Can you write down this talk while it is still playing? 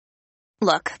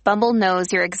Look, Bumble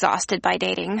knows you're exhausted by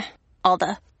dating. All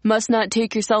the, must not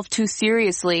take yourself too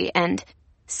seriously, and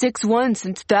 6'1"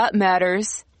 since that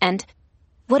matters, and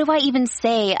what do I even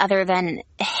say other than,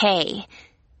 hey?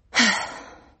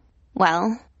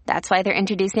 Well, that's why they're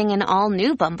introducing an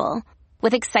all-new Bumble,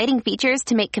 with exciting features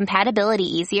to make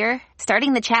compatibility easier,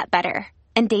 starting the chat better,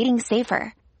 and dating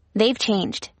safer. They've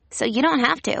changed, so you don't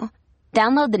have to.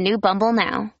 Download the new Bumble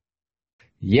now.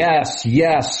 Yes,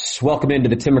 yes. Welcome into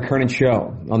the Tim McKernan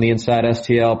Show on the Inside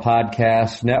STL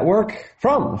Podcast Network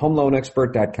from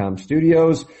HomeLoanExpert.com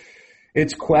studios.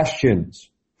 It's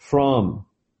questions from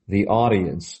the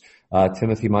audience.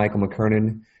 Timothy Michael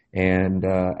McKernan and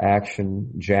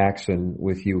Action Jackson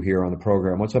with you here on the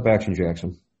program. What's up, Action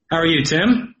Jackson? How are you,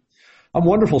 Tim? I'm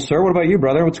wonderful, sir. What about you,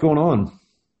 brother? What's going on?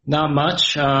 Not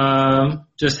much.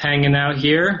 Just hanging out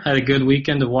here. Had a good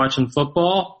weekend of watching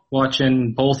football.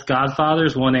 Watching both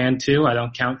Godfathers, 1 and 2. I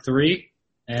don't count 3.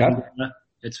 And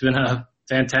it's been a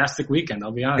fantastic weekend,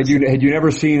 I'll be honest. Had you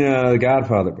never seen The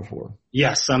Godfather before?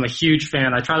 Yes, I'm a huge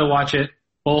fan. I try to watch it,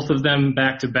 both of them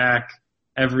back to back,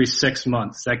 every 6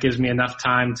 months. That gives me enough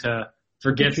time to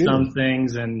forget some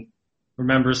things and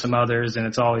remember some others, and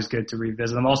it's always good to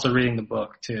revisit. I'm also reading the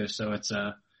book, too, so it's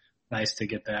nice to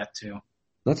get that, too.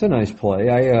 That's a nice play.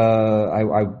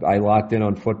 I locked in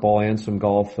on football and some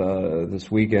golf this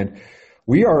weekend.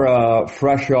 We are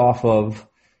fresh off of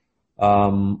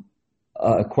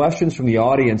questions from the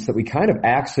audience that we kind of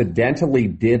accidentally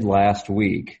did last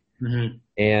week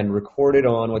and recorded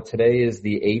on what today is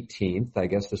the 18th. I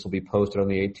guess this will be posted on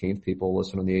the 18th. People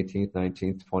listen on the 18th,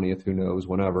 19th, 20th, who knows,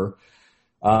 whenever.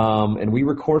 And we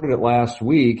recorded it last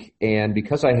week, and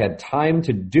because I had time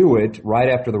to do it right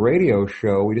after the radio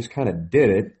show, we just kind of did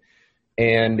it,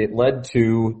 and it led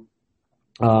to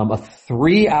a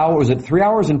 3 hour, was it 3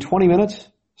 hours and 20 minutes?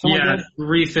 Yeah, like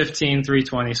 3:15,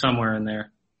 3:20, somewhere in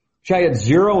there. Which I had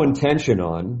zero intention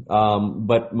on,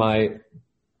 but my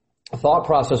thought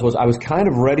process was I was kind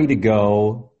of ready to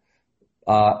go.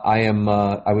 I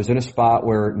was in a spot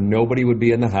where nobody would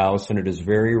be in the house, and it is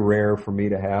very rare for me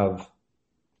to have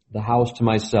the house to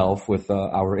myself with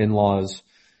our in-laws,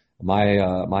 my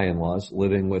in-laws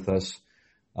living with us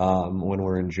when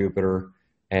we're in Jupiter,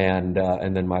 and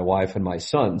then my wife and my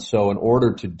son. So in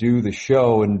order to do the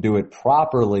show and do it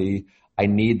properly, I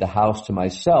need the house to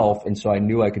myself, and so I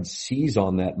knew I could seize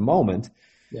on that moment.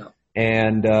 Yeah.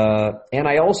 And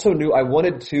I also knew I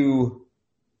wanted to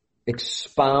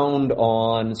expound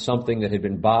on something that had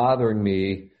been bothering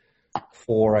me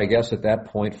for, I guess at that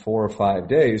point, 4 or 5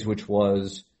 days, which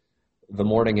was the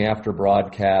morning after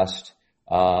broadcast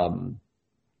from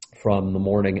the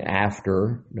morning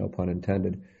after, no pun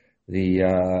intended,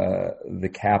 the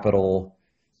Capitol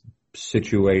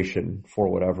situation for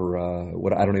whatever,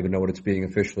 I don't even know what it's being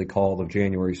officially called, of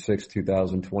January 6th,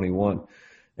 2021,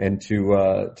 and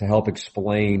to help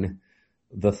explain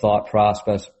the thought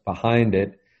process behind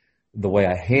it, the way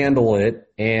I handle it,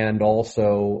 and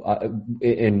also,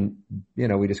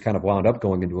 we just kind of wound up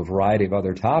going into a variety of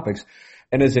other topics.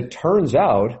 And as it turns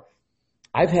out,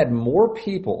 I've had more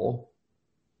people,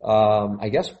 I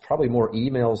guess probably more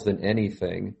emails than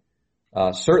anything,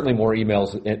 certainly more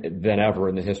emails than ever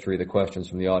in the history of the Questions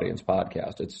from the Audience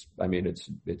podcast.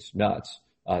 It's nuts.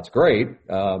 It's great.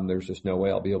 There's just no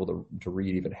way I'll be able to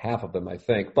read even half of them, I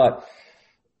think. But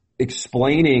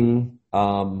explaining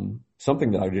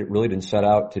something that I really didn't set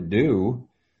out to do,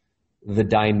 the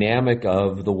dynamic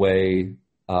of the way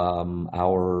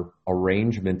our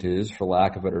arrangement is, for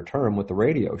lack of a better term, with the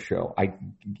radio show.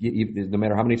 No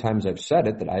matter how many times I've said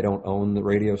it, that I don't own the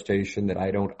radio station, that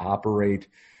I don't operate,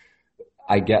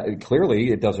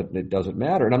 clearly it doesn't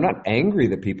matter. And I'm not angry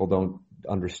that people don't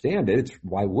understand it. It's,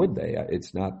 why would they?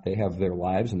 It's not, they have their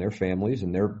lives and their families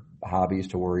and their hobbies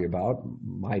to worry about.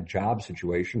 My job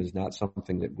situation is not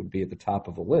something that would be at the top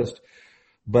of the list.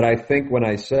 But I think when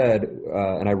I said,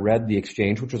 and I read the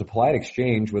exchange, which was a polite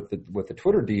exchange with the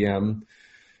Twitter DM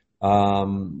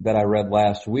that I read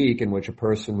last week, in which a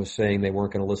person was saying they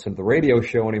weren't going to listen to the radio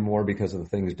show anymore because of the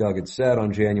things Doug had said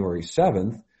on January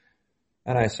 7th.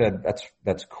 And I said,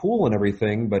 that's cool and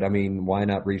everything, but I mean, why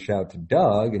not reach out to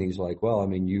Doug? And he's like, well, I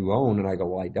mean, you own. And I go,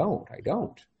 well, I don't.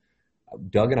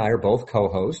 Doug and I are both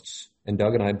co-hosts, and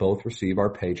Doug and I both receive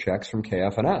our paychecks from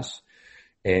KFNS.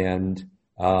 And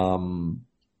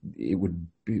it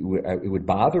would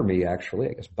bother me, actually.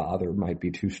 I guess bother might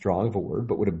be too strong of a word,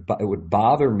 but it would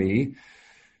bother me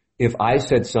if I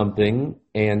said something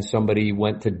and somebody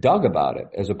went to Doug about it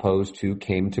as opposed to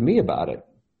came to me about it.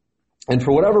 And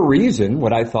for whatever reason,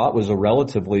 what I thought was a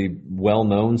relatively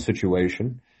well-known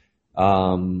situation,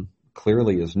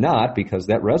 clearly is not, because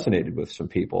that resonated with some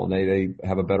people and they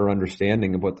have a better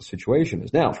understanding of what the situation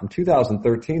is. Now, from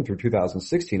 2013 through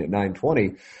 2016 at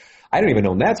 920, I don't even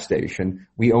own that station.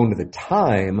 We owned the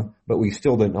time, but we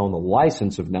still didn't own the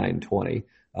license of 920.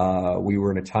 We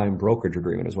were in a time brokerage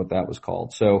agreement is what that was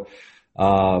called. So, I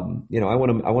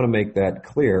want to make that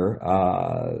clear.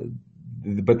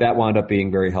 But that wound up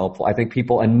being very helpful. I think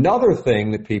another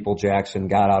thing that people, Jackson,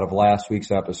 got out of last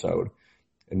week's episode,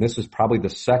 and this is probably the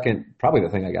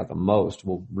thing I got the most,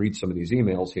 we'll read some of these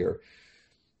emails here,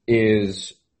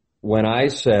 is when I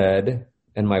said,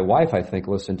 and my wife, I think,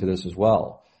 listened to this as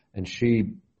well, and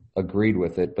she agreed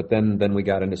with it, but then we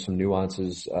got into some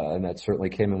nuances, and that certainly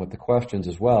came in with the questions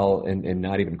as well, and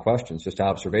not even questions, just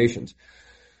observations.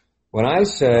 When I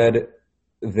said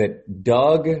that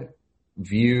Doug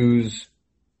views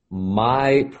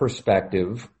my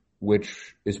perspective,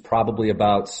 which is probably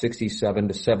about 67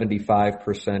 to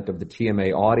 75% of the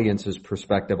TMA audience's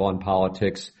perspective on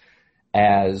politics,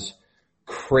 as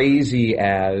crazy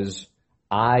as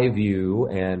I view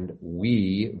and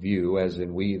we view, as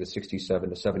in we, the 67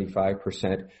 to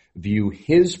 75%, view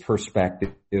his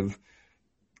perspective,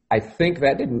 I don't think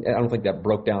that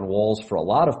broke down walls for a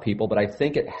lot of people, but I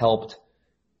think it helped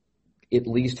at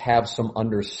least have some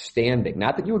understanding.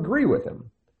 Not that you agree with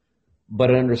him, but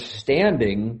an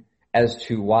understanding as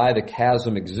to why the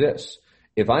chasm exists.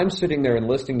 If I'm sitting there and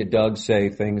listening to Doug say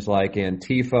things like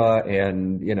Antifa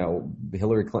and,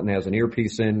 Hillary Clinton has an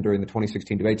earpiece in during the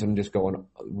 2016 debates, I'm just going,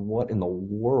 what in the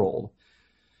world?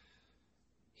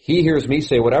 He hears me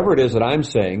say whatever it is that I'm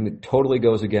saying that totally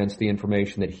goes against the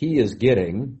information that he is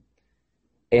getting,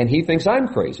 and he thinks I'm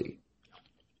crazy.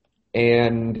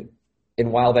 And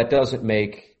while that doesn't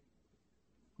make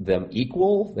them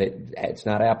equal, it's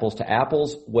not apples to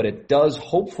apples, what it does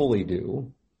hopefully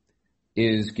do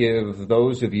is give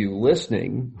those of you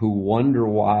listening who wonder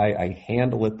why I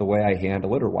handle it the way I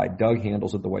handle it, or why Doug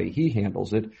handles it the way he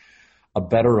handles it, a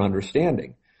better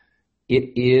understanding.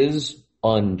 It is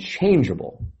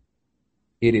unchangeable.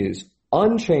 It is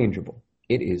unchangeable.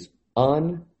 It is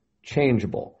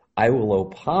unchangeable. I will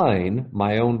opine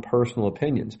my own personal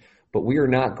opinions, but we are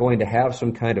not going to have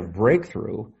some kind of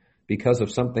breakthrough because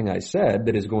of something I said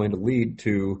that is going to lead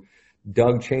to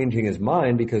Doug changing his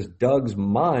mind, because Doug's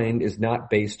mind is not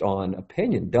based on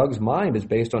opinion. Doug's mind is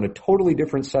based on a totally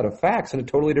different set of facts and a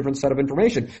totally different set of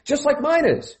information, just like mine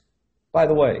is, by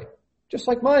the way, just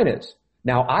like mine is.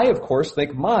 Now, I, of course,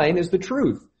 think mine is the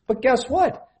truth, but guess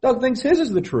what? Doug thinks his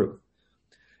is the truth.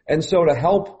 And so to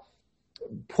help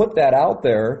put that out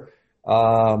there,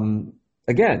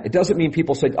 again, it doesn't mean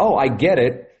people say, oh, I get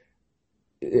it,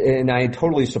 and I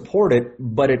totally support it,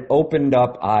 but it opened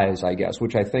up eyes, I guess,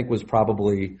 which I think was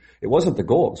probably, it wasn't the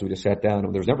goal, because we just sat down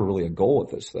and there's never really a goal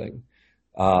with this thing.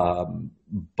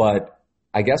 But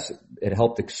I guess it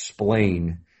helped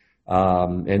explain,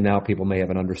 and now people may have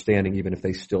an understanding even if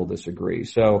they still disagree.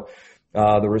 So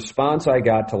the response I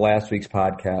got to last week's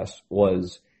podcast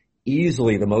was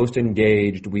easily the most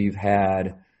engaged we've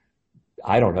had.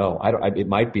 I don't know. It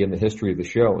might be in the history of the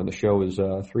show, and the show is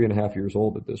 3.5 years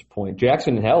old at this point.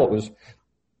 Jackson, hell, it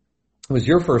was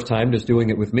your first time just doing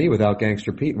it with me without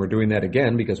Gangster Pete, and we're doing that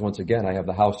again because, once again, I have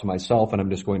the house to myself, and I'm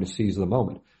just going to seize the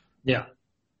moment. Yeah.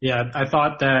 I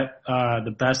thought that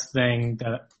the best thing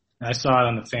that I saw it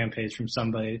on the fan page from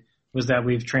somebody was that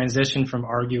we've transitioned from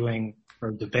arguing or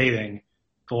debating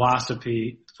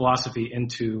philosophy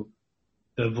into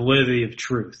the validity of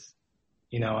truth.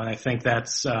 And I think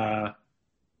that's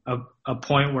a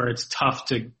point where it's tough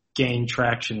to gain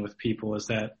traction with people, is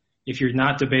that if you're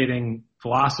not debating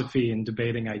philosophy and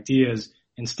debating ideas,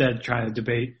 instead trying to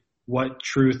debate what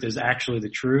truth is actually the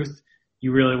truth,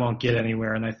 you really won't get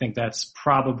anywhere. And I think that's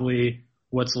probably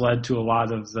what's led to a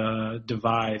lot of the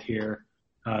divide here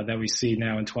that we see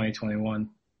now in 2021.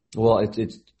 Well,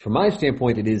 it's from my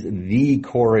standpoint, it is the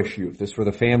core issue. If this were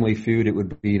the Family Feud, it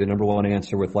would be the number one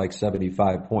answer with like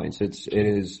 75 points.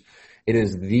 It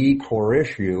is the core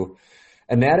issue,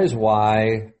 and that is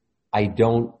why I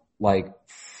don't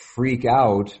freak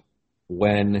out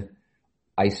when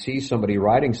I see somebody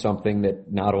writing something that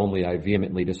not only I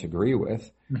vehemently disagree with,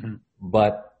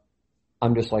 but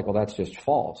I'm just like, well, that's just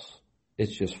false.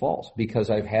 It's just false, because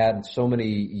I've had so many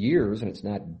years, and it's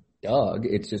not Doug,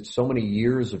 it's just so many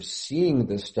years of seeing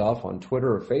this stuff on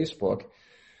Twitter or Facebook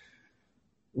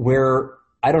where,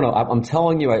 I don't know, I'm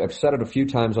telling you, I've said it a few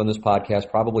times on this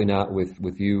podcast, probably not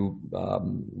with you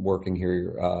working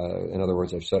here. In other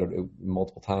words, I've said it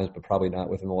multiple times, but probably not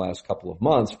within the last couple of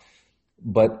months.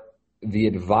 But the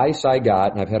advice I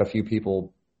got, and I've had a few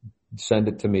people send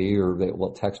it to me or they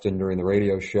will text in during the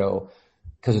radio show,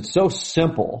 because it's so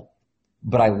simple.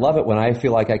 But I love it when I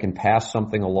feel like I can pass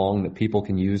something along that people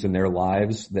can use in their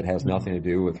lives that has nothing to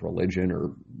do with religion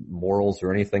or morals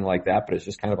or anything like that, but it's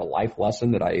just kind of a life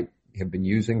lesson that I have been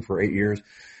using for 8 years.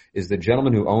 Is the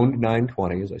gentleman who owned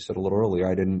 920, as I said a little earlier,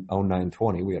 I didn't own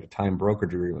 920. We had a time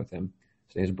brokerage agreement with him.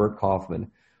 His name is Bert Kaufman.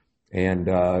 And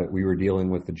we were dealing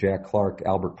with the Jack Clark,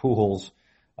 Albert Pujols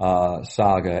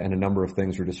saga, and a number of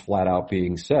things were just flat out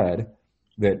being said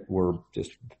that were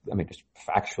just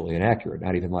factually inaccurate,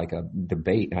 not even like a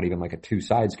debate, not even like a two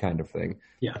sides kind of thing.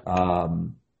 Yeah.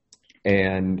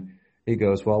 And he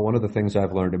goes, well, one of the things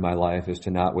I've learned in my life is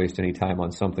to not waste any time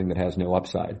on something that has no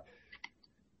upside.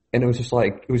 And it was just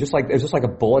like a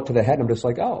bullet to the head. I'm just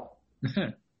like, oh,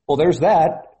 well, there's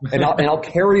that. And I'll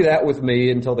carry that with me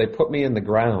until they put me in the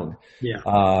ground. Yeah.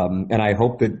 And I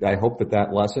hope that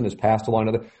lesson is passed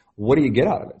along to what do you get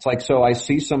out of it? It's like, so I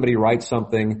see somebody write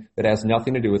something that has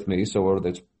nothing to do with me. So whether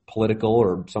it's political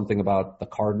or something about the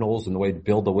Cardinals and the way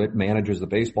Bill DeWitt manages the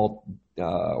baseball,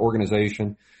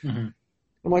 organization. Mm-hmm.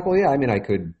 I'm like, well, yeah, I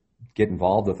could get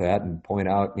involved with that and point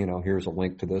out, here's a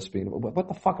link to this being, what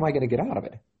the fuck am I going to get out of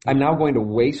it? I'm now going to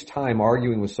waste time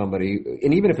arguing with somebody,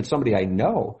 and even if it's somebody I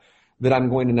know, that I'm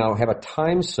going to now have a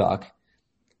time suck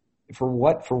for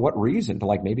what reason?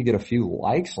 To maybe get a few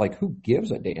likes? Who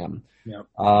gives a damn? Yep.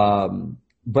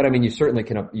 But you certainly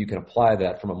can apply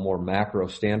that from a more macro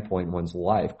standpoint in one's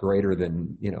life, greater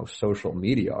than, social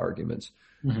media arguments.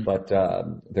 Mm-hmm. But,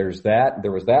 there was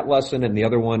that lesson. And the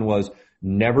other one was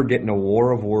never get in a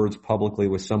war of words publicly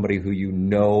with somebody who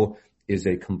is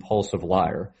a compulsive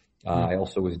liar. I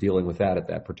also was dealing with that at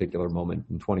that particular moment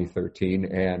in 2013.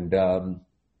 And,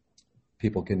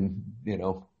 people can,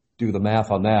 do the math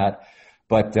on that.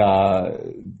 But, I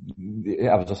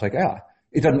was just like,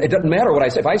 it doesn't matter what I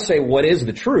say. If I say what is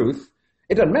the truth,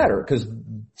 it doesn't matter because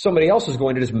somebody else is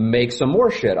going to just make some more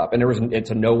shit up. And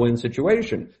it's a no-win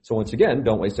situation. So once again,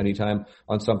 don't waste any time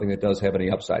on something that does have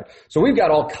any upside. So we've got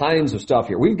all kinds of stuff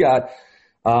here. We've got,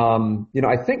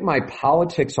 I think my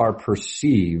politics are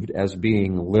perceived as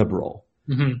being liberal.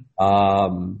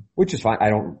 Mm-hmm. Which is fine. I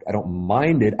don't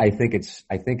mind it. I think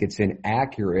it's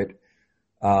inaccurate.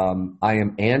 I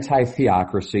am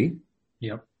anti-theocracy.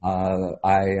 Yep.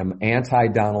 I am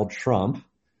anti-Donald Trump.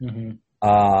 Mm-hmm.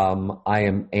 I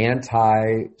am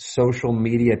anti-social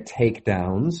media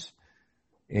takedowns,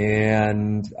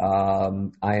 and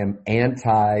I am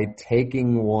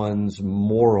anti-taking one's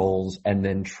morals and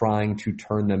then trying to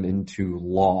turn them into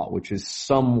law, which is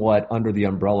somewhat under the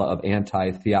umbrella of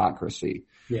anti-theocracy.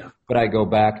 Yeah. But I go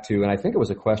back to, and I think it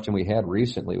was a question we had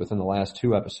recently within the last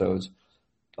 2 episodes.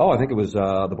 I think it was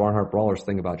the Barnhart Brawlers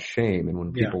thing about shame and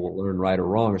when people will learn right or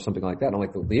wrong or something like that. And I'm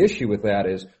like, the issue with that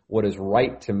is what is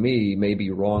right to me may be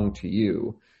wrong to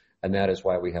you, and that is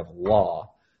why we have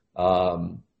law.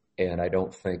 And I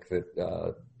don't think that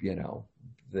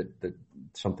that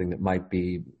something that might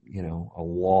be a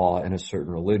law in a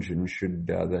certain religion should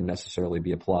then necessarily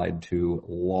be applied to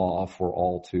law for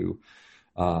all to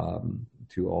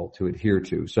adhere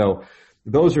to. So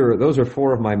those are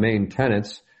 4 of my main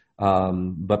tenets.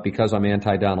 But because I'm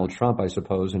anti-Donald Trump, I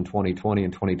suppose in 2020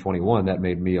 and 2021, that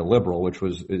made me a liberal, which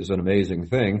is an amazing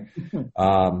thing.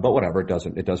 But whatever, it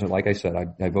doesn't, like I said,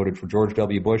 I voted for George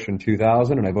W. Bush in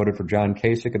 2000 and I voted for John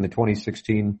Kasich in the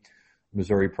 2016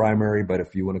 Missouri primary. But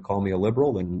if you want to call me a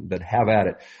liberal, then have at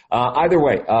it. Either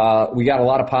way, we got a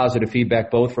lot of positive feedback,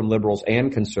 both from liberals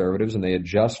and conservatives, and they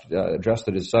addressed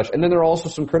it as such. And then there are also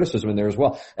some criticism in there as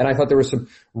well. And I thought there were some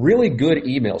really good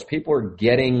emails. People are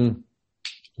getting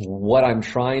what I'm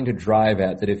trying to drive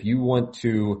at, that if you want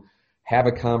to have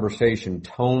a conversation,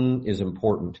 tone is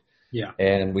important. Yeah.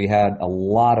 And we had a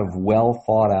lot of well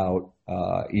thought out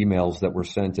emails that were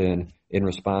sent in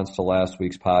response to last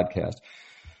week's podcast.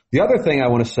 The other thing I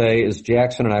want to say is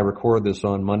Jackson and I record this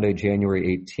on Monday,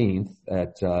 January 18th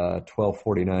at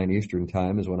 12:49 Eastern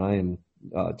time is when I am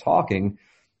talking.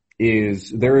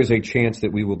 There is a chance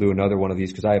that we will do another one of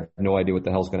these because I have no idea what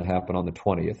the hell's going to happen on the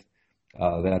 20th.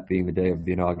 That being the day of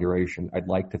the inauguration. I'd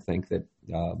like to think that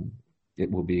it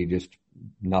will be just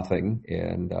nothing,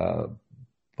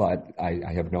 but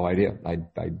I have no idea. I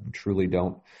truly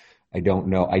don't. I don't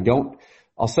know.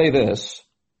 I'll say this,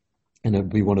 and it'd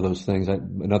be one of those things.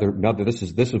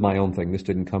 This is my own thing. This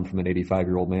didn't come from an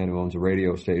 85-year-old man who owns a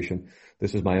radio station.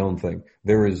 This is my own thing.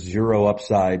 There is zero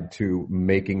upside to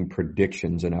making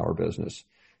predictions in our business.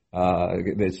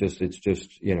 It's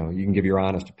just you can give your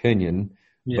honest opinion.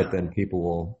 Yeah. But then people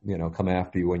will, come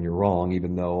after you when you're wrong,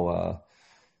 even though,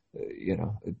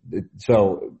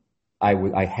 so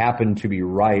I happened to be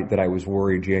right that I was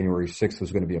worried January 6th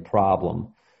was going to be a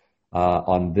problem.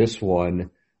 On this one,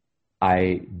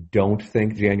 I don't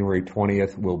think January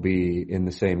 20th will be in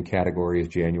the same category as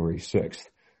January 6th.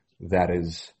 That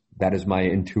is my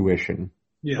intuition.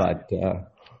 Yeah.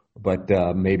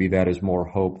 But maybe that is more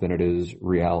hope than it is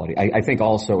reality. I think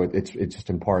also it's just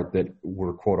in part that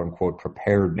we're quote unquote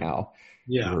prepared now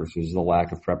versus the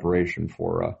lack of preparation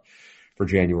for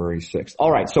January 6th.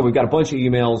 All right. So we've got a bunch of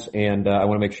emails and I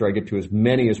want to make sure I get to as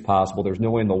many as possible. There's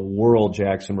no way in the world,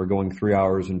 Jackson, we're going 3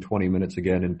 hours and 20 minutes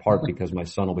again, in part because my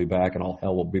son will be back and all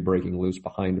hell will be breaking loose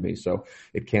behind me. So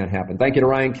it can't happen. Thank you to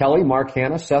Ryan Kelly, Mark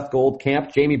Hanna, Seth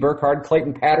Goldcamp, Jamie Burkhardt,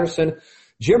 Clayton Patterson,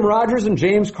 Jim Rogers, and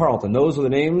James Carlton. Those are the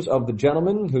names of the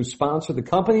gentlemen who sponsor the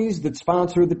companies that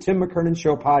sponsor the Tim McKernan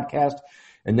Show podcast,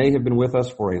 and they have been with us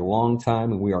for a long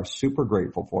time, and we are super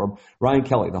grateful for them. Ryan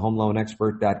Kelly,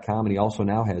 thehomeloanexpert.com, and he also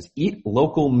now has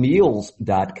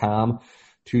eatlocalmeals.com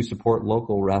to support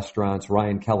local restaurants.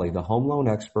 Ryan Kelly,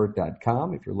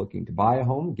 thehomeloanexpert.com. If you're looking to buy a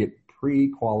home, get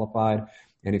pre-qualified.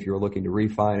 And if you're looking to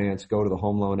refinance, go to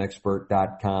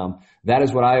thehomeloanexpert.com. That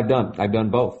is what I have done. I've done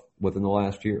both within the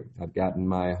last year. I've gotten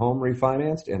my home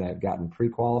refinanced and I've gotten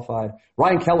pre-qualified.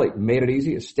 Ryan Kelly made it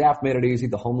easy. His staff made it easy.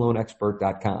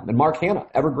 Thehomeloanexpert.com. And Mark Hanna,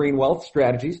 Evergreen Wealth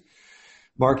Strategies.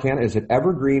 Mark Hanna is at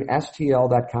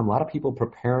evergreenstl.com. A lot of people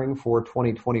preparing for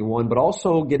 2021, but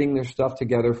also getting their stuff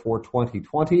together for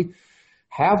 2020.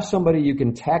 Have somebody you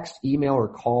can text, email, or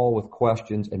call with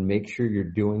questions and make sure you're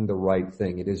doing the right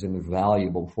thing. It is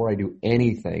invaluable. Before I do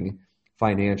anything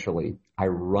financially, I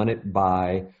run it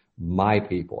by my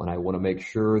people, and I want to make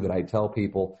sure that I tell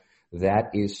people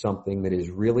that is something that is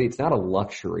really, it's not a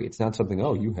luxury. It's not something,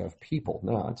 oh, you have people.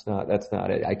 No, it's not. That's not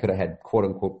it. I could have had quote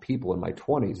unquote people in my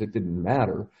 20s. It didn't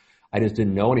matter. I just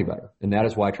didn't know any better. And that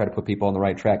is why I try to put people on the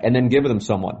right track and then give them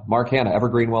someone. Mark Hanna,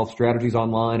 Evergreen Wealth Strategies,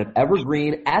 online at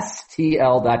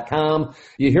evergreenstl.com.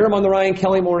 You hear him on the Ryan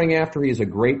Kelly Morning After. He is a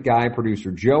great guy.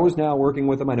 Producer Joe is now working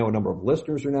with him. I know a number of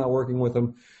listeners are now working with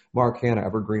him. Mark Hanna,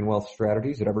 Evergreen Wealth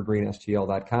Strategies at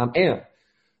evergreenstl.com. And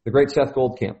the great Seth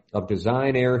Goldcamp of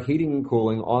Design Air Heating and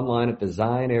Cooling, online at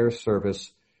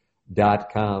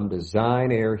designairservice.com.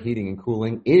 Design Air Heating and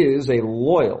Cooling is a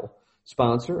loyal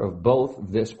sponsor of both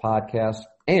this podcast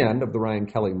and of the Ryan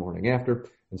Kelly Morning After.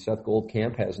 And Seth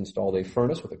Goldcamp has installed a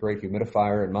furnace with a great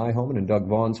humidifier in my home and in Doug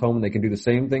Vaughn's home. And they can do the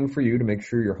same thing for you to make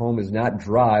sure your home is not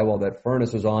dry while that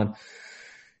furnace is on.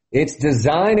 It's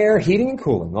Design Air Heating and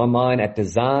Cooling, online at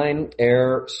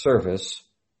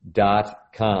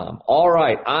designairservice.com. All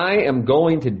right, I am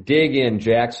going to dig in,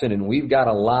 Jackson, and we've got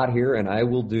a lot here, and I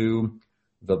will do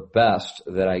the best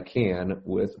that I can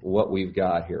with what we've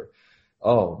got here.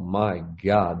 Oh, my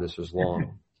God, this is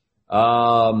long.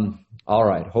 All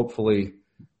right, hopefully,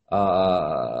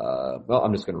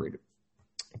 I'm just going to read it.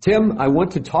 Tim, I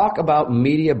want to talk about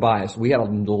media bias. We had a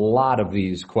lot of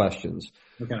these questions.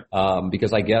 Okay.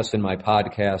 Because I guess in my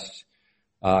podcast,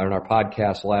 in our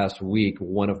podcast last week,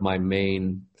 one of my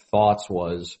main thoughts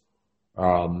was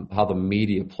how the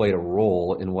media played a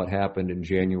role in what happened in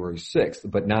January 6th,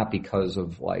 but not because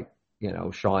of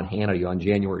Sean Hannity on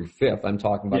January 5th. I'm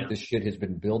talking about this shit has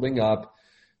been building up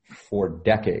for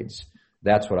decades.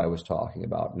 That's what I was talking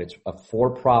about. And it's a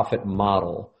for-profit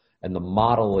model, and the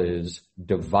model is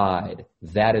divide.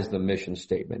 That is the mission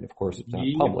statement. Of course, it's not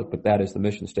public, but that is the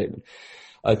mission statement.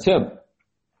 Tim,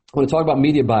 I want to talk about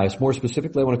media bias. More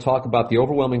specifically, I want to talk about the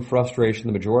overwhelming frustration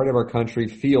the majority of our country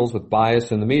feels with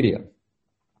bias in the media.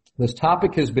 This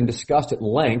topic has been discussed at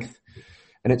length,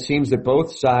 and it seems that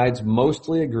both sides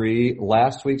mostly agree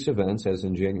last week's events, as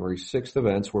in January 6th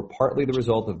events, were partly the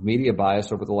result of media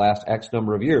bias over the last X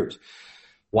number of years.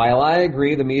 While I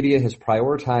agree the media has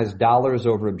prioritized dollars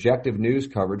over objective news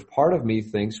coverage, part of me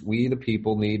thinks we, the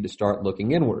people, need to start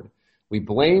looking inward. We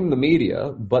blame the media,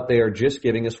 but they are just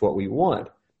giving us what we want.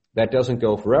 That doesn't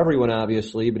go for everyone,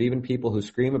 obviously, but even people who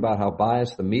scream about how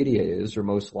biased the media is are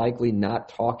most likely not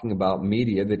talking about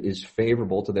media that is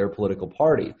favorable to their political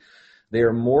party. They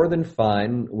are more than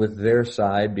fine with their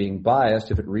side being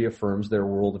biased if it reaffirms their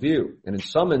worldview. And in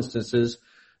some instances,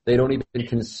 they don't even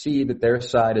concede that their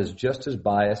side is just as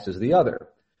biased as the other.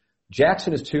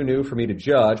 Jackson is too new for me to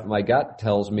judge, but my gut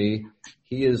tells me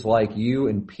he is like you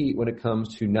and Pete when it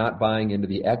comes to not buying into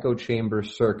the echo chamber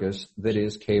circus that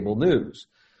is cable news.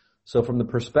 So from the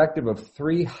perspective of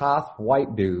three hot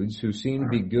white dudes who seem to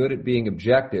be good at being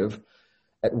objective,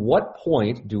 at what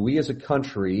point do we as a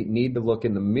country need to look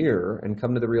in the mirror and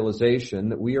come to the realization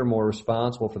that we are more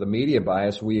responsible for the media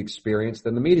bias we experience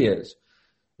than the media is?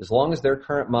 As long as their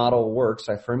current model works,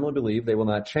 I firmly believe they will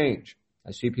not change.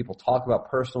 I see people talk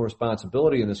about personal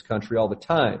responsibility in this country all the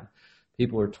time.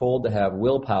 People are told to have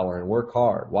willpower and work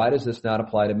hard. Why does this not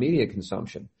apply to media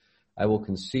consumption? I will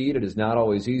concede it is not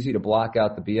always easy to block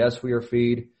out the BS we are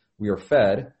fed. we are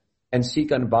fed and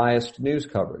seek unbiased news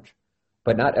coverage.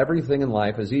 But not everything in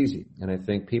life is easy, and I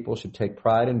think people should take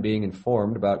pride in being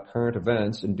informed about current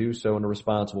events and do so in a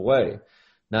responsible way.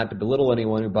 Not to belittle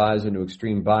anyone who buys into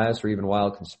extreme bias or even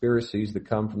wild conspiracies that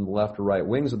come from the left or right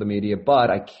wings of the media,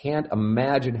 but I can't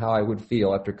imagine how I would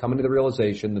feel after coming to the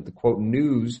realization that the, quote,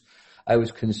 news I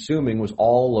was consuming was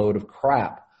all a load of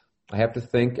crap. I have to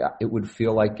think it would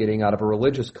feel like getting out of a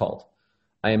religious cult.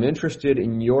 I am interested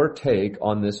in your take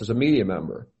on this as a media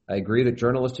member. I agree that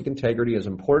journalistic integrity is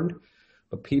important,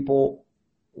 but people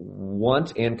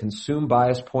want and consume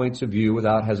biased points of view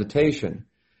without hesitation,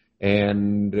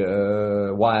 and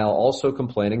while also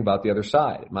complaining about the other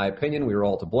side. In my opinion, we are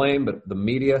all to blame, but the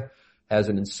media has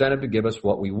an incentive to give us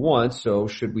what we want, so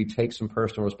should we take some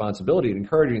personal responsibility in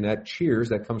encouraging that? Cheers.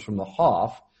 That comes from the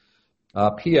Hoff.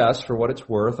 P.S. For what it's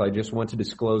worth, I just want to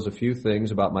disclose a few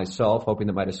things about myself, hoping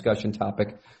that my discussion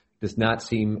topic does not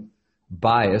seem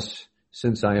biased,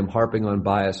 since I am harping on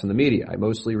bias in the media. I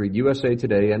mostly read USA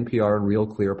Today, NPR, and Real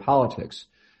Clear Politics.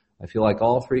 I feel like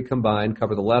all three combined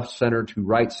cover the left center to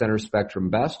right center spectrum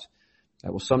best. I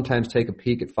will sometimes take a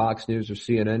peek at Fox News or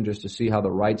CNN just to see how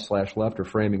the right/left are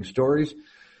framing stories,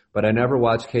 but I never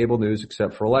watch cable news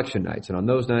except for election nights, and on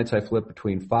those nights I flip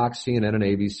between Fox, CNN, and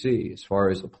ABC. As far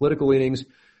as the political leanings,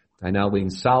 I now lean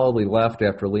solidly left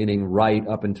after leaning right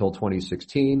up until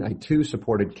 2016. I too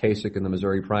supported Kasich in the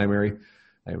Missouri primary.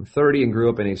 I am 30 and grew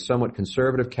up in a somewhat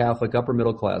conservative Catholic upper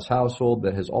middle class household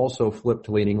that has also flipped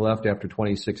to leaning left after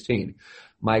 2016.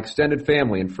 My extended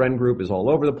family and friend group is all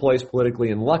over the place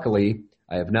politically, and luckily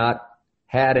I have not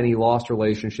had any lost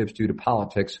relationships due to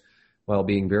politics, while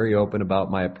being very open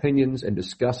about my opinions and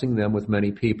discussing them with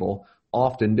many people,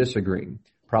 often disagreeing.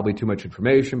 Probably too much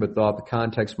information, but thought the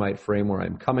context might frame where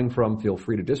I'm coming from. Feel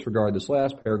free to disregard this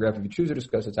last paragraph if you choose to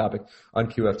discuss the topic on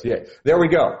QFTA. There we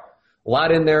go. A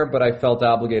lot in there, but I felt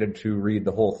obligated to read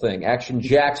the whole thing. Action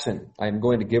Jackson, I'm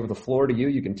going to give the floor to you.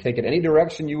 You can take it any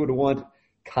direction you would want,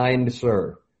 kind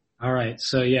sir. All right.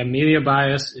 So, yeah, media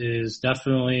bias is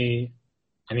definitely,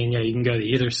 you can go to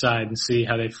either side and see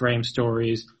how they frame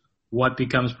stories, what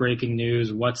becomes breaking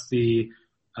news, what's the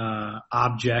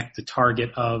object, the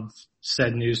target of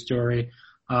said news story.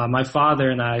 My father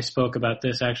and I spoke about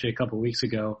this actually a couple of weeks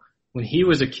ago. When he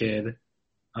was a kid,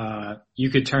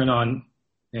 you could turn on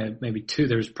maybe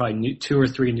there's probably 2 or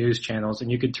 3 news channels,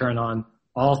 and you could turn on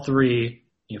all 3,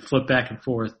 flip back and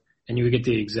forth, and you would get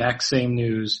the exact same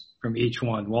news from each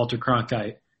one. Walter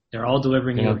Cronkite, they're all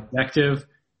delivering you objective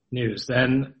news.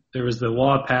 Then there was the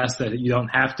law passed that you don't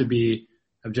have to be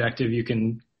objective. You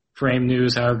can frame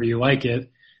news however you like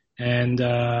it. And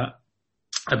I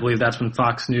believe that's when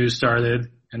Fox News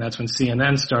started, and that's when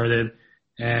CNN started.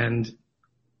 And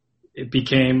it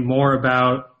became more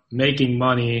about making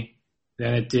money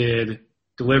than it did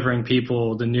delivering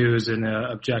people the news in an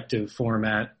objective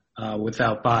format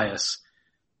without bias.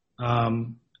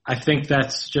 I think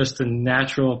that's just a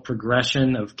natural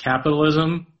progression of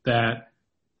capitalism, that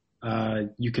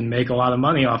you can make a lot of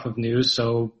money off of news,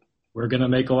 so we're going to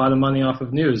make a lot of money off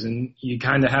of news. And you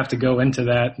kind of have to go into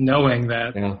that knowing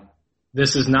that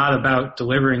this is not about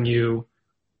delivering you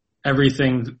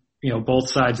everything,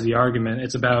 both sides of the argument.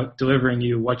 It's about delivering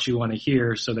you what you want to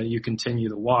hear so that you continue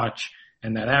to watch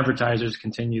and that advertisers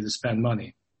continue to spend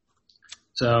money.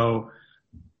 So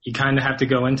you kind of have to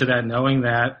go into that knowing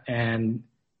that and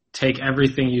take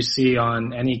everything you see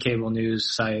on any cable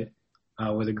news site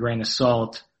with a grain of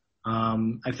salt.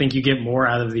 I think you get more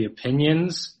out of the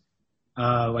opinions.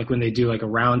 Like when they do like a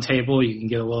round table, you can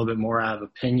get a little bit more out of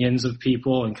opinions of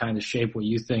people and kind of shape what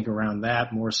you think around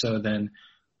that more so than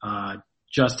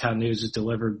just how news is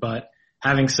delivered. But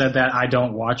having said that, I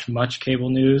don't watch much cable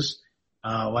news.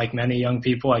 Like many young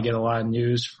people, I get a lot of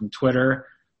news from Twitter.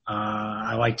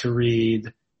 I like to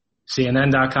read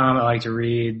CNN.com. I like to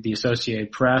read the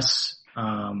Associated Press,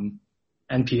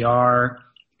 NPR,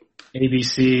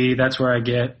 ABC. That's where I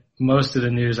get most of the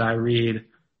news I read.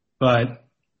 But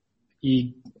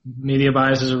media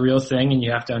bias is a real thing, and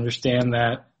you have to understand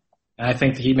that. And I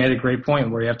think that he made a great point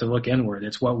where you have to look inward.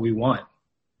 It's what we want.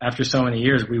 After so many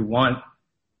years, we want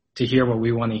to hear what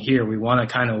we want to hear. We want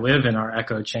to kind of live in our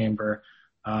echo chamber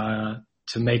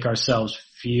to make ourselves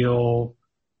feel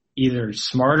either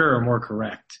smarter or more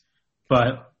correct.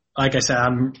 But like I said,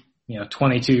 I'm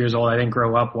 22 years old. I didn't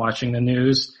grow up watching the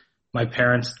news. My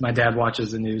dad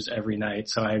watches the news every night,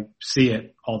 so I see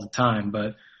it all the time.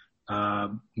 But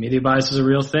media bias is a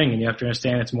real thing, and you have to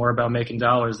understand it's more about making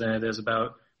dollars than it is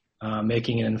about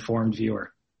making an informed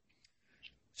viewer.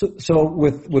 So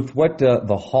with what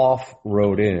the Hoff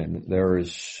wrote in, there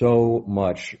is so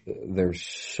much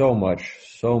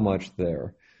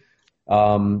there.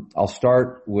 I'll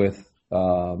start with,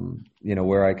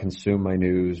 where I consume my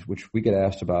news, which we get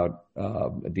asked about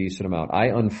a decent amount. I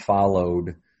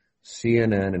unfollowed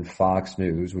CNN and Fox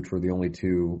News, which were the only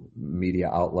two media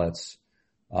outlets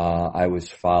I was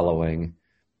following,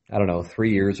 I don't know,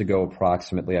 3 years ago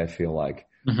approximately, I feel like,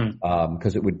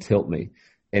 because it would tilt me.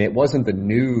 And it wasn't the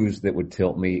news that would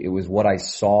tilt me. It was what I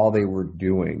saw they were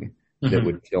doing that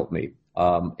would tilt me.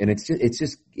 And it's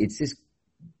just,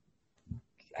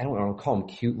 I don't want to call them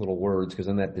cute little words because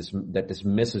then that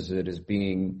dismisses it as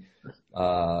being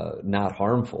not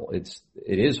harmful. It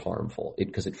is harmful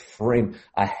because it frames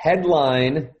a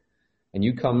headline, and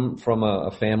you come from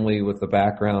a family with a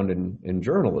background in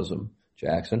journalism,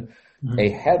 Jackson. A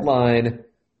headline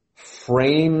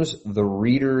frames the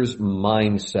reader's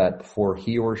mindset before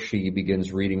he or she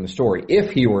begins reading the story,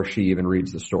 if he or she even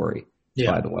reads the story,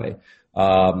 by the way.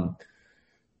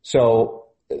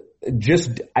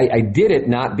 I did it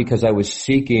not because I was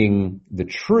seeking the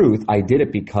truth. I did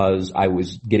it because I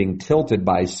was getting tilted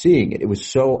by seeing it. It was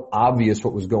so obvious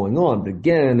what was going on. But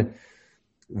again,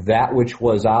 that which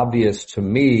was obvious to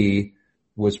me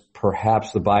was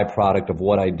perhaps the byproduct of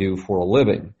what I do for a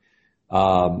living.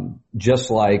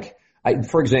 Just like,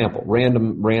 for example,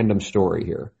 random story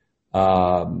here.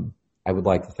 I would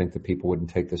like to think that people wouldn't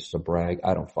take this as a brag.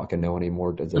 I don't fucking know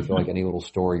anymore. Does it feel like any little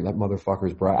story? That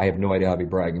motherfucker's brag. I have no idea how to be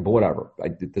bragging, but whatever.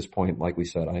 At this point, like we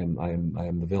said, I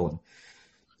am the villain.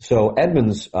 So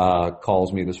Edmonds,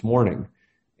 calls me this morning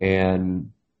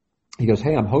and he goes,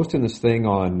 "Hey, I'm hosting this thing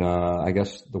on, I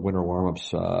guess the winter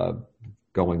warm-ups,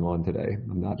 going on today.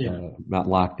 I'm not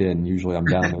locked in. Usually I'm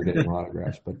down there getting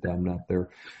autographs, but I'm not there."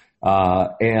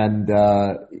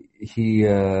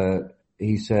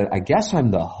 He said, "I guess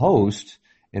I'm the host,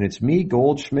 and it's me,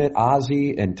 Goldschmidt,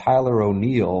 Ozzy, and Tyler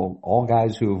O'Neill, all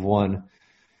guys who have won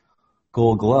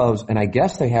Gold Gloves, and I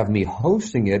guess they have me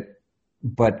hosting it,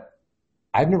 but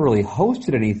I've never really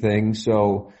hosted anything,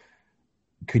 so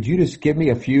could you just give me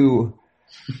a few,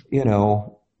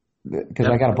 because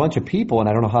I got a bunch of people and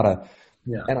I don't know how to."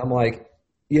 And I'm like,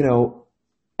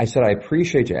 I said, "I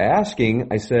appreciate you asking."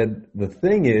 I said, "The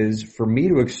thing is, for me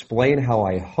to explain how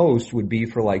I host would be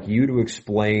for like you to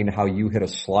explain how you hit a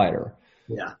slider.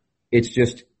 Yeah.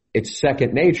 It's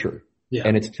second nature. Yeah.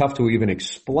 And it's tough to even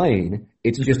explain.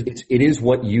 It's just, it is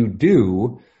what you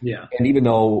do. Yeah. And even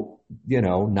though,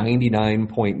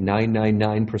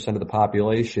 99.999% of the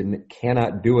population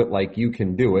cannot do it like you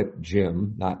can do it,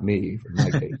 Jim, not me, in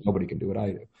my case, nobody can do what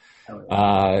I do.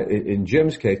 In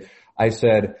Jim's case, I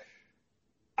said,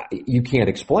 you can't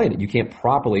explain it. You can't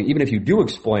properly, even if you do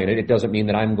explain it, it doesn't mean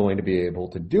that I'm going to be able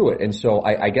to do it. And so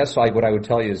I guess what I would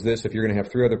tell you is this: if you're going to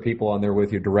have 3 other people on there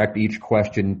with you, direct each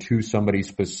question to somebody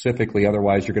specifically.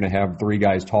 Otherwise, you're going to have 3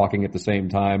 guys talking at the same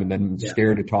time and then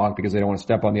scared to talk because they don't want to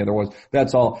step on the other ones.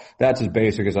 That's all. That's as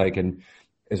basic as I can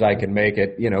make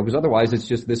it, because otherwise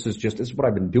this is what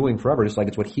I've been doing forever. Just like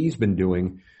it's what he's been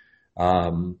doing,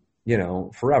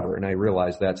 forever. And I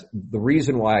realize that's the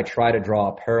reason why I try to draw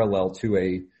a parallel to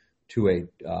a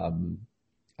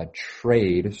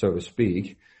trade, so to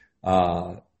speak,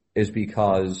 is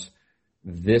because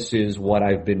this is what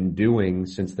I've been doing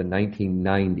since the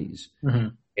 1990s.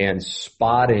 And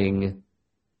spotting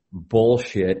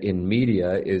bullshit in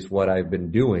media is what I've been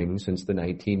doing since the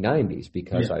 1990s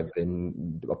because I've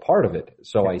been a part of it.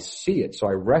 So I see it. So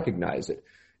I recognize it.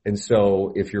 And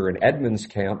so if you're in Edmonds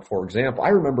camp, for example, I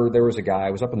remember there was a guy, I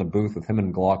was up in the booth with him and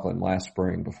McLaughlin last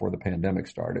spring before the pandemic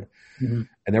started. And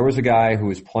there was a guy who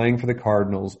was playing for the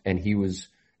Cardinals and he was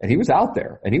out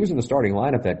there and he was in the starting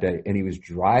lineup that day and he was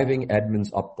driving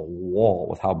Edmonds up the wall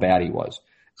with how bad he was.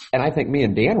 And I think me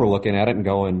and Dan were looking at it and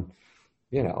going,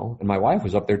 and my wife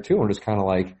was up there too and just kind of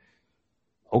like,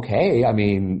 okay, I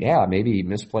mean, maybe he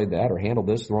misplayed that or handled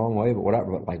this the wrong way, but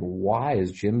whatever. But like, why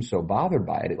is Jim so bothered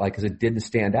by it? Like, cause it didn't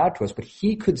stand out to us, but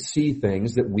he could see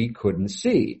things that we couldn't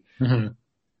see.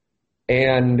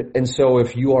 And so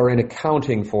if you are in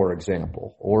accounting, for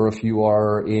example, or if you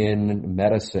are in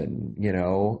medicine,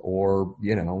 or,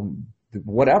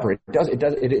 whatever,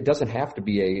 it doesn't have to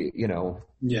be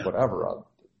whatever.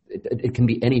 It can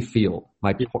be any field.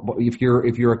 If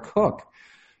you're a cook,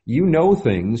 you know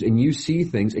things and you see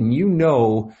things and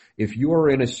if you are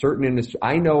in a certain industry,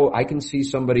 I can see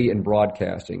somebody in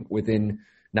broadcasting within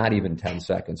not even 10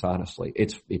 seconds, honestly.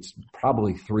 It's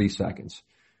probably 3 seconds,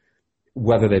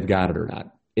 whether they've got it or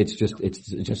not. It's just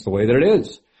the way that it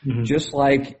is. Just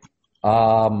like,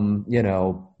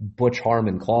 Butch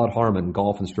Harmon, Claude Harmon,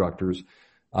 golf instructors,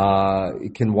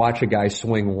 can watch a guy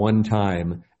swing one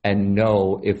time and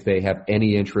know if they have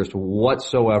any interest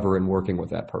whatsoever in working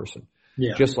with that person.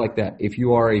 Just like that. If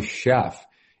you are a chef,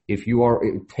 if you are,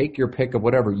 take your pick of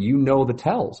whatever, you know the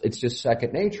tells. It's just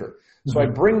second nature. So I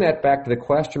bring that back to the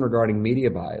question regarding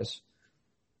media bias.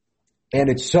 And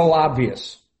it's so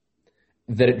obvious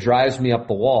that it drives me up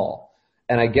the wall.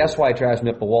 And I guess why it drives me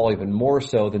up the wall even more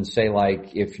so than, say,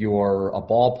 like if you're a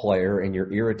ball player and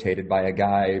you're irritated by a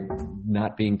guy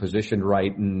not being positioned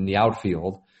right in the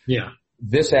outfield. Yeah.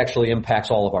 This actually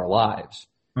impacts all of our lives.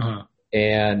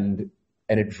 And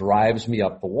it drives me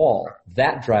up the wall.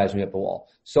 That drives me up the wall.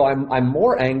 So I'm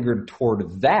more angered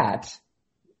toward that,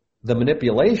 the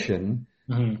manipulation,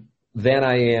 than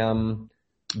I am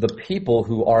the people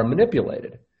who are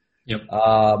manipulated. Yep.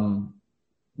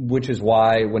 Which is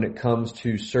why when it comes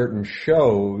to certain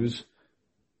shows,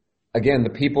 again, the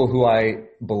people who I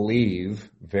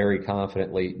believe very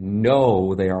confidently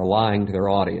know they are lying to their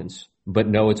audience, but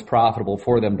know it's profitable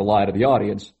for them to lie to the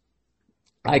audience,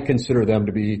 I consider them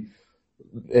to be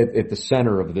at the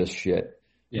center of this shit.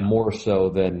 Yeah. More so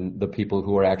than the people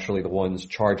who are actually the ones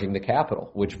charging the capital,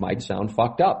 which might sound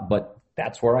fucked up, but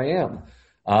that's where I am.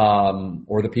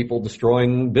 Or the people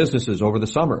destroying businesses over the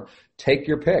summer. Take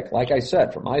your pick. Like I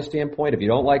said, from my standpoint, if you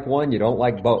don't like one, you don't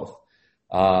like both.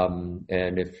 And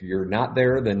if you're not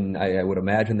there, then I would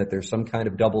imagine that there's some kind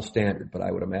of double standard, but I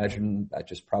would imagine that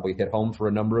just probably hit home for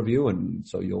a number of you. And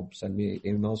so you'll send me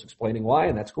emails explaining why,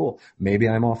 and that's cool. Maybe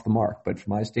I'm off the mark, but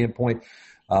from my standpoint,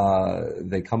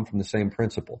 they come from the same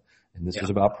principle, and this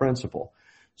is about principle.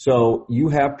 So you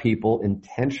have people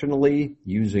intentionally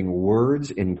using words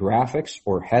in graphics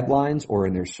or headlines or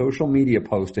in their social media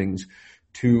postings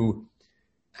to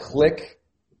click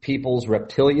people's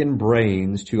reptilian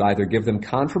brains to either give them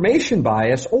confirmation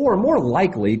bias or more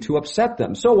likely to upset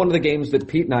them. So one of the games that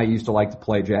Pete and I used to like to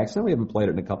play, Jackson, we haven't played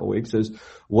it in a couple of weeks, is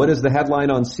what is the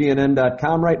headline on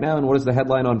CNN.com right now and what is the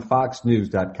headline on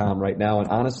FoxNews.com right now? And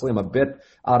honestly, I'm a bit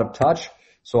out of touch,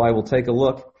 so I will take a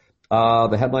look.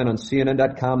 The headline on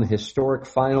CNN.com, the historic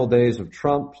final days of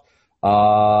Trump.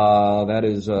 That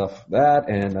is that,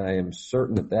 and I am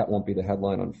certain that won't be the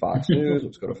headline on Fox News.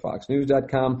 Let's go to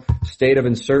foxnews.com. State of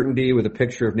uncertainty with a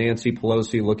picture of Nancy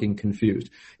Pelosi looking confused.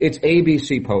 It's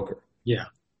ABC poker. Yeah.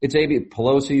 It's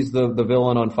Pelosi's the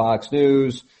villain on Fox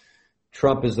News.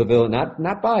 Trump is the villain,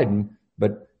 not Biden,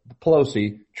 but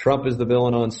Pelosi. Trump is the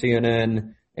villain on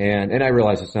CNN, and I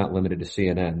realize it's not limited to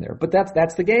CNN there, but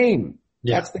that's the game.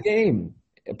 Yeah. That's the game.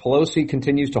 Pelosi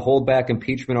continues to hold back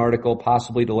impeachment article,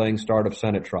 possibly delaying start of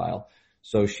Senate trial.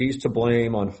 So she's to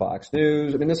blame on Fox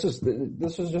News. I mean, this is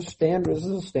just standard. This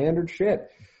is standard shit.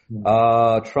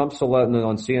 Trump's 11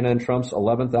 on CNN. Trump's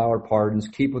 11th hour pardons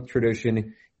keep with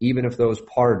tradition, even if those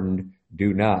pardoned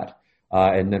do not.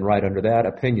 And then right under that,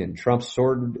 opinion. Trump's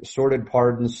sordid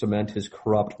pardons cement his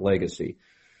corrupt legacy.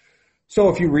 So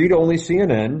if you read only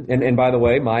CNN, and by the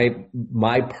way,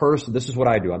 this is what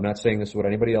I do. I'm not saying this is what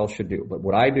anybody else should do, but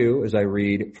what I do is I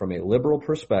read from a liberal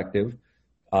perspective,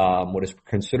 what is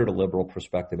considered a liberal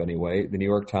perspective anyway, the New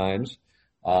York Times,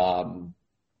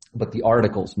 but the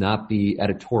articles, not the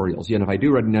editorials. Yeah, and if I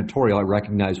do read an editorial, I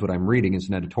recognize what I'm reading is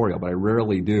an editorial, but I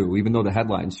rarely do, even though the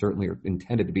headlines certainly are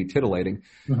intended to be titillating,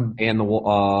 and the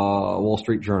Wall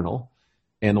Street Journal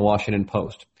and the Washington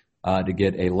Post, to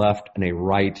get a left and a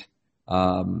right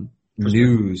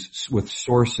news with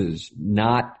sources,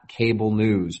 not cable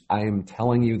news. I am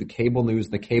telling you, the cable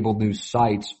news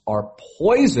sites are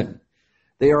poison.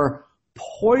 They are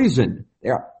poison. They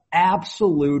are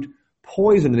absolute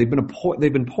poison. They've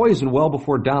been poisoned well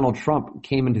before Donald Trump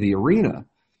came into the arena.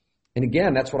 And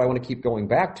again, that's what I want to keep going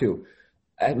back to.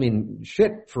 I mean,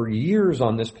 shit, for years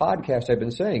on this podcast I've been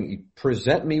saying, you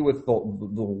present me with the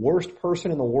worst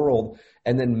person in the world,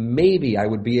 and then maybe I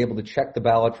would be able to check the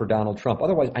ballot for Donald Trump.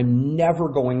 Otherwise, I'm never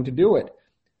going to do it.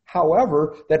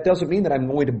 However, that doesn't mean that I'm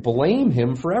going to blame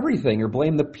him for everything or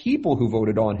blame the people who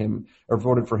voted on him or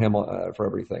voted for him for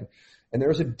everything. And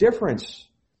there's a difference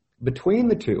between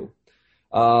the two.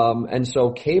 And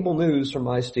so cable news, from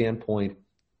my standpoint,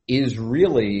 is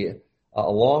really,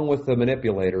 along with the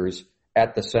manipulators,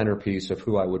 at the centerpiece of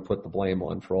who I would put the blame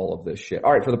on for all of this shit.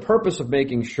 All right, for the purpose of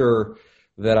making sure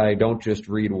that I don't just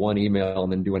read one email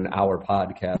and then do an hour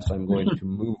podcast, I'm going to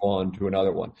move on to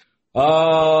another one.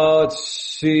 Let's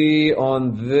see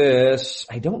on this.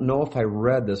 I don't know if I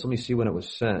read this. Let me see when it was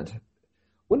sent.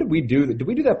 When did we do that? Did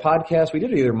we do that podcast? We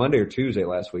did it either Monday or Tuesday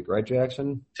last week, right,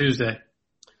 Jackson? Tuesday.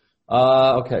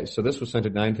 Okay, so this was sent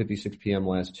at 9:56 p.m.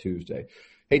 last Tuesday.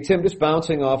 Hey, Tim, just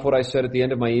bouncing off what I said at the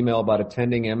end of my email about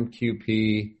attending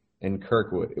MQP in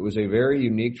Kirkwood. It was a very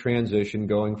unique transition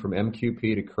going from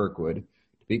MQP to Kirkwood.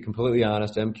 To be completely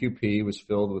honest, MQP was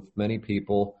filled with many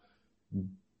people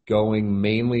going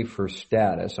mainly for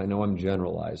status. I know I'm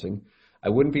generalizing. I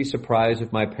wouldn't be surprised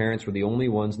if my parents were the only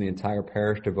ones in the entire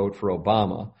parish to vote for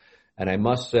Obama. And I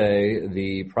must say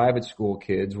the private school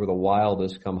kids were the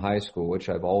wildest come high school, which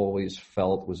I've always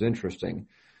felt was interesting.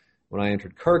 When I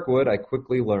entered Kirkwood, I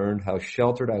quickly learned how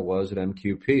sheltered I was at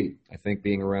MQP. I think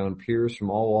being around peers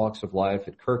from all walks of life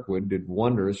at Kirkwood did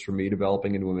wonders for me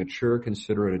developing into a mature,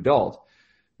 considerate adult.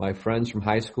 My friends from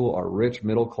high school are rich,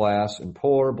 middle class, and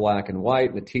poor, black and white,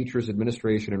 and the teachers,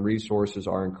 administration, and resources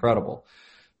are incredible.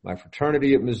 My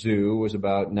fraternity at Mizzou was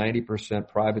about 90%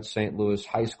 private St. Louis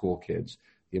high school kids.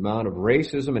 The amount of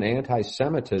racism and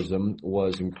anti-Semitism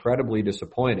was incredibly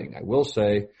disappointing. I will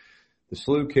say the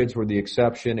SLU kids were the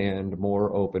exception and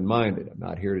more open-minded. I'm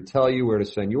not here to tell you where to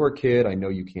send your kid. I know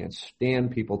you can't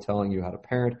stand people telling you how to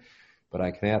parent, but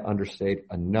I cannot understate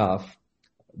enough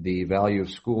the value of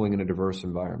schooling in a diverse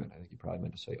environment. I think he probably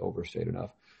meant to say overstate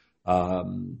enough.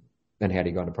 And had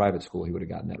he gone to private school, he would have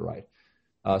gotten that right.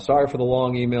 Sorry for the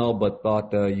long email, but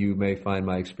thought you may find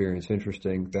my experience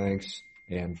interesting. Thanks.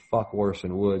 And fuck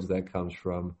Orson Woods. That comes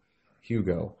from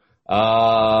Hugo.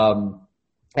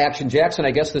 Action Jackson,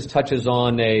 I guess this touches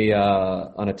on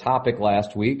a topic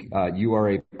last week. You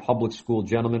are a public school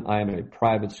gentleman. I am a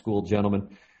private school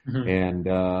gentleman. Mm-hmm.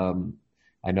 And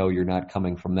I know you're not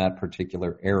coming from that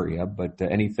particular area, but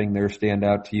anything there stand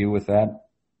out to you with that?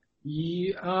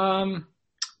 Yeah,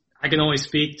 I can only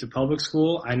speak to public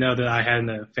school. I know that I had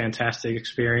a fantastic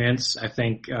experience. I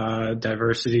think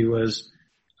diversity was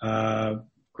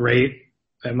great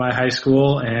at my high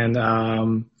school, and I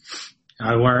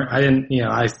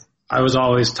was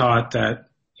always taught that,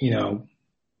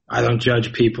 I don't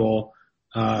judge people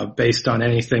based on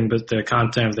anything but the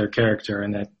content of their character,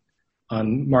 and that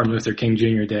on Martin Luther King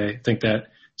Jr. Day, I think that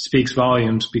speaks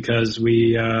volumes because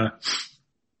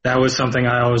that was something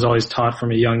I was always taught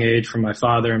from a young age from my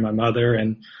father and my mother,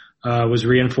 and was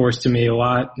reinforced to me a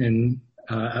lot in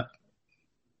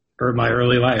my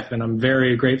early life. And I'm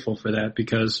very grateful for that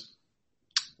because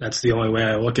that's the only way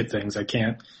I look at things. I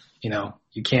can't,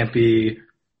 you can't be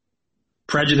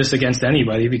prejudiced against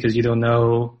anybody because you don't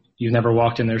know, you've never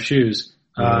walked in their shoes.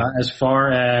 Mm-hmm. As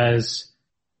far as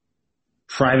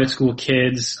private school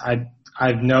kids,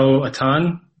 I know a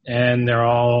ton, and they're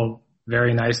all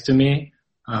very nice to me.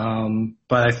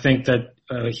 But I think that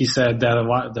he said that a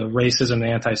lot the racism and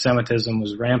anti-Semitism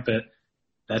was rampant.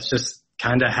 That's just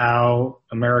kind of how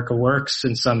America works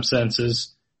in some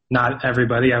senses. Not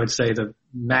everybody, I would say the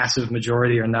massive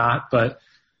majority are not, but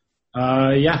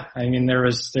yeah, I mean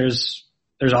there's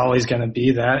always going to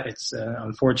be that. It's an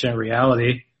unfortunate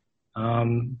reality.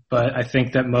 But I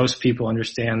think that most people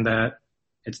understand that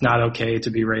it's not okay to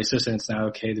be racist and it's not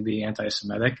okay to be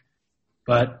anti-Semitic.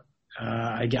 But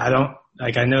I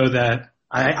know that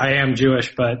I am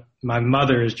Jewish, but my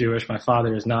mother is Jewish, my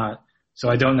father is not. So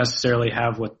I don't necessarily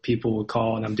have what people would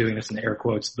call, and I'm doing this in air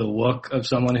quotes, the look of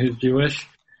someone who's Jewish.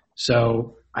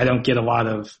 So I don't get a lot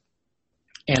of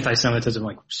anti-Semitism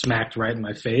like smacked right in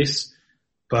my face,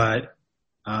 but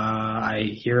I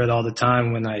hear it all the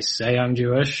time when I say I'm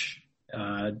Jewish,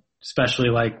 especially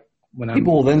like when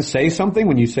people will then say something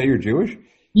when you say you're Jewish?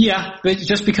 Yeah, but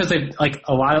just because they like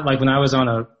a lot of like when I was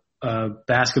on a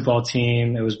basketball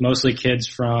team, it was mostly kids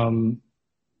from,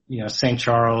 St.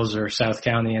 Charles or South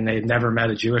County, and they'd never met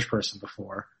a Jewish person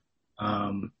before.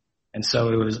 And so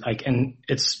it was like, and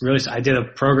it's really, I did a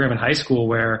program in high school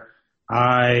where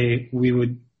we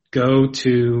would go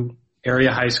to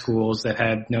area high schools that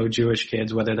had no Jewish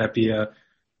kids, whether that be a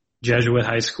Jesuit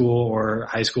high school or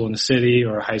high school in the city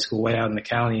or a high school way out in the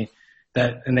county,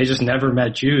 and they just never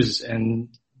met Jews. And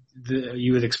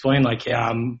you would explain like, yeah,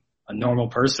 I'm a normal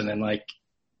person, and like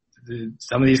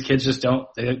some of these kids just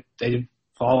they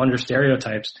fall under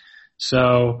stereotypes.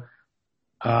 So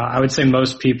I would say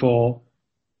most people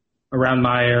around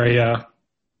my area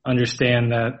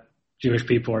understand that Jewish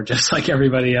people are just like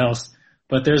everybody else,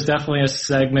 but there's definitely a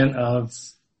segment of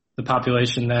the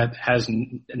population that has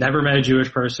never met a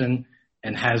Jewish person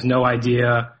and has no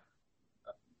idea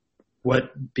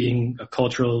what being a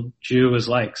cultural Jew is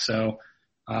like. So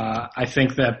I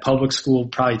think that public school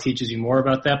probably teaches you more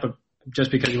about that, but just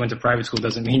because you went to private school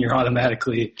doesn't mean you're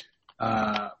automatically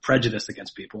prejudiced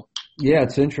against people. Yeah,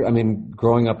 it's interesting. I mean,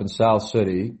 growing up in South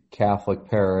City, Catholic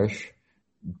parish,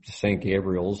 St.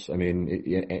 Gabriel's, I mean,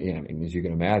 as you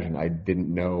can imagine, I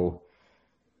didn't know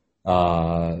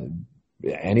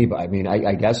anybody. I mean,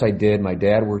 I guess I did. My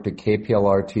dad worked at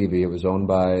KPLR TV. It was owned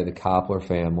by the Koppler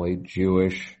family,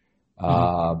 Jewish.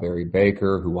 Barry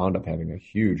Baker, who wound up having a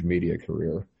huge media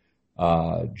career,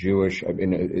 Jewish. I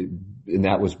mean, and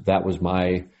that was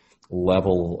my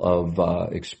level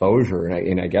of exposure,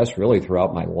 and I guess really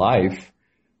throughout my life,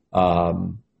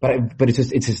 but it's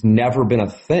just never been a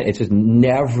thing. It's just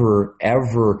never,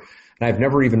 ever, and I've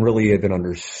never even really even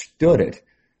understood it.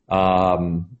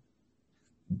 But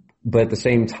at the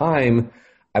same time,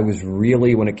 I was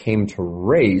really, when it came to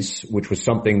race, which was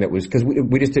something that was, because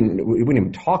we didn't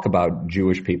even talk about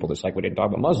Jewish people, just like we didn't talk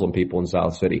about Muslim people in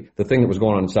South City. The thing that was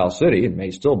going on in South City, it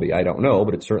may still be, I don't know,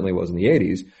 but it certainly was in the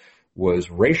 80s,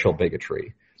 was racial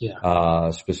bigotry. Yeah.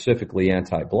 Specifically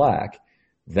anti-black.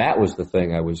 That was the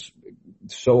thing I was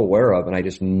so aware of, and I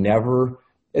just never,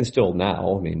 and still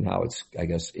now, I mean, now it's, I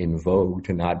guess, in vogue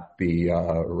to not be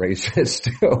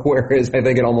racist, whereas I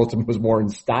think it almost was more in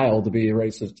style to be a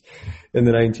racist in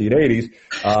the 1980s,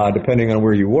 depending on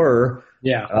where you were.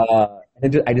 Yeah.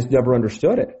 I just never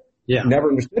understood it. Yeah. Never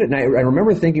understood it. And I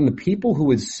remember thinking the people who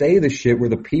would say the shit were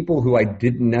the people who I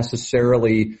didn't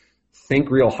necessarily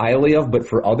think real highly of, but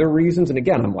for other reasons. And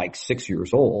again, I'm like 6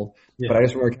 years old, but I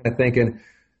just remember kind of thinking,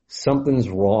 something's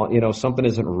wrong, something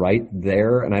isn't right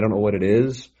there, and I don't know what it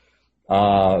is.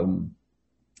 But,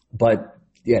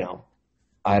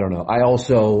 I don't know. I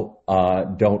also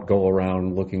don't go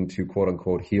around looking to, quote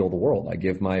unquote, heal the world. I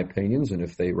give my opinions, and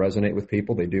if they resonate with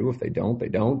people, they do. If they don't, they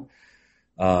don't.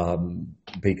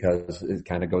 Because it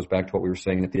kind of goes back to what we were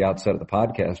saying at the outset of the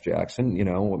podcast, Jackson.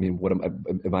 I mean, what am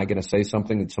I going to say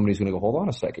something that somebody's going to go, hold on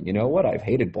a second, you know what? I've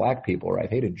hated black people, or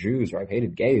I've hated Jews, or I've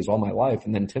hated gays all my life.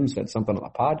 And then Tim said something on the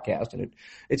podcast, and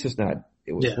it's just not,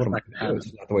 what am I going to do? It's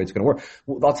just not the way it's going to work.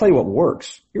 Well, I'll tell you what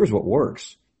works. Here's what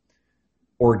works.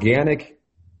 Organic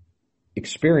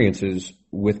experiences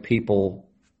with people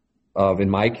in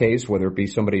my case, whether it be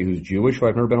somebody who's Jewish who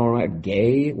I've never been around,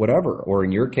 gay, whatever, or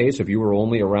in your case, if you were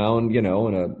only around, in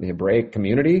a Hebraic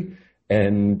community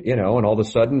and, and all of a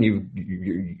sudden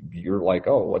you're like,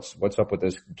 oh, what's up with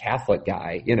this Catholic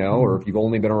guy, or if you've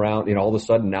only been around, all of a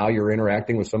sudden now you're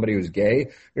interacting with somebody who's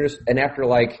gay, and after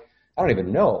like, I don't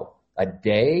even know, a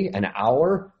day, an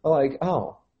hour, like,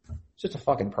 oh, it's just a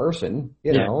fucking person,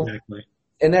 know, exactly.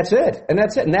 And that's it. And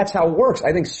that's how it works.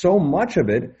 I think so much of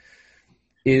it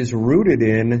is rooted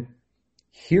in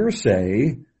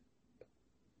hearsay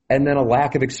and then a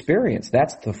lack of experience.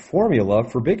 That's the formula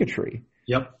for bigotry.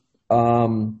 Yep.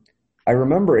 I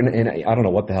remember, and I don't know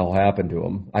what the hell happened to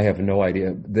him. I have no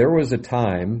idea. There was a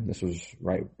time, this was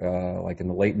right, like in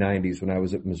the late 90s when I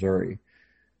was at Missouri,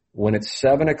 when at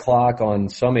 7:00 on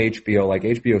some HBO, like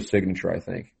HBO Signature, I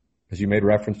think, because you made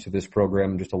reference to this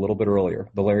program just a little bit earlier,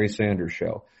 the Larry Sanders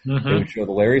Show. Mm-hmm. They would show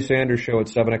the Larry Sanders Show at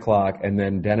 7:00 and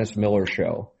then Dennis Miller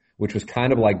Show, which was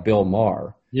kind of like Bill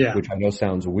Maher, which I know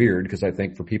sounds weird because I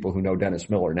think for people who know Dennis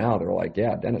Miller now, they're like,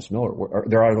 yeah, Dennis Miller. Or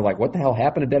they're either like, what the hell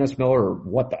happened to Dennis Miller, or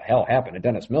what the hell happened to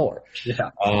Dennis Miller? Yeah.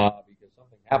 Because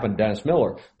something happened to Dennis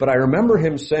Miller. But I remember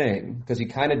him saying, because he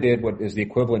kind of did what is the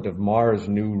equivalent of Maher's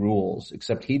New Rules,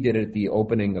 except he did it at the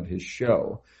opening of his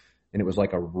show, and it was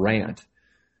like a rant.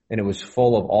 And it was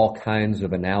full of all kinds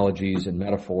of analogies and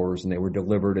metaphors, and they were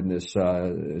delivered in this,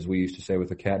 as we used to say with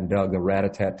the Cat and Doug, the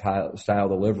rat-a-tat style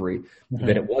delivery,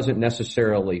 that it wasn't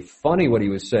necessarily funny what he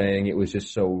was saying. It was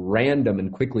just so random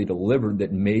and quickly delivered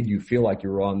that made you feel like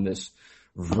you were on this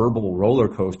verbal roller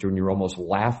coaster, and you're almost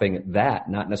laughing at that,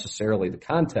 not necessarily the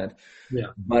content.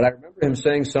 Yeah. But I remember him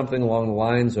saying something along the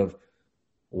lines of,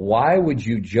 why would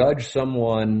you judge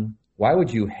someone, why would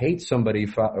you hate somebody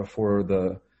for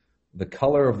the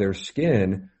color of their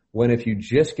skin, when if you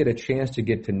just get a chance to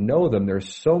get to know them,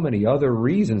 there's so many other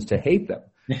reasons to hate them.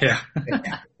 Yeah.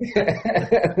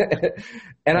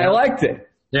 And I liked it.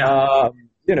 Yeah.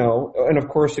 And of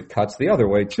course it cuts the other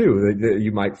way too.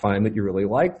 You might find that you really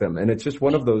like them. And it's just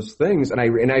one of those things. And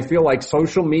I feel like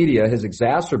social media has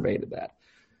exacerbated that.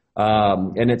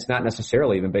 And it's not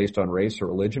necessarily even based on race or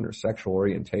religion or sexual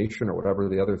orientation or whatever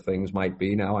the other things might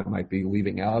be. Now I might be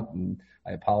leaving out, and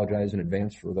I apologize in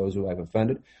advance for those who I've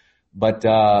offended. But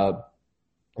that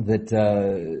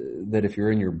if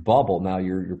you're in your bubble, now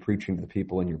you're preaching to the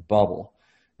people in your bubble.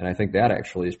 And I think that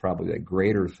actually is probably a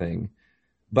greater thing.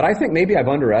 But I think maybe I've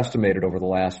underestimated over the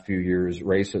last few years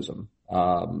racism,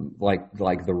 like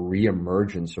the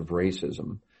reemergence of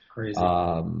racism. Crazy.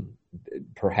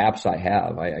 Perhaps I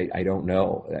have. I don't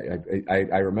know.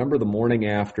 I remember the morning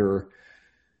after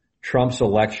Trump's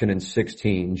election in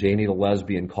 2016, Janie the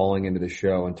lesbian calling into the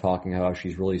show and talking how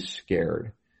she's really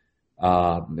scared.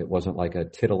 It wasn't like a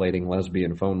titillating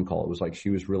lesbian phone call. It was like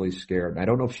she was really scared. And I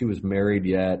don't know if she was married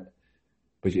yet,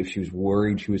 but if she was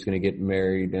worried she was going to get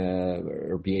married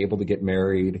or be able to get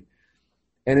married.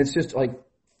 And it's just like,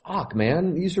 fuck,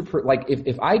 man. These are like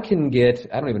if I can get,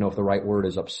 I don't even know if the right word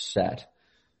is upset,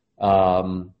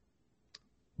 but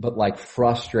like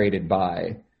frustrated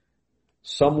by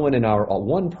someone in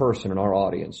one person in our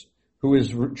audience who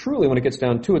is truly, when it gets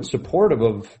down to it, supportive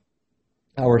of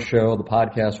our show, the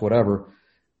podcast, whatever,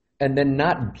 and then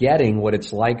not getting what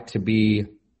it's like to be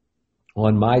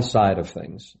on my side of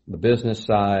things, the business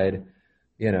side,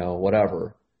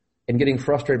 whatever, and getting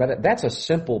frustrated by that. That's a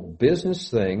simple business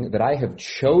thing that I have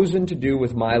chosen to do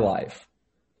with my life.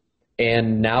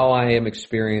 And now I am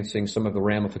experiencing some of the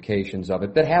ramifications of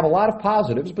it that have a lot of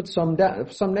positives, but some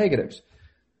negatives.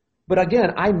 But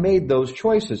again, I made those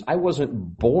choices. I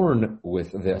wasn't born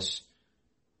with this.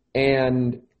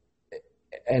 And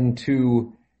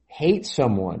to hate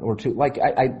someone or to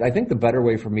I think the better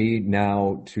way for me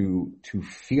now to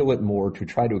feel it more, to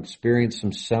try to experience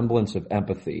some semblance of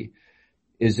empathy,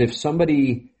 is if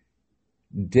somebody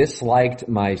disliked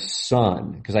my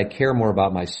son, because I care more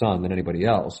about my son than anybody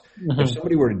else. Mm-hmm. If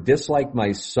somebody were to dislike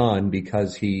my son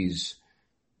because he's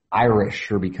Irish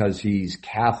or because he's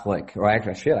Catholic, or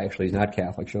actually he's not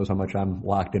Catholic, shows how much I'm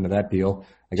locked into that deal.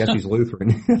 I guess he's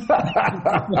Lutheran.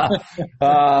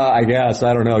 I guess,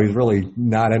 I don't know. He's really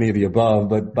not any of the above,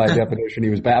 but by definition he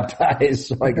was baptized,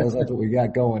 so I guess that's what we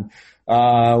got going.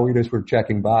 We just were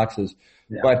checking boxes.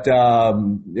 Yeah. But,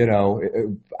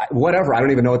 whatever, I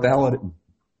don't even know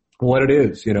what it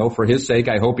is, for his sake.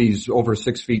 I hope he's over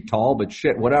 6 feet tall, but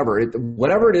shit, whatever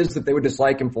it is that they would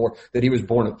dislike him for, that he was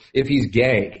born with. If he's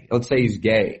gay, let's say he's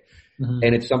gay, mm-hmm.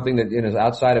 and it's something that is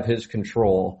outside of his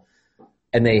control,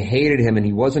 and they hated him and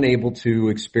he wasn't able to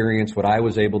experience what I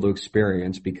was able to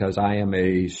experience because I am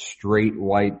a straight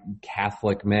white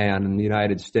Catholic man in the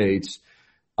United States,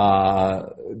 that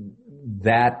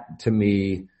to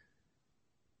me,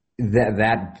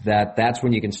 that's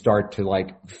when you can start to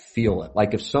feel it.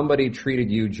 Like if somebody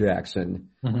treated you, Jackson,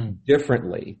 mm-hmm.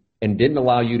 differently and didn't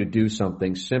allow you to do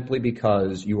something simply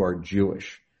because you are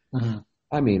Jewish. Mm-hmm.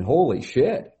 I mean, holy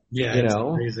shit. Yeah, it's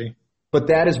crazy. But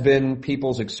that has been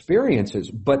people's experiences.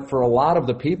 But for a lot of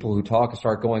the people who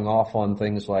start going off on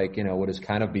things like, what has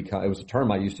kind of become, it was a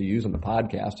term I used to use on the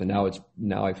podcast, and now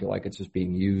I feel like it's just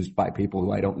being used by people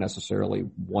who I don't necessarily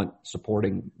want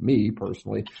supporting me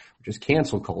personally, which is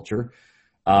cancel culture,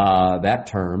 that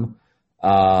term,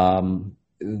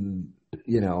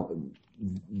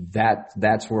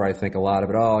 that's where I think a lot of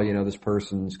it, this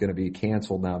person's going to be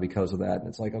canceled now because of that. And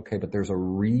it's like, okay, but there's a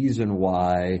reason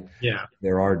why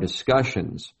there are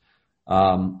discussions.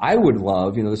 I would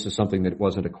love, this is something that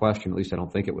wasn't a question, at least I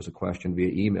don't think it was a question via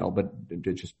email, but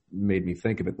it just made me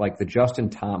think of it, like the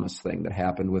Justin Thomas thing that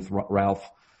happened with Ralph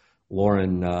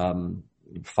Lauren,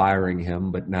 firing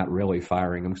him, but not really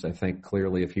firing him, because I think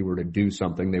clearly if he were to do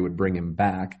something, they would bring him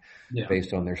back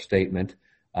based on their statement.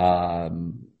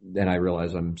 And I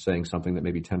realize I'm saying something that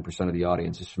maybe 10% of the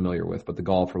audience is familiar with, but the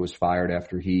golfer was fired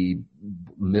after he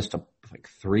missed a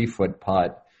 3-foot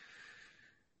putt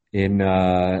in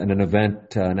an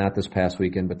event, not this past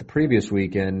weekend, but the previous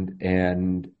weekend,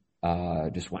 and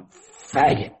just went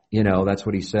faggot. That's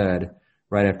what he said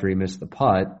right after he missed the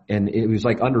putt, and it was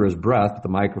under his breath, but the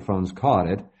microphones caught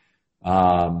it.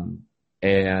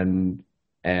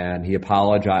 And he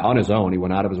apologized on his own. He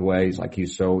went out of his way.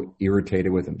 He's so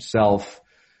irritated with himself,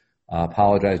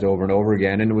 apologized over and over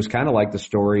again. And it was kind of like the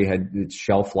story had its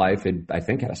shelf life. It, I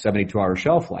think, had a 72-hour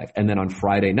shelf life. And then on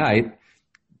Friday night,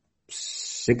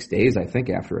 6 days, I think,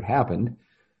 after it happened,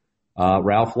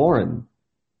 Ralph Lauren,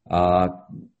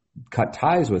 cut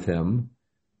ties with him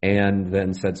and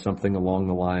then said something along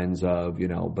the lines of,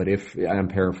 but if, I'm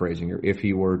paraphrasing here, if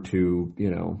he were to,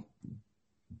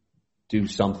 do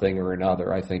something or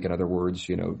another, I think, in other words,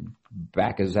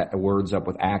 back his words up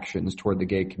with actions toward the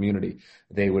gay community,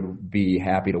 they would be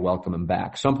happy to welcome him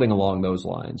back. Something along those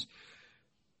lines.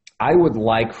 I would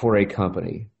like for a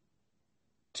company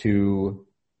to,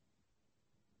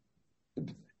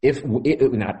 it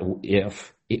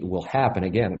will happen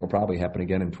again, it will probably happen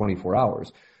again in 24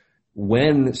 hours,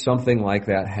 when something like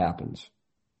that happens.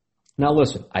 Now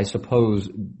listen, I suppose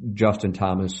Justin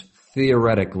Thomas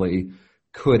theoretically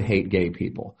could hate gay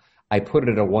people. I put it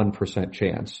at a 1%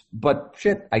 chance, but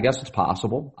shit, I guess it's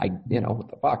possible. What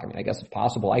the fuck? I guess it's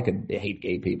possible I could hate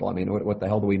gay people. What the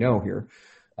hell do we know here?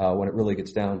 When it really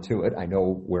gets down to it, I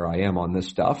know where I am on this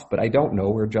stuff, but I don't know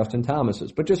where Justin Thomas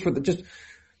is. But just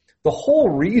the whole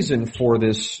reason for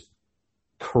this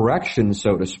correction,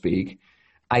 so to speak,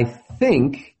 I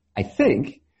think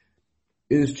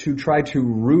is to try to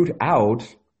root out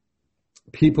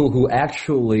people who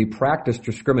actually practice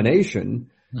discrimination,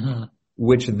 mm-hmm.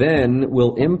 which then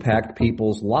will impact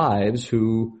people's lives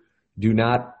who do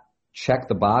not check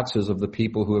the boxes of the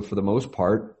people who have, for the most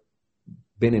part,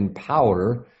 been in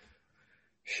power,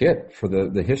 for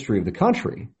the history of the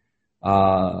country.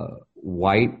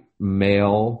 White,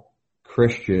 male,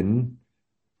 Christian,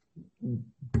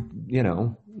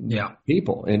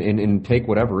 people and take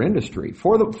whatever industry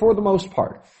for the most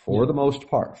part.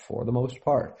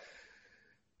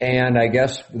 And I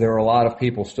guess there are a lot of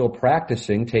people still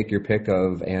practicing, take your pick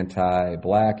of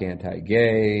anti-black,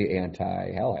 anti-gay,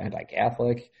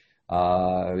 anti-Catholic.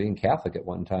 Being Catholic at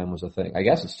one time was a thing. I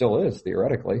guess it still is,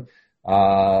 theoretically.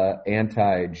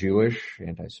 Anti-Jewish,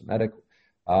 anti-Semitic,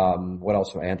 what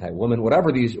else? Anti-woman,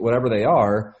 whatever they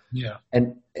are. Yeah.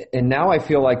 And now I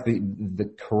feel like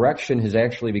the correction has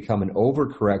actually become an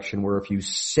overcorrection where if you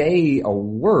say a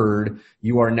word,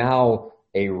 you are now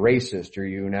a racist or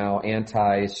you now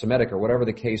anti-Semitic or whatever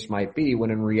the case might be,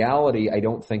 when in reality, I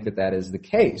don't think that is the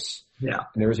case. Yeah.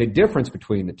 And there is a difference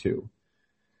between the two.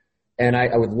 And I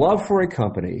would love for a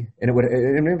company, and it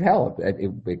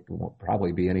won't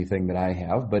probably be anything that I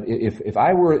have, but if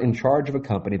I were in charge of a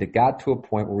company that got to a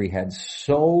point where we had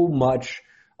so much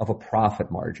of a profit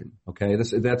margin, okay,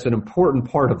 that's an important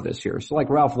part of this here. So like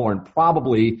Ralph Lauren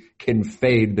probably can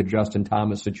fade the Justin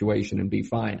Thomas situation and be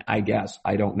fine, I guess.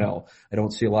 I don't know. I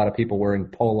don't see a lot of people wearing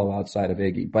polo outside of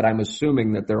Iggy, but I'm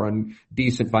assuming that they're on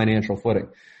decent financial footing.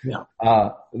 Yeah.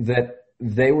 That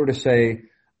they were to say,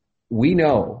 we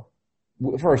know,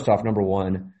 first off, number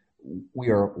one, we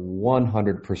are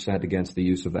 100% against the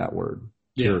use of that word,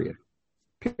 period.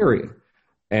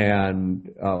 And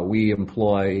we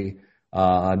employ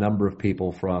a number of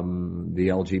people from the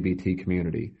LGBT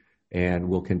community, and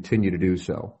will continue to do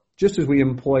so, just as we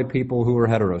employ people who are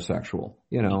heterosexual,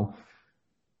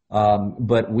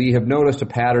 But we have noticed a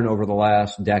pattern over the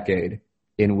last decade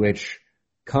in which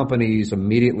companies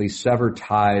immediately sever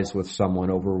ties with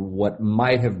someone over what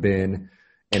might have been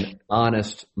an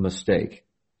honest mistake.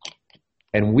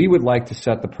 And we would like to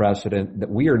set the precedent that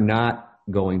we are not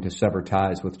going to sever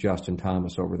ties with Justin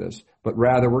Thomas over this, but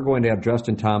rather we're going to have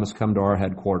Justin Thomas come to our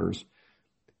headquarters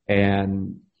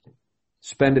and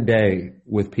spend a day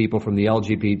with people from the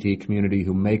LGBT community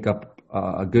who make up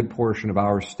a good portion of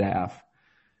our staff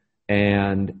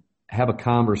and have a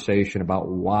conversation about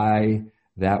why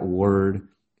that word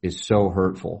is so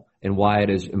hurtful and why it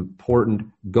is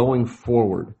important going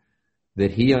forward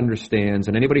that he understands,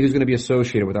 and anybody who's going to be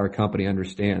associated with our company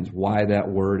understands why that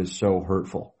word is so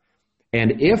hurtful.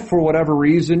 And if for whatever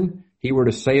reason he were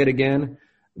to say it again,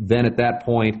 then at that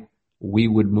point we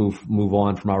would move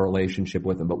on from our relationship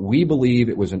with him. But we believe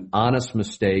it was an honest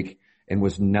mistake and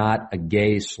was not a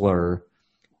gay slur,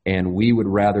 and we would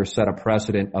rather set a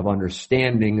precedent of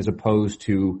understanding as opposed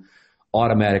to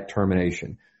automatic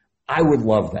termination. I would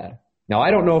love that. Now,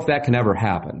 I don't know if that can ever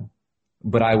happen,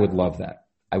 but I would love that.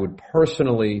 I would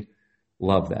personally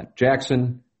love that.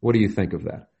 Jackson, what do you think of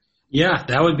that? Yeah,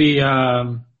 that would be,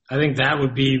 I think that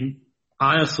would be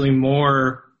honestly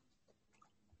more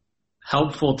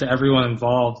helpful to everyone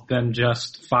involved than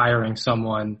just firing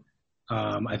someone.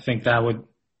 I think that would,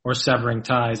 or severing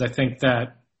ties. I think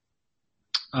that,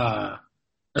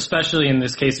 especially in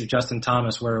this case of Justin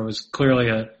Thomas, where it was clearly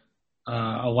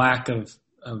a lack of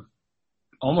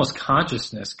almost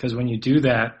consciousness, because when you do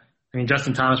that, I mean,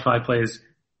 Justin Thomas probably plays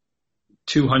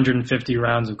 250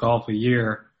 rounds of golf a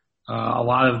year. A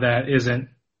lot of that isn't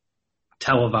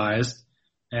televised,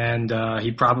 and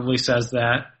he probably says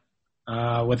that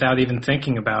without even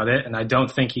thinking about it. And I don't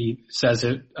think he says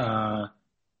it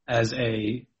as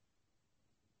it's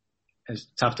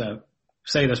tough to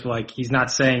say this, but like he's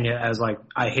not saying it as like,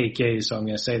 I hate gays, so I'm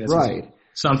going to say this. Right.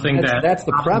 Something that's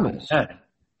the premise.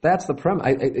 That's the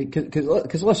premise.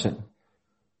 Because listen,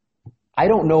 I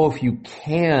don't know if you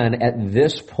can at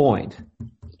this point,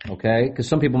 okay? Because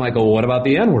some people might go, well, what about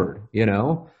the N-word,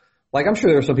 Like, I'm sure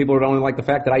there are some people who don't like the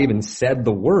fact that I even said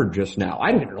the word just now.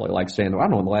 I didn't really like saying the word. I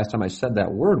don't know when the last time I said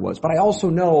that word was. But I also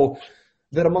know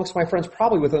that amongst my friends,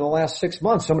 probably within the last 6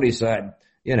 months, somebody said,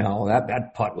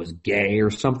 that putt was gay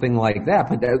or something like that.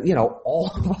 But,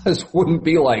 all of us wouldn't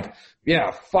be like,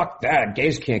 yeah, fuck that.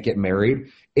 Gays can't get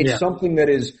married. It's something that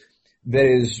is,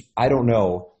 I don't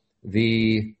know,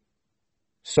 the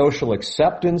social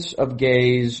acceptance of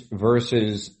gays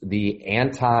versus the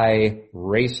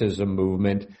anti-racism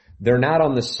movement. They're not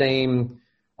on the same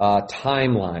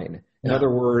timeline. In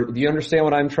other words, do you understand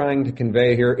what I'm trying to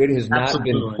convey here? It has not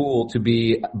been cool to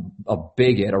be a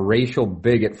bigot, a racial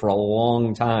bigot, for a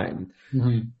long time.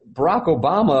 Mm-hmm. Barack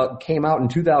Obama came out in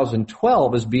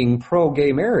 2012 as being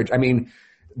pro-gay marriage. I mean,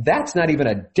 that's not even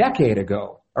a decade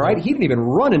ago. All right? He didn't even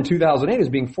run in 2008 as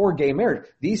being for gay marriage.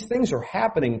 These things are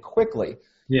happening quickly.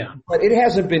 Yeah. But it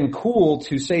hasn't been cool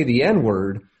to say the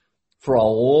N-word for a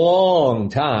long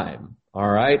time. All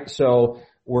right? So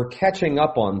we're catching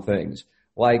up on things.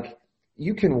 Like,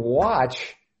 you can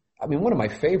watch, one of my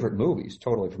favorite movies,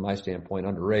 totally from my standpoint,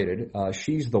 underrated,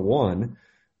 She's the One.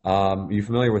 You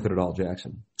familiar with it at all,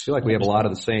 Jackson? feel like we have a lot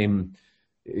of the same.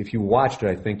 If you watched it,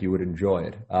 I think you would enjoy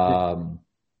it.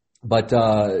 But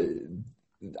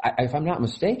if I'm not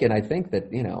mistaken, I think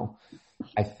that,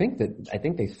 I think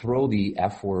they throw the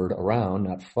F word around,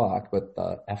 not fuck, but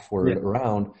the F word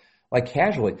around like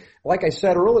casually. Like I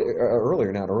said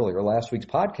last week's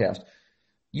podcast,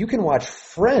 you can watch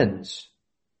Friends,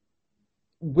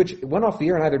 which went off the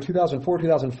air in either 2004,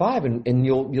 2005, and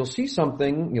you'll see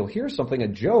something, you'll hear something, a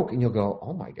joke, and you'll go,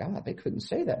 oh my God, they couldn't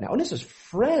say that now. And this is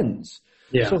Friends.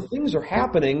 Yeah. So things are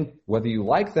happening, whether you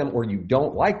like them or you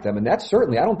don't like them. And that's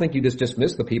certainly, I don't think you just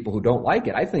dismiss the people who don't like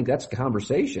it. I think that's a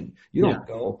conversation. You don't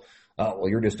go, oh, well,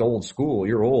 you're just old school.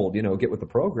 You're old, get with the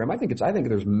program. I think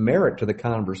there's merit to the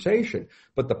conversation.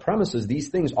 But the premise is these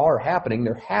things are happening.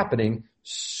 They're happening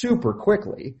super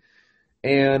quickly.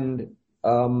 And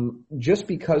just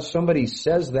because somebody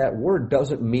says that word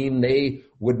doesn't mean they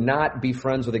would not be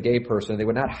friends with a gay person. They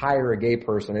would not hire a gay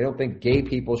person. I don't think gay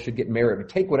people should get married.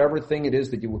 Take whatever thing it is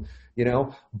that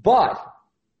but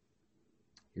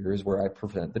here's where I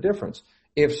present the difference.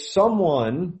 If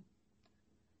someone,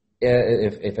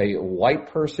 if a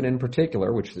white person in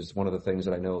particular, which is one of the things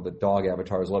that I know the dog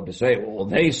avatars love to say, well,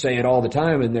 they say it all the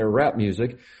time in their rap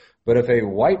music, but if a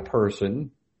white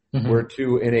person were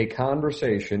to, in a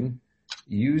conversation,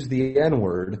 use the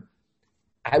N-word,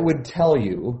 I would tell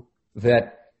you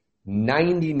that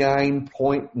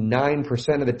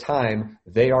 99.9% of the time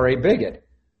they are a bigot.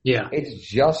 Yeah. It's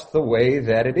just the way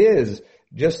that it is.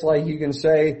 Just like you can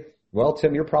say, well,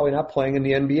 Tim, you're probably not playing in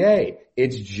the NBA.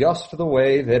 It's just the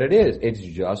way that it is. It's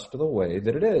just the way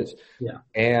that it is. Yeah.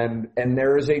 And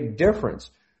there is a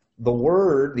difference. The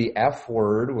word, the F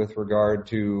word with regard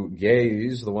to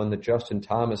gays, the one that Justin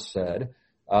Thomas said,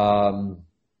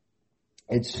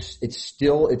 it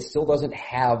still doesn't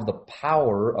have the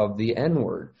power of the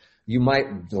N-word. You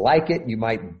might like it, you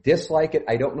might dislike it.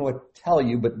 I don't know what to tell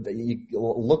you, but you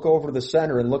look over to the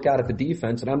center and look out at the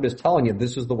defense, and I'm just telling you,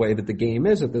 this is the way that the game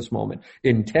is at this moment.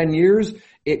 In 10 years,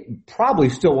 it probably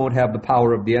still won't have the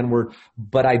power of the N-word,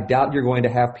 but I doubt you're going to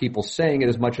have people saying it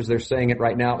as much as they're saying it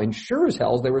right now, and sure as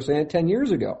hell as they were saying it 10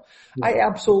 years ago. Yeah. I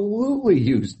absolutely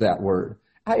used that word.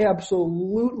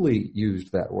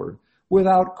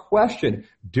 Without question.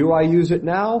 Do I use it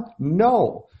now?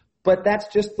 No. But that's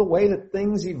just the way that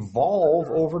things evolve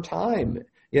over time,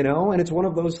 and it's one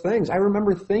of those things. I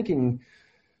remember thinking,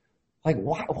 like,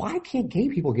 why can't gay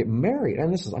people get married?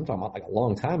 And I'm talking about like a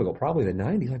long time ago, probably the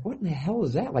 90s. Like, what in the hell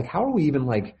is that? Like, how are we even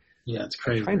it's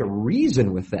crazy, trying to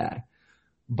reason with that?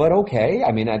 But okay,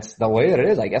 I mean, that's the way that it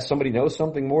is. I guess somebody knows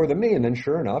something more than me. And then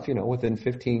sure enough, within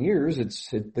 15 years,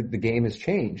 the game has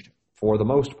changed for the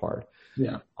most part.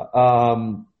 Yeah. But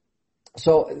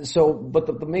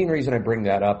the main reason I bring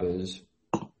that up is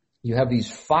you have these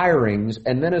firings,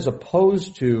 and then as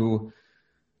opposed to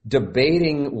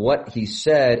debating what he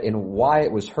said and why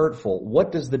it was hurtful,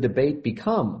 what does the debate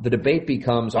become? The debate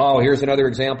becomes, oh, here's another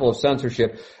example of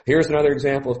censorship. Here's another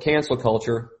example of cancel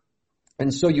culture.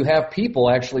 And so you have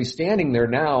people actually standing there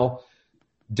now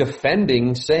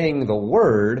defending saying the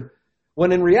word,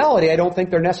 when in reality I don't think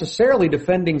they're necessarily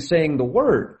defending saying the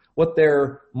word. What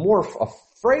they're more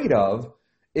afraid of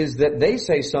is that they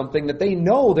say something that they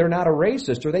know they're not a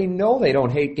racist, or they know they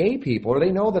don't hate gay people, or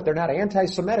they know that they're not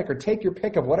anti-Semitic, or take your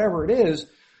pick of whatever it is,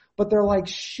 but they're like,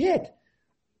 shit,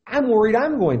 I'm worried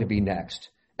I'm going to be next.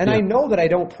 And I know that I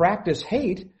don't practice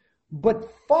hate,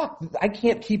 but fuck, I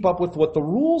can't keep up with what the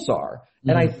rules are.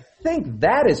 And I think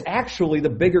that is actually the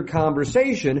bigger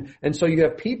conversation. And so you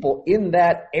have people in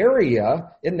that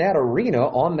area, in that arena,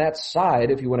 on that side,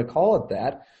 if you want to call it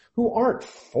that, who aren't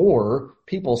for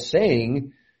people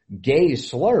saying gay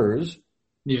slurs.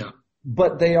 Yeah.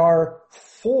 But they are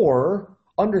for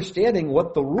understanding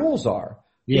what the rules are.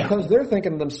 Yeah. Because they're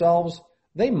thinking to themselves,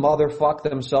 they motherfuck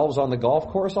themselves on the golf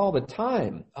course all the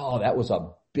time. Oh, that was a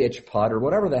bitch putt, or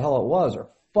whatever the hell it was, or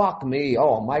fuck me.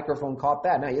 Oh, a microphone caught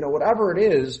that. Now, whatever it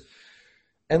is.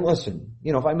 And listen,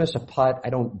 if I miss a putt, I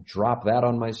don't drop that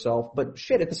on myself. But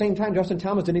shit, at the same time, Justin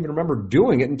Thomas didn't even remember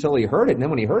doing it until he heard it. And then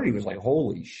when he heard it, he was like,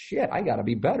 holy shit, I gotta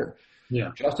be better.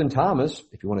 Yeah. Justin Thomas,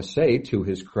 if you want to say to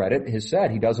his credit, has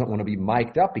said he doesn't want to be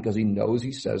mic'd up because he knows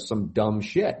he says some dumb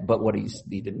shit. But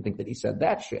he didn't think that he said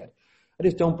that shit. I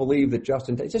just don't believe that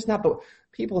it's just not the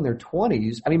people in their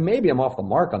 20s. I mean, maybe I'm off the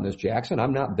mark on this, Jackson.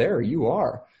 I'm not there. You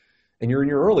are. And you're in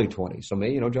your early 20s. So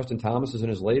maybe, Justin Thomas is in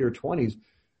his later 20s.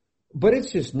 But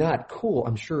it's just not cool.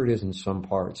 I'm sure it is in some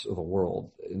parts of the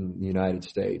world in the United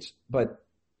States. But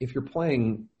if you're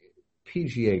playing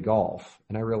PGA golf,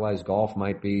 and I realize golf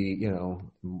might be,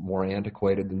 more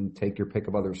antiquated than take your pick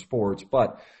of other sports,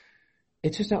 but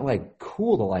it's just not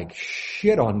cool to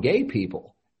shit on gay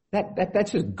people.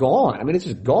 That's just gone. I mean, it's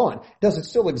just gone. Does it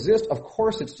still exist? Of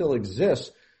course it still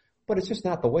exists, but it's just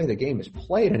not the way the game is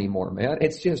played anymore, man.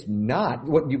 It's just not.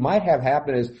 What you might have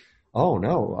happen is, oh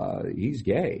no, he's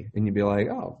gay. And you'd be like,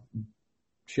 oh,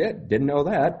 shit, didn't know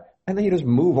that. And then you just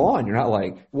move on. You're not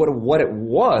like, what it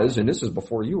was, and this is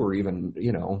before you were even,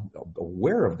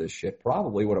 aware of this shit,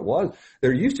 probably what it was.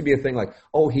 There used to be a thing like,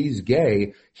 oh, he's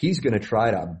gay, he's gonna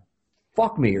try to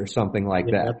fuck me or something like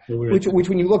that. Which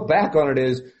when you look back on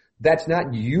it that's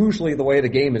not usually the way the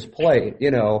game is played,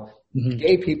 Mm-hmm.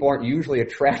 Gay people aren't usually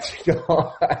attracted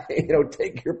to,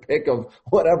 take your pick of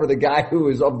whatever the guy who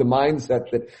is of the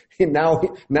mindset that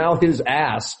now his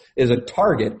ass is a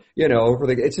target,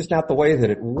 it's just not the way that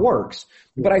it works.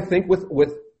 But I think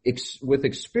with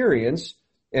experience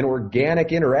and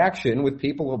organic interaction with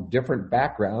people of different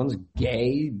backgrounds,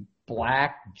 gay,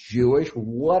 black, Jewish,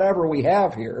 whatever we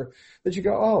have here, that you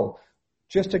go, oh,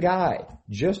 just a guy,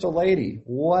 just a lady,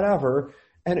 whatever.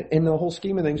 And in the whole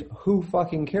scheme of things, who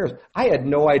fucking cares? I had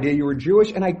no idea you were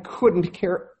Jewish, and I couldn't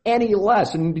care any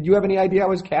less. And did you have any idea I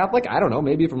was Catholic? I don't know.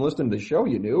 Maybe from listening to the show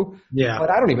you knew. Yeah.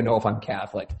 But I don't even know if I'm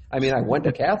Catholic. I mean, I went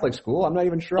to Catholic school. I'm not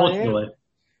even sure I am.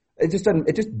 It just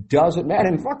doesn't matter.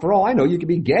 And fuck, for all I know, you could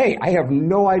be gay. I have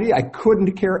no idea. I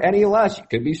couldn't care any less. You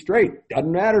could be straight.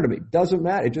 Doesn't matter to me. Doesn't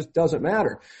matter. It just doesn't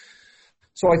matter.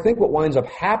 So I think what winds up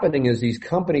happening is these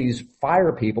companies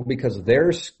fire people because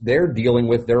they're dealing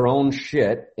with their own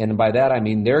shit. And by that, I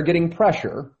mean, they're getting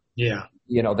pressure. Yeah.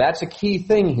 That's a key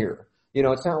thing here.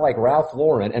 It's not like Ralph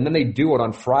Lauren, and then they do it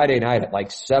on Friday night at like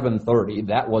 7:30.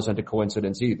 That wasn't a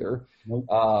coincidence either. Nope.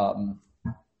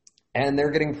 And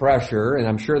they're getting pressure, and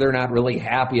I'm sure they're not really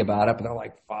happy about it, but they're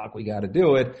like, fuck, we got to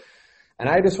do it. And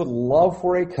I just would love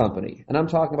for a company, and I'm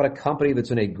talking about a company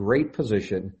that's in a great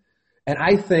position. And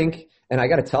I think, and I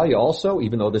got to tell you also,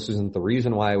 even though this isn't the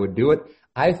reason why I would do it,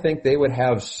 I think they would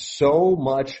have so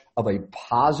much of a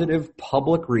positive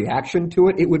public reaction to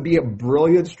it. It would be a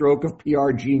brilliant stroke of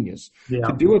PR genius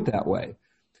to do it that way.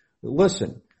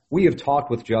 Listen, we have talked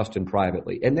with Justin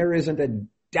privately, and there isn't a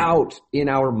doubt in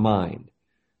our mind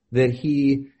that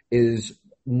he is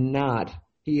not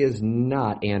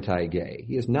anti-gay.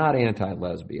 He is not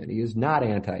anti-lesbian. He is not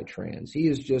anti-trans.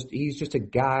 He's just a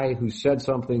guy who said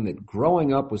something that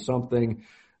growing up was something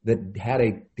that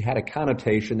had a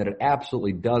connotation that it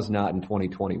absolutely does not in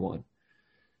 2021.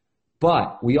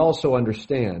 But we also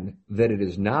understand that it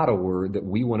is not a word that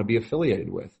we want to be affiliated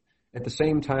with. At the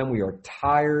same time, we are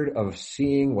tired of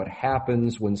seeing what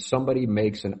happens when somebody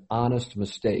makes an honest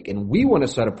mistake. And we want to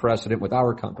set a precedent with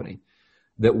our company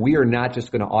that we are not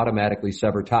just going to automatically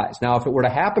sever ties. Now, if it were to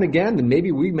happen again, then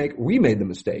maybe we made the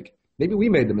mistake. Maybe we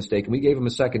made the mistake and we gave him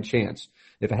a second chance.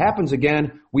 If it happens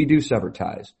again, we do sever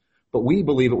ties. But we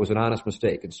believe it was an honest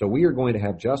mistake. And so we are going to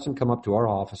have Justin come up to our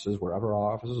offices, wherever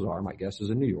our offices are. My guess is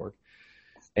in New York.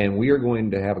 And we are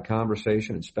going to have a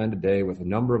conversation and spend a day with a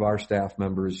number of our staff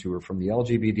members who are from the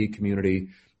LGBT community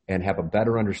and have a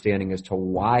better understanding as to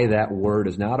why that word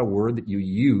is not a word that you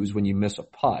use when you miss a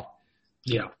putt.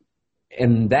 Yeah.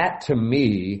 And that, to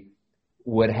me,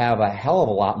 would have a hell of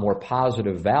a lot more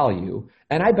positive value.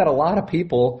 And I bet a lot of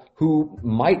people who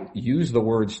might use the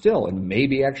word still and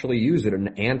maybe actually use it in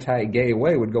an anti-gay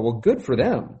way would go, well, good for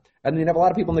them. And then you'd have a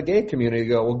lot of people in the gay community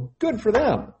go, well, good for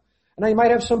them. And then you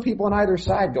might have some people on either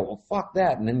side go, well, fuck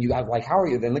that. And then you have like, how are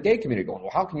you? Then the gay community going,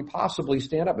 well, how can you possibly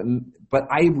stand up? But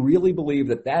I really believe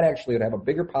that actually would have a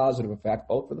bigger positive effect,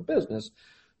 both for the business,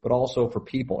 but also for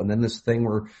people. And then this thing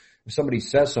where if somebody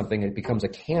says something, it becomes a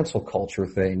cancel culture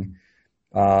thing.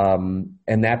 And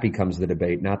that becomes the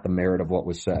debate, not the merit of what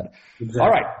was said. Exactly. All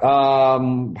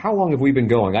right. How long have we been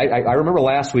going? I remember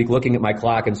last week looking at my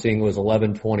clock and seeing it was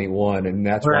 11:21, and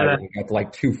that's why we got to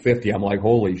like 2:50. I'm like,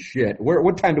 holy shit.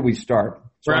 What time did we start?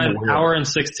 We're at an hour and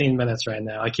 16 minutes right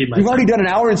now. You've already done an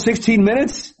hour and 16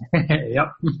 minutes?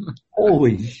 Yep.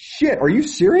 Holy shit. Are you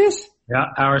serious? Yeah,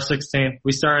 hour 16.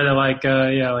 We started at like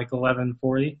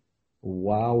 11:40.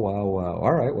 Wow.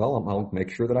 All right. Well, I'll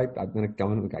make sure that I'm going to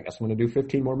go in. I guess I'm going to do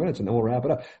 15 more minutes and then we'll wrap it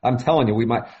up. I'm telling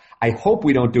you, I hope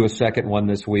we don't do a second one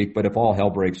this week, but if all hell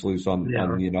breaks loose on the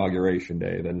inauguration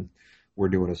day, then we're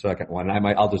doing a second one.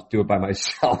 I'll just do it by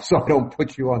myself so I don't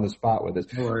put you on the spot with this.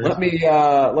 No worries. Let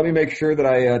me make sure that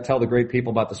I tell the great people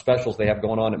about the specials they have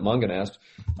going on at Munganest.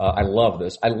 I love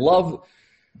this.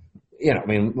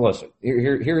 Listen,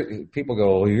 here people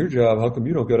go, well, your job, how come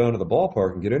you don't go down to the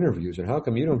ballpark and get interviews? And how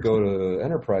come you don't go to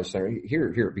Enterprise Center?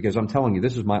 Here, because I'm telling you,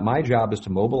 this is my job is to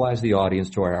mobilize the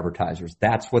audience to our advertisers.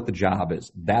 That's what the job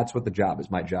is.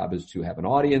 My job is to have an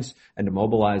audience and to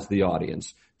mobilize the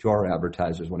audience to our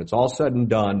advertisers. When it's all said and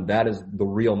done, that is the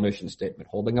real mission statement.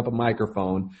 Holding up a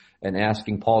microphone and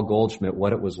asking Paul Goldschmidt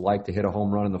what it was like to hit a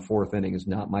home run in the fourth inning is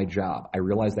not my job. I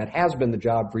realize that has been the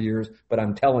job for years, but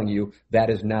I'm telling you,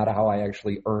 that is not how I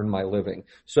actually earn my living.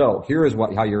 So here is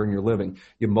how you earn your living.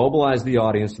 You mobilize the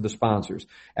audience to the sponsors.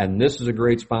 And this is a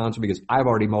great sponsor because I've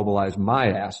already mobilized my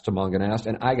ass to Munganast,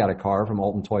 and I got a car from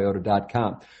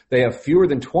AltonToyota.com. They have fewer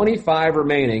than 25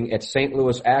 remaining at St.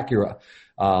 Louis Acura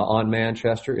on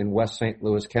Manchester in West St.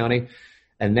 Louis County.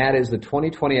 And that is the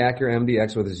 2020 Acura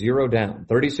MDX with 0 down.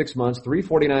 36 months,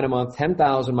 $349 a month,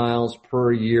 10,000 miles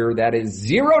per year. That is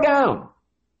 0 down.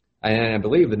 And I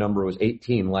believe the number was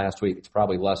 18 last week. It's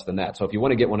probably less than that. So if you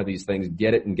want to get one of these things,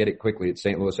 get it and get it quickly at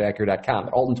stlouisacura.com.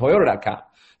 At AltonToyota.com,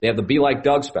 they have the Be Like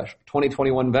Doug special,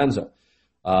 2021 Venza.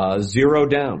 0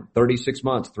 down, 36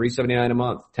 months, $379 a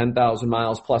month, 10,000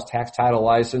 miles plus tax title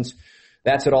license.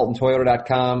 That's at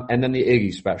AltonToyota.com. And then the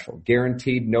Iggy special,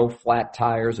 guaranteed no flat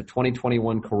tires, a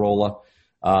 2021 Corolla.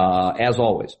 As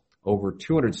always, over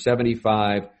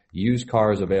 275 used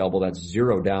cars available. That's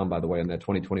 0 down, by the way, on that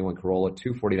 2021 Corolla,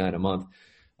 $249 a month.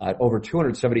 Over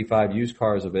 275 used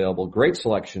cars available. Great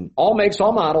selection. All makes,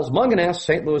 all models. Munganast,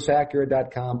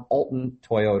 stlouisacura.com,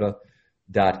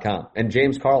 AltonToyota.com. And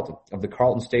James Carlton of the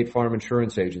Carlton State Farm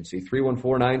Insurance Agency,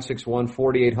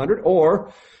 314-961-4800,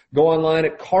 or go online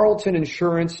at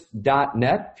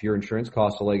carltoninsurance.net. If your insurance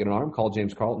costs a leg and an arm, call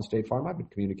James Carlton State Farm. I've been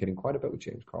communicating quite a bit with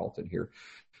James Carlton here.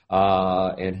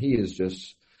 And he is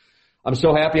just, I'm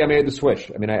so happy I made the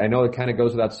switch. I mean, I know it kind of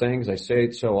goes without saying because I say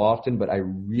it so often, but I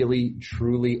really,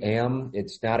 truly am.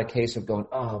 It's not a case of going,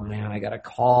 oh man, I got a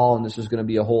call and this is going to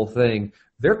be a whole thing.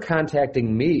 They're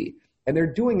contacting me and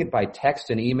they're doing it by text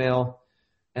and email.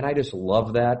 And I just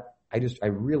love that. I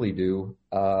really do,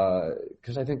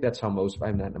 because I think that's how I'm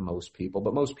not most people,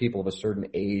 but most people of a certain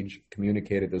age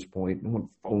communicate at this point. No one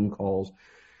phone calls.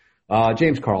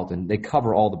 James Carlton, they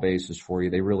cover all the bases for you.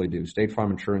 They really do. State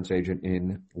Farm Insurance Agent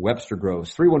in Webster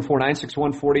Groves,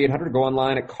 314-961-4800. Go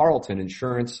online at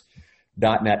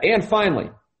carltoninsurance.net. And finally,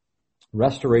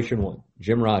 Restoration One,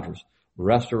 Jim Rogers,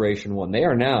 Restoration One. They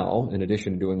are now, in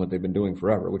addition to doing what they've been doing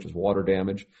forever, which is water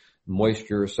damage,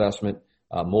 moisture assessment,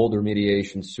 mold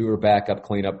remediation, sewer backup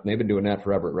cleanup. They've been doing that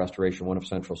forever at Restoration One of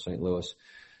Central St. Louis.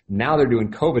 Now they're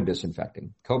doing COVID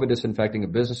disinfecting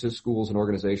of businesses, schools, and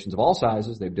organizations of all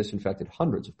sizes. They've disinfected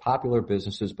hundreds of popular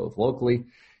businesses, both locally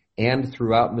and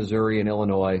throughout Missouri and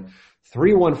Illinois.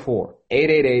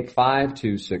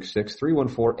 314-888-5266,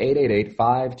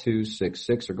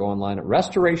 314-888-5266, or go online at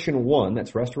Restoration One,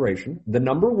 that's Restoration, the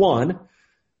number one,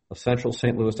 of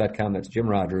CentralSt. Louis.com. That's Jim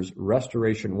Rogers,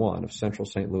 Restoration One of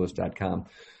CentralSt. Louis.com.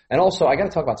 And also, I got to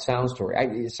talk about Sound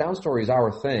Story. Sound Story is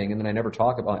our thing, and then I never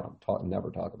talk about it.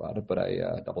 Never talk about it, but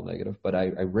double negative, but I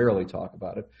rarely talk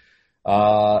about it.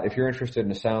 If you're interested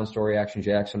in a Sound Story, Action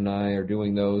Jackson and I are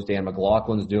doing those. Dan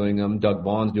McLaughlin's doing them. Doug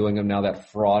Vaughn's doing them. Now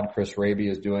that fraud, Chris Raby,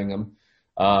 is doing them.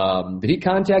 Did he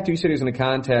contact you? He said he was going to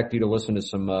contact you to listen to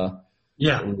some,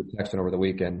 texting over the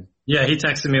weekend. Yeah, he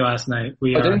texted me last night.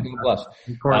 Bless.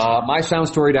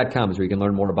 MySoundStory.com is where you can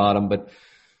learn more about them. But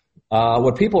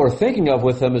what people are thinking of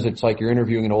with them is it's like you're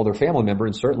interviewing an older family member,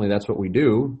 and certainly that's what we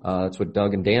do. That's what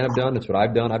Doug and Dan have done. That's what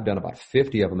I've done. I've done about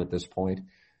 50 of them at this point.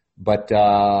 But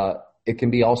it can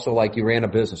be also like you ran a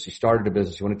business. You started a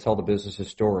business. You want to tell the business's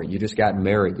story. You just got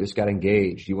married. You just got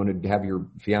engaged. You want to have your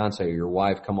fiance or your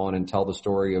wife come on and tell the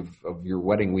story of your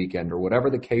wedding weekend or whatever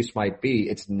the case might be.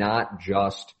 It's not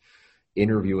just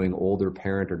interviewing older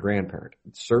parent or grandparent.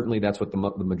 Certainly that's what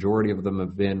the majority of them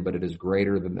have been, but it is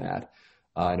greater than that.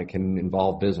 And it can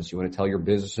involve business. You want to tell your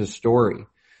business's story.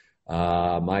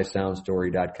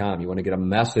 MySoundStory.com. You want to get a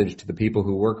message to the people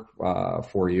who work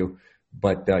for you.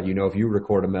 But, if you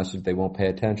record a message, they won't pay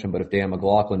attention. But if Dan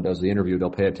McLaughlin does the interview, they'll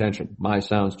pay attention.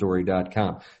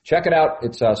 MySoundStory.com. Check it out.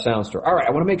 It's Sound Story. All right.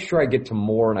 I want to make sure I get to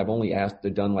more, and I've only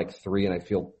done like 3, and I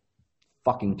feel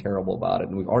fucking terrible about it.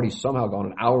 And we've already somehow gone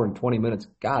an hour and 20 minutes.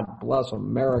 God bless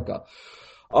America.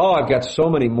 Oh, I've got so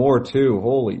many more too.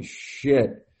 Holy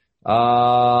shit.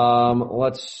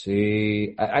 Let's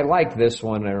see. I like this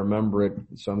one. I remember it,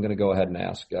 so I'm going to go ahead and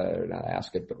not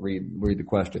ask it, but read the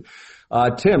question.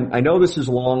 Tim, I know this is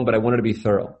long, but I wanted to be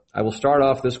thorough. I will start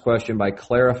off this question by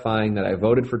clarifying that I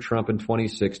voted for Trump in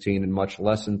 2016 and much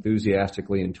less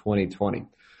enthusiastically in 2020.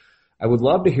 I would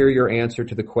love to hear your answer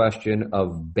to the question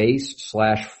of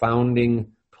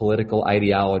base/founding political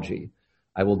ideology.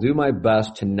 I will do my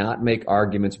best to not make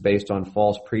arguments based on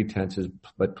false pretenses,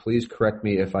 but please correct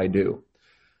me if I do.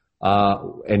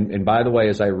 And by the way,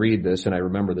 as I read this, and I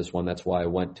remember this one, that's why I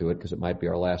went to it, because it might be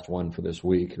our last one for this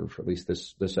week, or for at least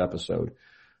this episode,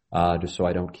 just so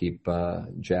I don't keep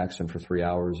Jackson for 3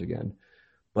 hours again.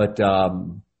 But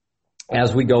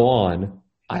as we go on,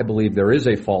 I believe there is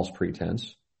a false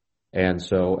pretense. And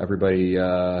so everybody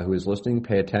who is listening,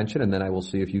 pay attention, and then I will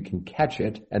see if you can catch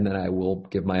it, and then I will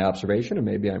give my observation, and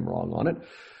maybe I'm wrong on it.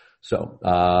 So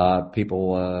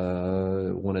people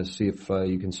want to see if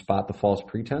you can spot the false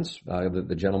pretense.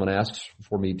 The gentleman asks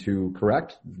for me to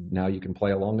correct. Now you can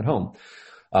play along at home.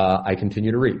 I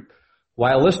continue to read.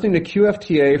 While listening to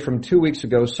QFTA from 2 weeks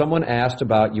ago, someone asked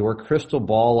about your crystal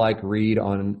ball-like read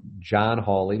on John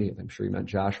Hawley, I'm sure you meant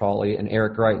Josh Hawley, and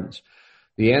Eric Greitens.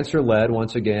 The answer led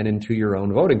once again into your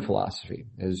own voting philosophy.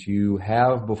 As you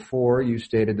have before, you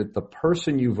stated that the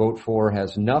person you vote for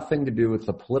has nothing to do with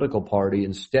the political party.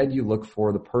 Instead, you look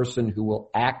for the person who will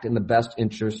act in the best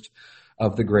interest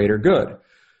of the greater good.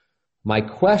 My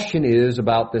question is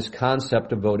about this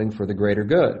concept of voting for the greater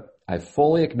good. I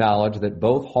fully acknowledge that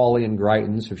both Hawley and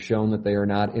Greitens have shown that they are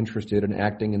not interested in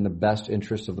acting in the best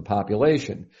interest of the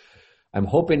population. I'm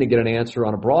hoping to get an answer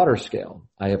on a broader scale.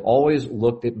 I have always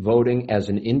looked at voting as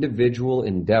an individual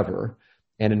endeavor,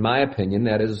 and in my opinion,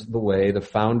 that is the way the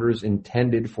founders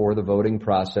intended for the voting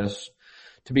process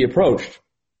to be approached.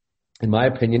 In my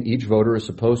opinion, each voter is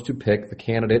supposed to pick the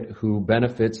candidate who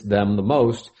benefits them the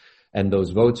most, and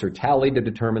those votes are tallied to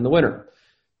determine the winner.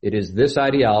 It is this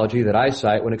ideology that I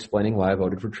cite when explaining why I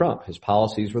voted for Trump. His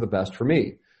policies were the best for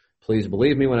me. Please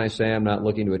believe me when I say I'm not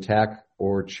looking to attack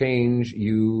or change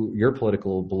your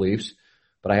political beliefs,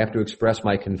 but I have to express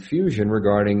my confusion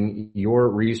regarding your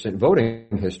recent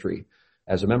voting history.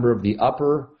 As a member of the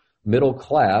upper middle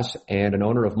class and an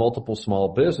owner of multiple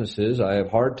small businesses, I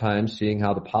have hard time seeing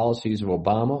how the policies of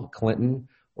Obama, Clinton,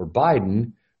 or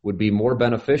Biden would be more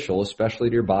beneficial,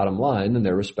 especially to your bottom line, than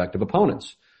their respective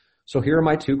opponents. So here are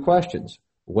my two questions.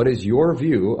 What is your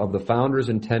view of the founders'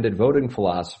 intended voting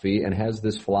philosophy, and has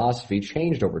this philosophy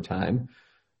changed over time?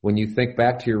 When you think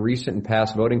back to your recent and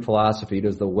past voting philosophy,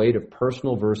 does the weight of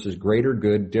personal versus greater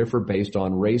good differ based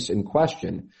on race in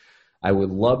question? I would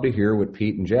love to hear what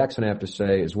Pete and Jackson have to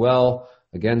say as well.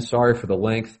 Again, sorry for the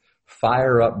length.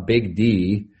 Fire up Big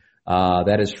D.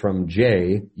 That is from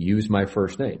Jay. Use my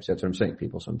first names. That's what I'm saying.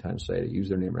 People sometimes say to use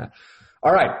their name around.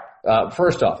 All right.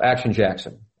 First off, Action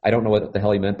Jackson. I don't know what the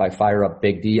hell he meant by fire up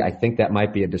Big D. I think that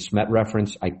might be a DeSmet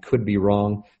reference. I could be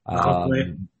wrong.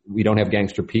 We don't have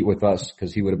Gangster Pete with us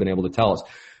because he would have been able to tell us.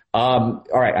 All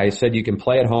right. I said you can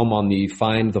play at home on the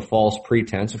find the false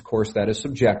pretense. Of course, that is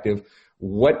subjective.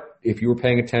 What, if you were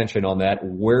paying attention on that,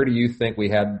 where do you think we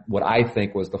had what I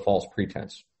think was the false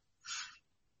pretense?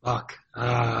 Fuck.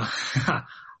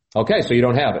 Okay. So you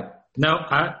don't have it. No,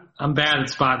 I'm bad at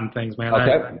spotting things, man.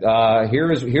 Okay.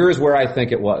 Here is where I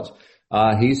think it was.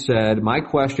 He said, my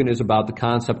question is about the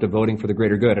concept of voting for the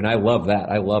greater good. And I love that.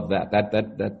 I love that.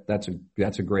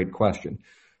 That's a great question.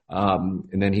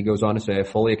 And then he goes on to say, I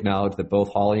fully acknowledge that both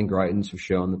Hawley and Greitens have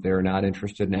shown that they are not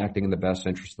interested in acting in the best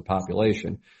interest of the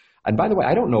population. And by the way,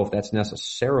 I don't know if that's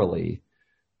necessarily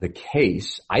the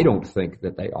case. I don't think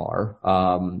that they are.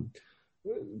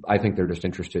 I think they're just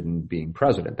interested in being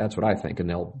president. That's what I think. And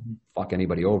they'll fuck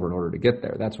anybody over in order to get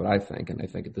there. That's what I think. And I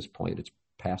think at this point it's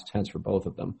past tense for both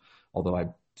of them. Although I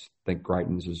think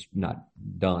Greitens is not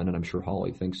done, and I'm sure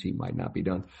Hawley thinks he might not be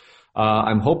done.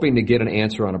 I'm hoping to get an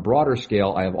answer on a broader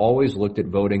scale. I have always looked at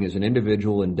voting as an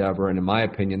individual endeavor, and in my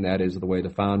opinion, that is the way the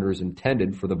founders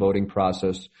intended for the voting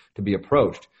process to be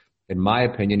approached. In my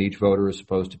opinion, each voter is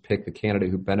supposed to pick the candidate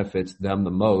who benefits them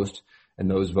the most, and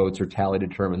those votes are tallied to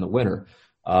determine the winner.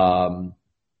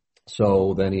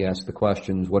 So then he asked the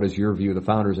questions, what is your view of the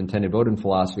founders' intended voting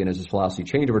philosophy, and has this philosophy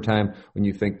changed over time when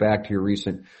you think back to your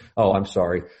recent,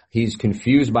 he's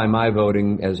confused by my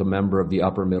voting as a member of the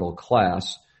upper middle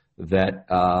class, that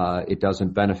it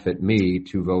doesn't benefit me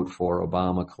to vote for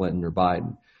Obama, Clinton, or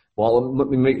Biden. Well, let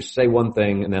me say one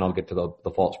thing, and then I'll get to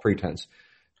the false pretense.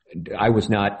 I was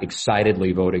not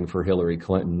excitedly voting for Hillary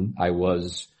Clinton. I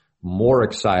was more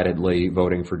excitedly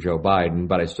voting for Joe Biden,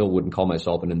 but I still wouldn't call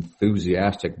myself an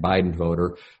enthusiastic Biden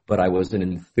voter. But I was an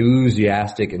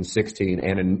enthusiastic in 16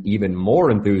 and an even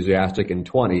more enthusiastic in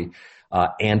 20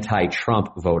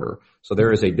 anti-Trump voter. So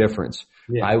there is a difference.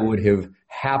 Yeah. I would have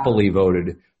happily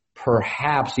voted,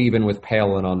 perhaps even with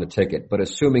Palin on the ticket, but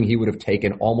assuming he would have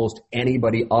taken almost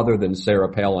anybody other than Sarah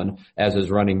Palin as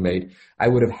his running mate, I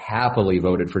would have happily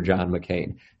voted for John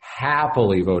McCain.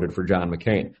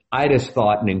 I just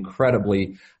thought an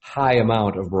incredibly high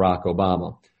amount of Barack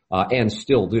Obama, and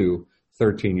still do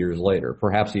 13 years later,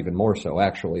 perhaps even more so,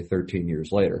 actually, 13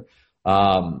 years later.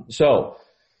 So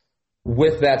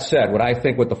with that said, what I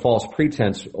think what the false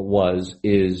pretense was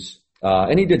is,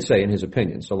 and he did say in his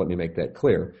opinion, so let me make that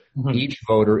clear, each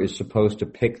voter is supposed to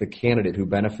pick the candidate who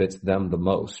benefits them the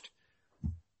most.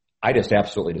 I just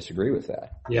absolutely disagree with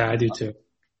that. Yeah, I do too.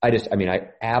 I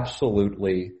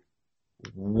absolutely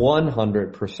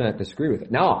 100% disagree with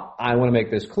it. Now, I want to make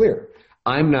this clear.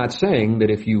 I'm not saying that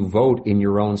if you vote in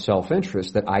your own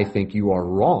self-interest that I think you are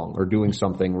wrong or doing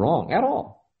something wrong at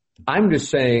all. I'm just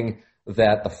saying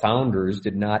that the founders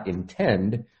did not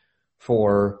intend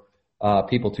for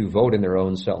people to vote in their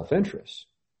own self-interest.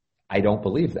 I don't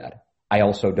believe that. I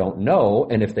also don't know,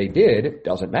 and if they did, it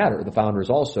doesn't matter. The founders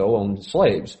also owned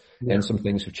slaves, and some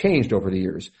things have changed over the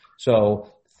years.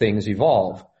 So things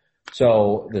evolve.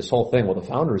 So this whole thing, well, the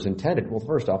founders intended, well,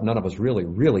 first off, none of us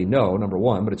really know, number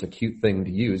one, but it's a cute thing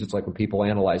to use. It's like when people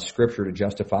analyze scripture to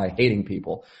justify hating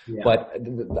people. Yeah. But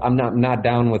I'm not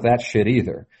down with that shit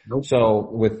either. Nope. So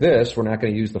with this, we're not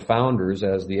going to use the founders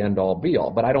as the end all be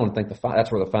all, but I don't think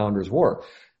that's where the founders were.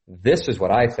 This is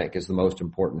what I think is the most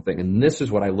important thing, and this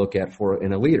is what I look at for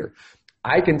in a leader.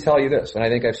 I can tell you this, and I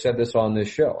think I've said this on this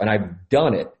show, and I've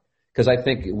done it. Because I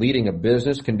think leading a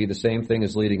business can be the same thing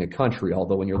as leading a country,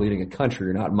 although when you're leading a country,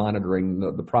 you're not monitoring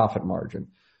the profit margin.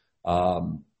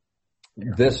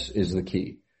 This is the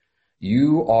key.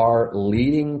 You are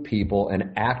leading people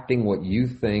and acting what you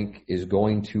think is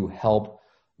going to help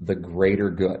the greater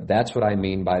good. That's what I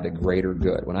mean by the greater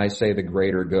good. When I say the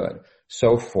greater good.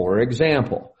 So, for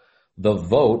example, the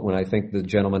vote, when I think the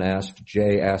gentleman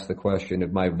Jay asked the question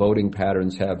if my voting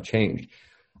patterns have changed.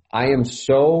 I am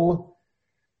so...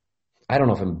 I don't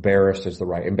know if embarrassed isn't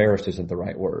the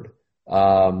right word.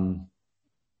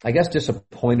 I guess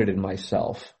disappointed in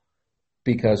myself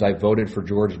because I voted for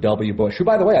George W. Bush, who,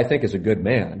 by the way, I think is a good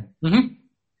man. Mm-hmm.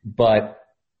 But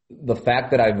the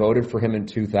fact that I voted for him in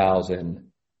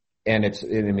 2000, and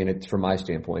it's from my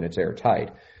standpoint, it's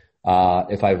airtight.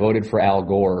 If I voted for Al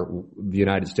Gore, the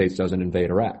United States doesn't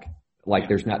invade Iraq. Like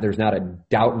there's not a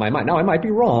doubt in my mind. Now I might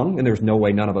be wrong, and there's no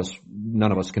way none of us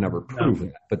can ever prove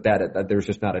that. But that there's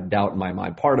just not a doubt in my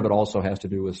mind. Part of it also has to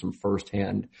do with some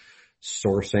firsthand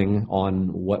sourcing on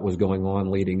what was going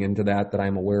on leading into that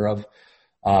I'm aware of.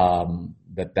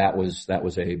 That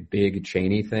was a big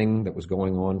Cheney thing that was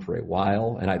going on for a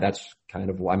while, and that's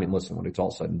kind of listen, when it's all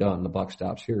said and done, the buck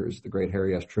stops here, as the great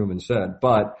Harry S. Truman said.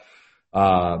 But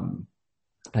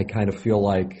I kind of feel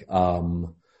like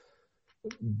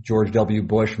George W.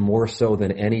 Bush, more so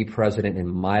than any president in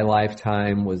my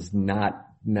lifetime, was not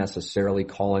necessarily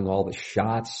calling all the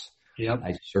shots. Yep.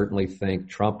 I certainly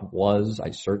think Trump was. I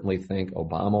certainly think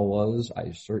Obama was.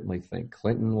 I certainly think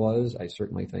Clinton was. I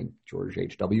certainly think George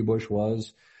H.W. Bush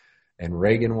was and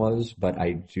Reagan was. But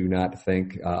I do not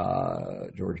think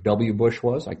George W. Bush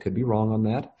was. I could be wrong on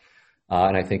that.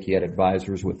 And I think he had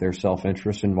advisors with their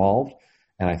self-interest involved.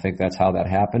 And I think that's how that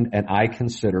happened. And I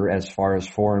consider, as far as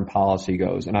foreign policy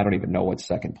goes, and I don't even know what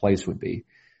second place would be,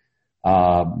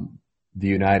 the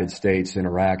United States in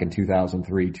Iraq in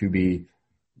 2003 to be,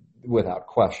 without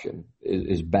question,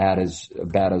 is bad as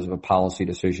a policy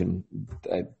decision.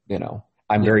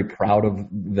 I'm very proud of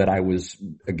that. I was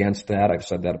against that. I've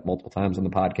said that multiple times on the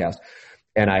podcast.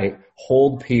 And I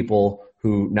hold people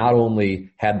who not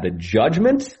only had the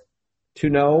judgment to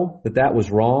know that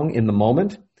was wrong in the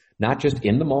moment, not just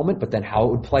in the moment, but then how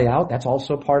it would play out. That's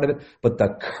also part of it. But the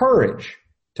courage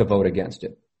to vote against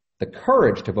it, the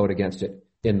courage to vote against it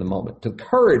in the moment, the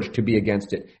courage to be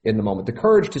against it in the moment, the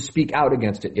courage to speak out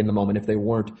against it in the moment if they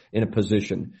weren't in a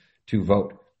position to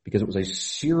vote, because it was a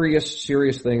serious,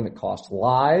 serious thing that cost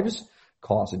lives,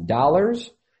 cost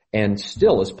dollars, and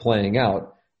still is playing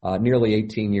out nearly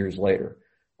 18 years later.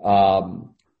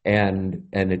 And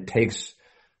it takes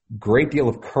a great deal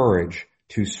of courage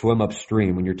to swim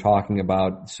upstream when you're talking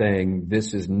about saying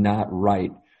this is not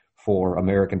right for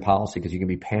American policy, because you can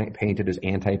be painted as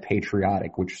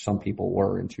anti-patriotic, which some people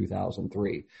were in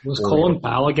 2003. Was Colin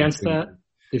Powell against that?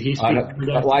 Did he speak for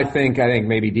that? Well, I think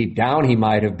maybe deep down he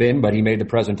might have been, but he made the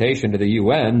presentation to the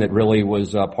UN that really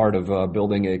was part of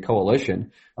building a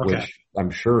coalition, which I'm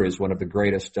sure is one of the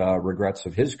greatest regrets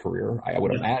of his career. I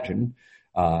would imagine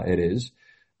it is.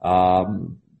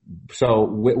 So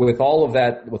with all of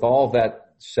that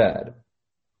said,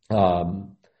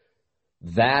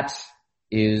 that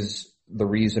is the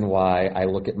reason why I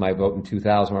look at my vote in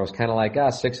 2000, where I was kind of like,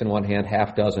 6 in one hand,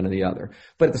 half dozen in the other.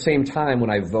 But at the same time, when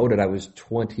I voted, I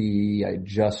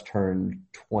just turned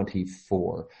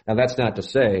 24. Now that's not to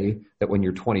say that when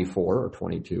you're 24 or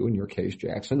 22, in your case,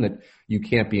 Jackson, that you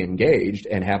can't be engaged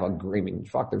and have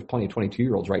there's plenty of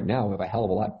 22-year-olds right now who have a hell of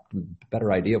a lot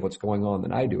better idea of what's going on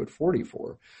than I do at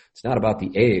 44. It's not about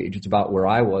the age. It's about where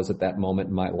I was at that moment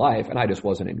in my life, and I just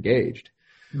wasn't engaged.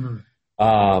 Mm.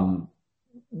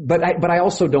 But I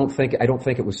also don't think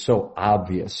it was so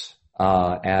obvious,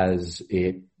 as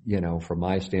it, from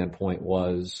my standpoint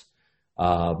was,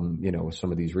 with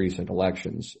some of these recent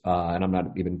elections. And I'm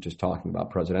not even just talking about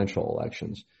presidential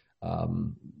elections.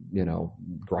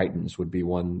 Greitens would be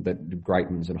one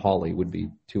Greitens and Hawley would be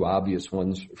two obvious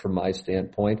ones from my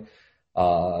standpoint.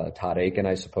 Todd Aiken,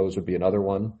 I suppose, would be another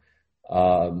one.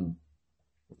 So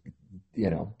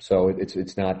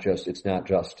it's not just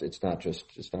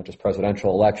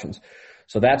presidential elections.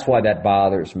 So that's why that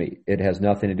bothers me. It has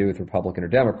nothing to do with Republican or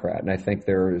Democrat. And I think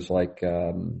there is like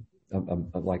I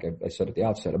said at the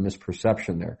outset, a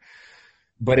misperception there.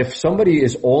 But if somebody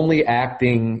is only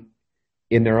acting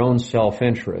in their own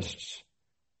self-interests,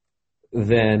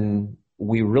 then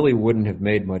we really wouldn't have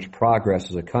made much progress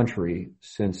as a country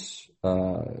since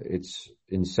its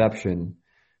inception,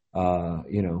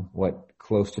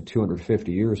 close to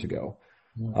 250 years ago.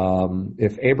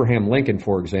 If Abraham Lincoln,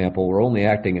 for example, were only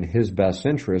acting in his best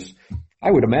interest, I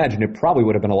would imagine it probably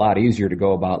would have been a lot easier to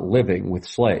go about living with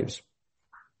slaves.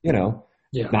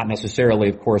 Not necessarily,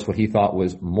 of course, what he thought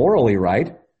was morally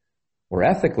right or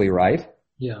ethically right.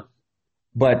 Yeah.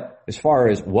 But as far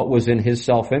as what was in his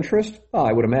self-interest,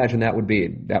 I would imagine that would be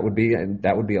in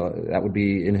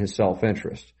his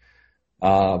self-interest.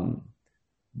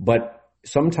 But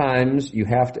sometimes you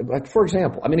have to, like, for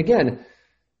example, again,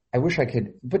 I wish I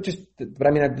could,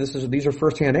 these are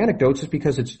firsthand anecdotes just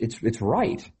because it's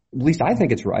right. At least I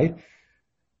think it's right.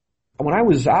 When I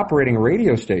was operating a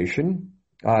radio station,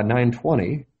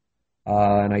 920,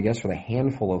 and I guess for the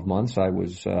handful of months I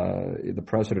was the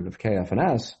president of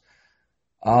KFNS,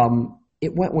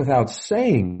 it went without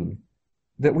saying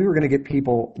that we were going to get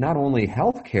people not only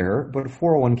health care, but a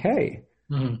 401k.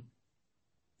 Mm-hmm.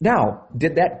 Now,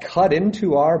 did that cut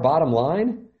into our bottom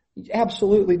line?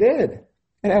 Absolutely did.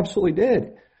 It absolutely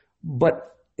did.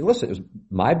 But listen, it was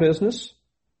my business,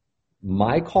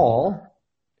 my call,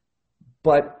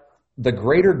 but the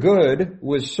greater good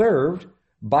was served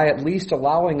by at least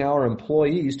allowing our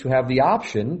employees to have the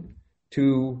option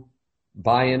to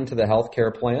buy into the health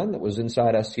care plan that was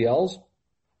inside STL's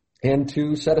and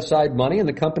to set aside money, and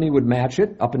the company would match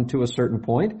it up until a certain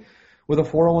point with a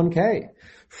 401k.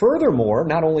 Furthermore,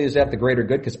 not only is that the greater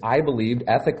good, because I believed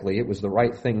ethically it was the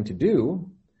right thing to do,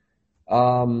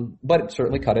 but it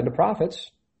certainly cut into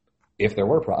profits. If there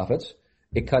were profits,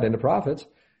 it cut into profits.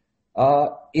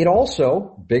 It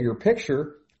also, bigger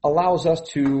picture, allows us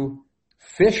to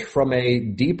fish from a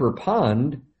deeper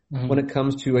pond when it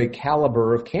comes to a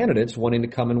caliber of candidates wanting to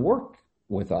come and work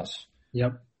with us.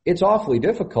 Yep. It's awfully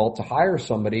difficult to hire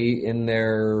somebody in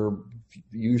their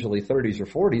usually 30s or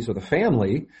 40s with a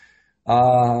family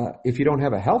if you don't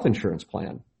have a health insurance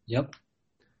plan. Yep.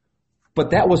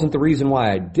 But that wasn't the reason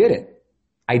why I did it.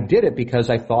 I did it because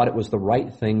I thought it was the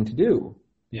right thing to do.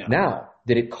 Yeah. Now,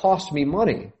 did it cost me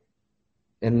money?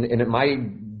 And at my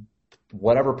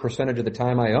whatever percentage of the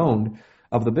time I owned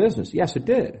of the business, yes, it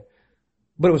did.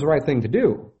 But it was the right thing to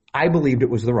do. I believed it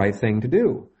was the right thing to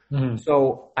do. Mm-hmm.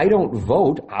 So I don't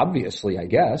vote, obviously, I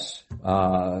guess.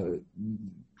 I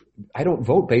don't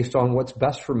vote based on what's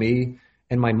best for me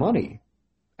and my money.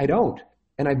 I don't.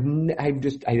 And I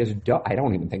just don't, I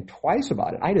don't even think twice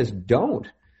about it. I just don't.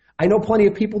 I know plenty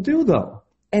of people do, though.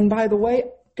 And by the way,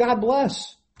 God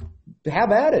bless.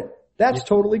 Have at it. That's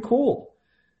totally cool.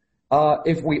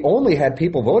 If we only had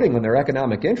people voting on their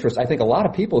economic interests, I think a lot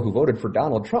of people who voted for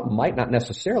Donald Trump might not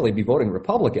necessarily be voting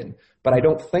Republican, but I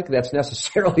don't think that's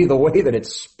necessarily the way that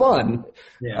it's spun.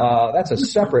 Yeah. That's a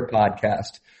separate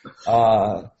podcast.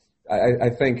 I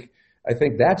think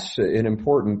that's an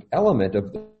important element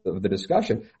of the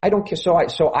discussion. I don't care.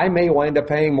 So I may wind up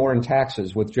paying more in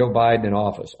taxes with Joe Biden in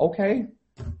office. Okay.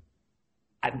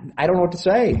 I don't know what to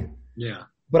say. Yeah.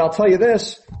 But I'll tell you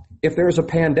this, if there's a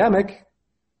pandemic,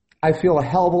 I feel a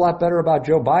hell of a lot better about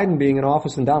Joe Biden being in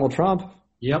office than Donald Trump.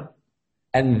 Yep.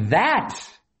 And that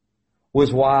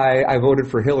was why I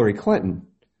voted for Hillary Clinton.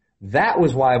 That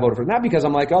was why I voted for, not because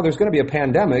I'm like, oh, there's going to be a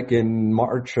pandemic in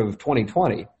March of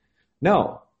 2020.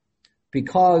 No,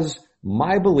 because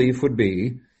my belief would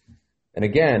be, and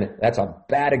again, that's a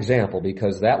bad example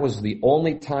because that was the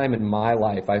only time in my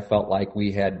life I felt like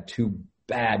we had two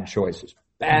bad choices.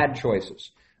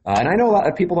 And I know a lot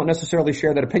of people don't necessarily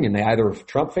share that opinion. They either are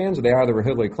Trump fans or they either are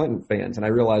Hillary Clinton fans. And I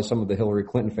realize some of the Hillary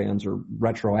Clinton fans are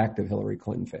retroactive Hillary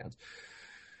Clinton fans.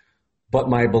 But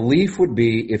my belief would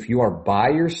be if you are by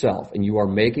yourself and you are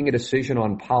making a decision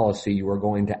on policy, you are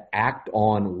going to act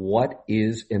on what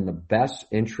is in the best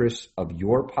interests of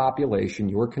your population,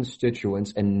 your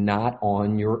constituents, and not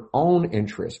on your own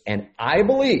interests. And I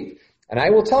believe, and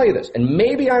I will tell you this, and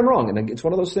maybe I'm wrong, and it's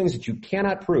one of those things that you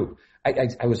cannot prove.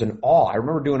 I was in awe. I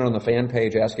remember doing it on the fan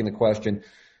page, asking the question,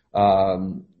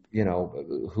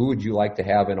 who would you like to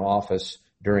have in office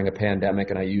during a pandemic,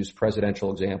 and I use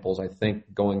presidential examples, I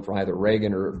think going from either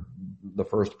Reagan or the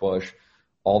first Bush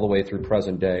all the way through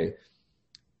present day.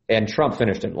 And Trump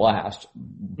finished it last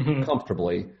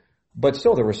comfortably. But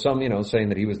still, there was some, saying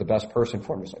that he was the best person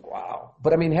for him. It's like, wow.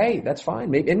 But I mean, hey, that's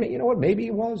fine. Maybe, and you know what? Maybe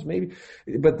he was. Maybe.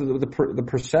 But the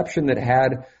perception that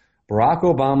had Barack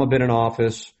Obama been in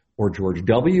office, or George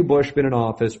W. Bush been in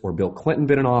office, or Bill Clinton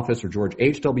been in office, or George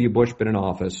H.W. Bush been in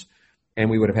office, and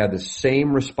we would have had the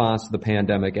same response to the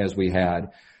pandemic as we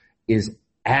had, is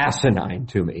asinine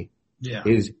to me. Yeah.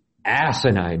 Is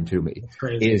asinine to me. That's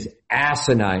crazy. Is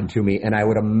asinine to me. And I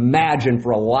would imagine for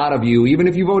a lot of you, even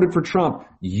if you voted for Trump,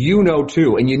 you know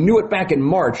too. And you knew it back in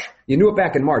March. You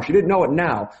didn't know it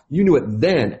now. You knew it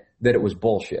then that it was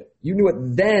bullshit. You knew it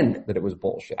then that it was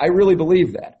bullshit. I really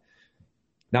believe that.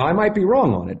 Now, I might be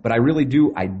wrong on it, but I really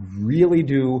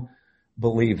do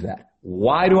believe that.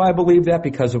 Why do I believe that?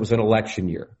 Because it was an election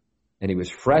year, and he was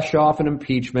fresh off an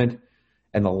impeachment,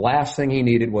 and the last thing he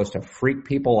needed was to freak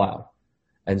people out.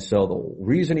 And so the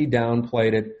reason he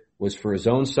downplayed it was for his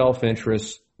own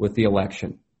self-interest with the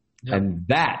election. Yep. And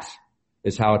that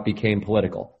is how it became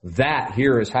political. That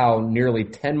here is how nearly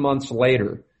 10 months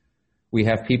later, we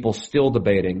have people still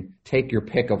debating, take your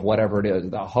pick of whatever it is,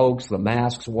 the hoax, the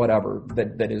masks, whatever,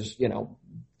 that is,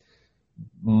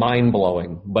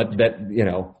 mind-blowing. But that,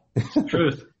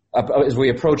 Truth. As we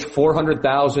approach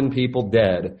 400,000 people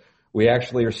dead, we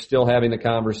actually are still having the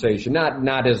conversation.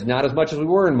 Not as much as we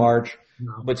were in March,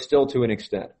 no, but still to an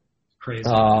extent. Crazy.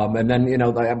 And then,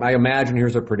 I imagine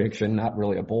here's a prediction, not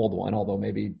really a bold one, although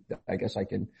maybe I guess I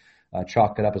can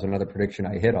chalk it up as another prediction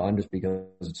I hit on just because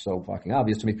it's so fucking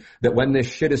obvious to me that when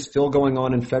this shit is still going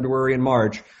on in February and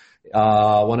March,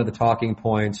 one of the talking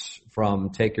points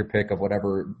from take your pick of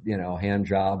whatever, hand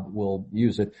job, we'll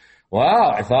use it.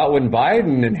 Wow, I thought when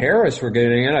Biden and Harris were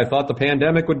getting in, I thought the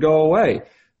pandemic would go away.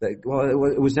 Well,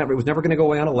 it was never going to go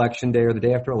away on election day or the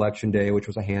day after election day, which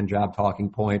was a hand job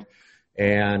talking point.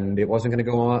 And it wasn't going to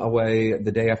go away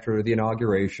the day after the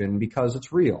inauguration because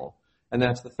it's real. And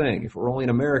that's the thing. If it were only an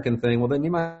American thing, well, then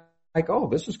you might like, oh,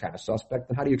 this is kind of suspect.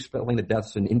 Then how do you explain the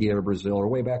deaths in India or Brazil or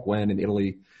way back when in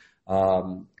Italy,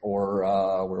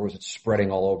 or where was it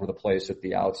spreading all over the place at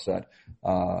the outset,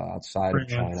 outside of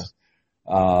China?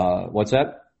 What's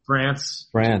that? France,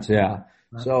 yeah.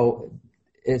 Right. So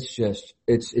it's just,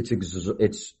 it's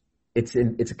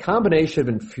a combination of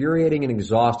infuriating and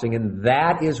exhausting, and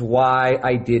that is why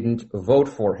I didn't vote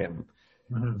for him.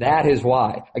 Mm-hmm. That is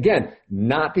why. Again,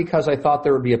 not because I thought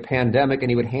there would be a pandemic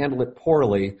and he would handle it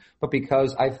poorly, but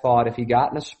because I thought if he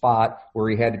got in a spot where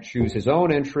he had to choose his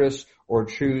own interests or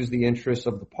choose the interests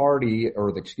of the party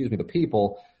or the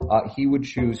people, he would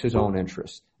choose his own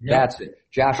interests. Yep. That's it.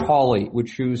 Josh Hawley would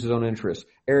choose his own interests.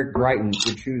 Eric Greitens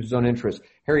would choose his own interests.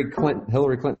 Hillary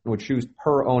Clinton would choose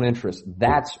her own interests.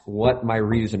 That's what my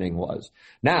reasoning was.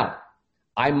 Now,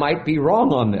 I might be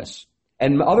wrong on this.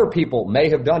 And other people may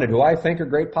have done it who I think are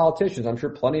great politicians. I'm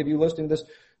sure plenty of you listening to this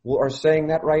are saying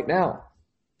that right now.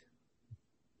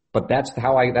 But that's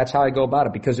how I go about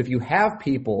it. Because if you have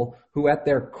people who at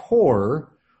their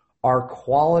core are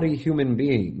quality human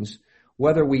beings,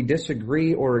 whether we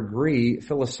disagree or agree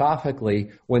philosophically,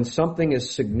 when something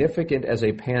as significant as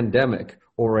a pandemic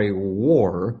or a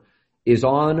war is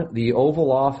on the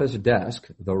Oval Office desk,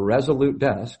 the Resolute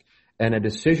desk, and a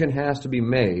decision has to be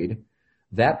made,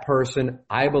 that person,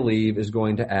 I believe, is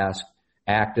going to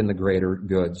act in the greater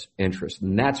good's interest.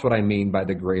 And that's what I mean by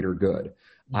the greater good.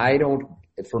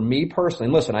 For me personally,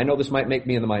 and listen, I know this might make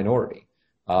me in the minority,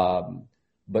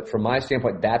 but from my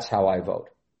standpoint, that's how I vote.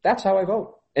 That's how I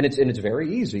vote. And it's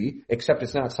very easy, except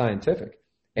it's not scientific.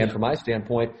 And from my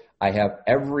standpoint, I have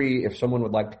if someone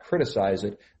would like to criticize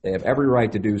it, they have every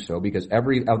right to do so, because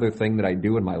every other thing that I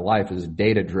do in my life is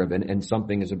data driven, and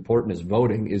something as important as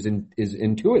voting is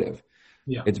intuitive.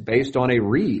 Yeah. It's based on a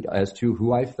read as to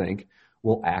who I think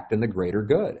will act in the greater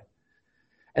good.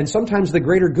 And sometimes the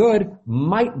greater good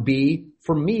might be,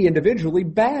 for me individually,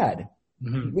 bad.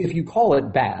 Mm-hmm. If you call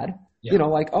it bad,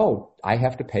 I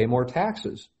have to pay more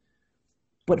taxes.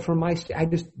 But for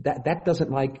that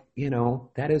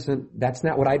doesn't that's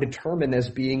not what I determine as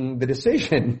being the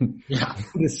decision. Yeah.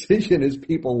 The decision is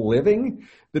people living.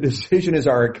 The decision is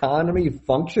our economy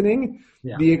functioning.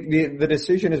 Yeah. The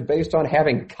decision is based on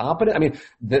having competence. I mean,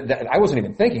 I wasn't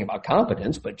even thinking about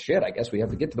competence, but shit, I guess we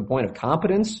have to get to the point of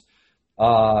competence,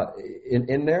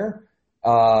 in there.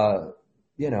 God.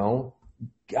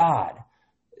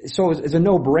 So it's a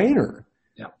no-brainer.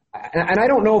 And I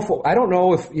don't know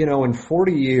if, in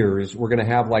 40 years we're going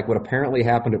to have like what apparently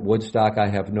happened at Woodstock. I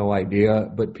have no idea,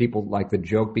 but people, like, the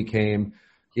joke became,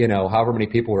 however many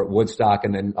people were at Woodstock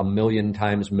and then a million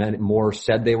times more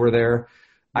said they were there.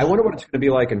 I wonder what it's going to be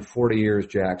like in 40 years,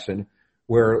 Jackson,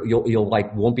 where you'll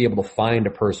won't be able to find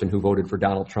a person who voted for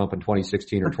Donald Trump in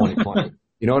 2016 or 2020.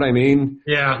 You know what I mean?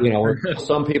 Yeah.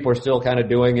 Some people are still kind of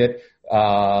doing it.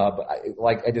 And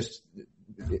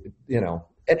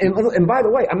by the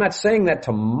way, I'm not saying that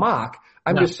to mock.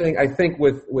 I'm just saying I think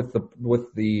with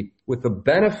the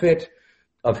benefit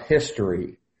of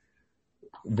history,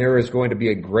 there is going to be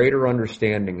a greater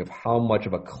understanding of how much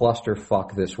of a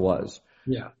clusterfuck this was.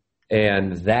 Yeah.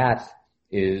 And that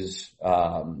is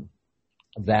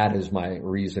my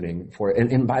reasoning for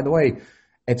it. And by the way,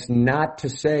 it's not to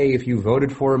say if you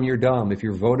voted for him, you're dumb. If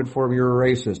you voted for him, you're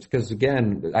a racist. Because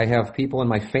again, I have people in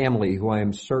my family who I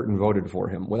am certain voted for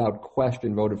him, without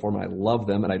question voted for him. I love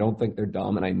them, and I don't think they're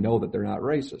dumb, and I know that they're not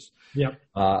racist. Yeah.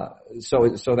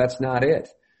 So that's not it.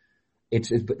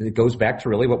 It goes back to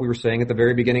really what we were saying at the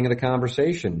very beginning of the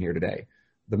conversation here today.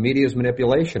 The media's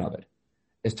manipulation of it.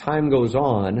 As time goes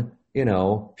on,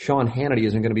 Sean Hannity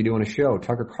isn't going to be doing a show.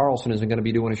 Tucker Carlson isn't going to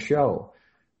be doing a show.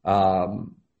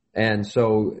 And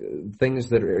so things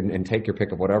that are, and take your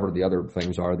pick of whatever the other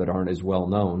things are that aren't as well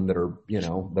known, that are,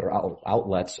 that are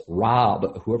outlets.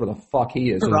 Rob, whoever the fuck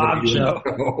he is. Rob show.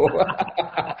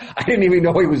 I didn't even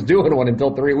know he was doing one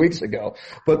until 3 weeks ago.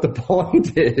 But the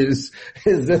point is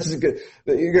this is good.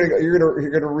 You're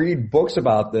going to read books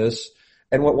about this,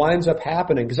 and what winds up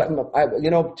happening, because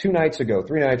 3 nights ago,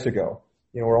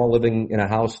 we're all living in a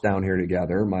house down here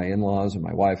together, my in-laws and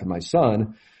my wife and my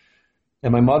son.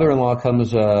 And my mother-in-law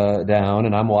comes down,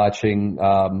 and I'm watching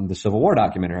the Civil War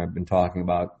documentary I've been talking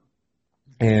about.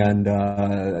 And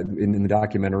in the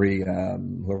documentary,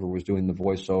 whoever was doing the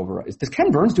voiceover, does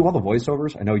Ken Burns do all the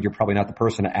voiceovers? I know you're probably not the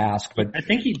person to ask, but I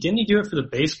think didn't he do it for the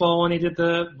baseball when he did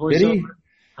the voiceover? Did he?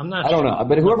 I'm not I don't know,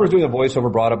 but whoever was doing the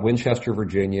voiceover brought up Winchester,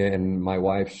 Virginia, and my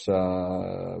wife's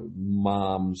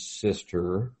mom's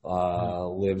sister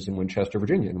lives in Winchester,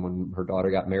 Virginia. And when her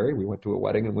daughter got married, we went to a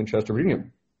wedding in Winchester, Virginia.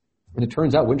 And it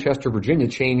turns out Winchester, Virginia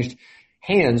changed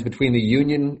hands between the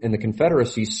Union and the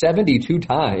Confederacy 72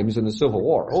 times in the Civil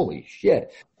War. Holy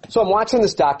shit. So I'm watching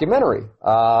this documentary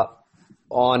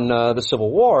on the Civil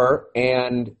War,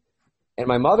 and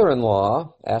my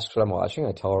mother-in-law asks what I'm watching.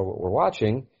 I tell her what we're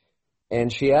watching, and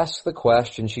she asks the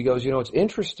question. She goes, it's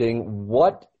interesting.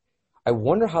 I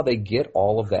wonder how they get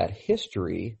all of that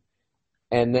history,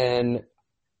 and then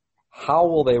how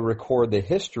will they record the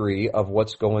history of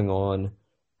what's going on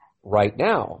right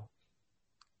now?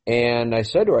 And I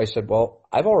said to her, well,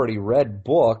 I've already read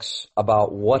books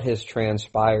about what has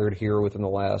transpired here within the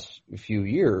last few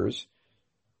years,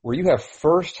 where you have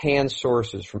firsthand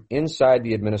sources from inside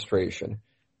the administration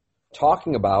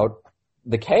talking about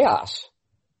the chaos.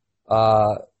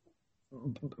 But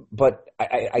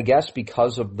I guess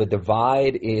because of the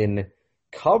divide in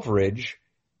coverage,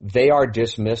 they are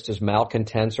dismissed as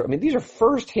malcontents. These are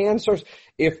firsthand sources.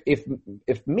 If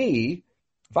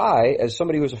I, as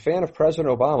somebody who was a fan of President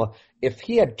Obama, if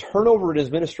he had turnover in his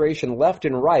administration left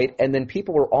and right, and then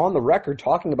people were on the record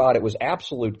talking about it was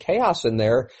absolute chaos in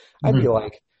there, I'd be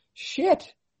like,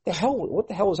 shit, what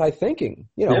the hell was I thinking?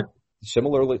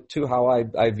 Similarly to how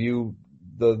I view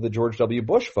the George W.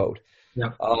 Bush vote.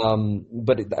 Yeah.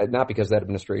 But not because that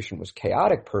administration was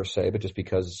chaotic per se, but just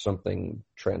because something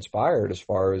transpired as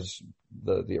far as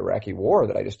the Iraqi war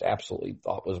that I just absolutely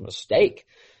thought was a mistake.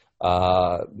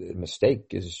 Mistake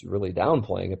is really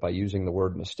downplaying it by using the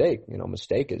word mistake.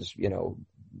 Mistake is,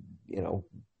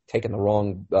 taking the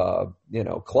wrong,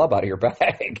 club out of your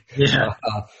bag. Yeah.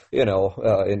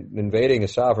 Invading a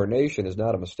sovereign nation is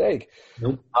not a mistake.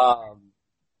 Nope.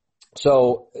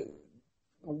 So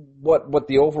what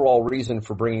the overall reason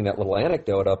for bringing that little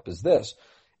anecdote up is this,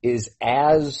 is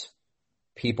as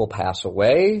people pass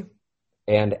away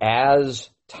and as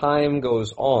time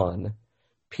goes on,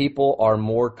 people are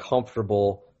more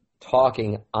comfortable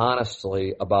talking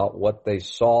honestly about what they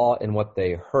saw and what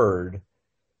they heard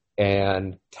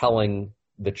and telling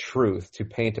the truth to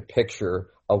paint a picture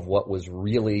of what was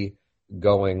really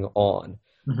going on.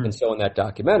 Mm-hmm. And so in that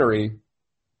documentary,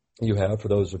 you have, for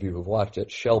those of you who've watched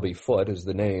it, Shelby Foote is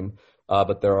the name,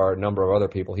 but there are a number of other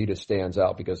people. He just stands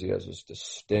out because he has this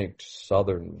distinct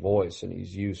Southern voice, and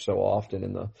he's used so often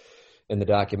in the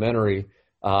documentary.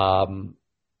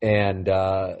 And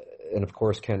of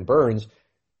course Ken Burns,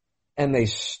 and they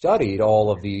studied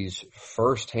all of these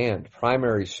firsthand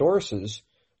primary sources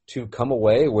to come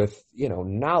away with,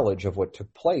 knowledge of what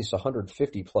took place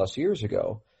 150 plus years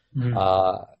ago.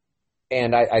 Mm-hmm.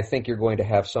 And I think you're going to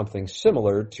have something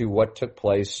similar to what took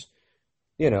place,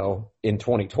 in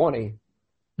 2020.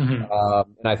 Mm-hmm.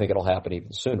 And I think it'll happen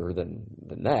even sooner than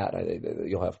that.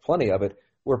 You'll have plenty of it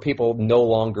where people no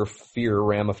longer fear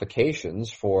ramifications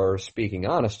for speaking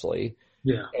honestly.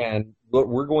 Yeah. And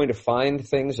we're going to find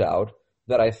things out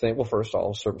that I think, well, first of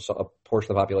all, a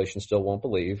portion of the population still won't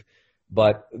believe,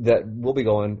 but that we'll be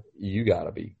going, you got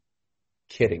to be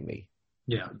kidding me.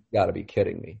 Yeah. Got to be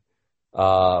kidding me.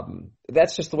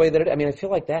 That's just the way that I feel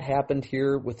like that happened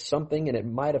here with something, and it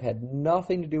might have had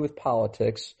nothing to do with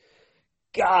politics.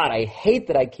 God, I hate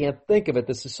that I can't think of it.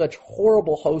 This is such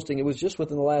horrible hosting. It was just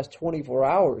within the last 24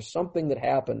 hours, something that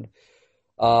happened,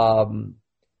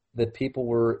 that people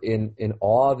were in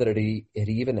awe that it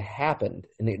even happened.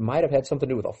 And it might have had something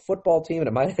to do with a football team, and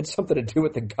it might have had something to do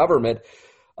with the government.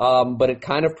 But it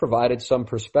kind of provided some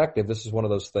perspective. This is one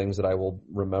of those things that I will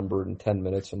remember in 10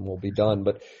 minutes and we'll be done.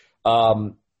 But,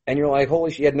 and you're like,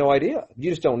 holy shit, you had no idea.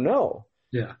 You just don't know.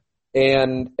 Yeah.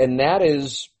 And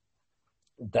that's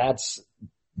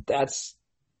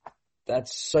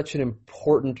such an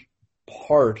important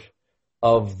part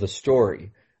of the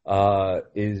story,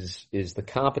 is the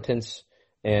competence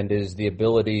and is the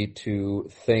ability to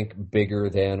think bigger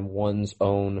than one's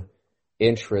own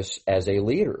interests as a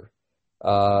leader.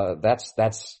 That's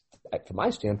from my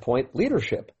standpoint,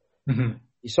 leadership. Mm-hmm.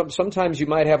 Sometimes you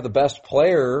might have the best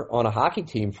player on a hockey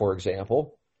team, for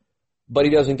example, but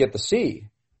he doesn't get the C.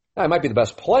 Now, he might be the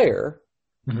best player,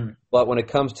 mm-hmm. but when it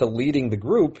comes to leading the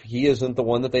group, he isn't the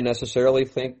one that they necessarily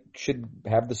think should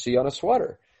have the C on a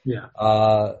sweater. Yeah.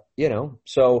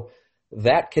 So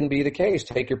that can be the case.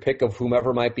 Take your pick of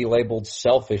whomever might be labeled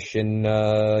selfish in, the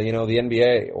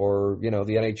NBA or, the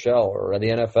NHL or the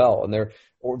NFL, and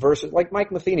or versus like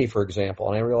Mike Matheny, for example.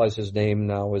 And I realize his name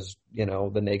now is,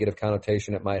 the negative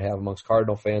connotation it might have amongst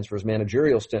Cardinal fans for his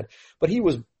managerial stint. But I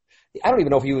don't even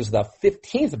know if he was the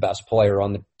 15th best player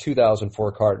on the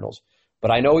 2004 Cardinals. But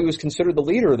I know he was considered the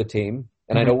leader of the team,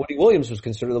 and I know Woody Williams was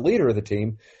considered the leader of the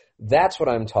team. That's what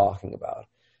I'm talking about.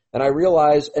 And I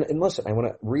realize, and listen, I want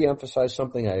to reemphasize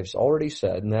something I've already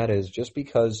said, and that is just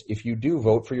because if you do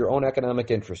vote for your own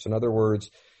economic interest, in other words,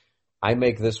 I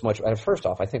make this much. And first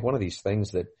off, I think one of these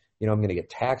things that, I'm going to get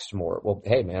taxed more. Well,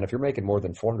 hey, man, if you're making more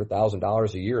than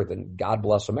 $400,000 a year, then God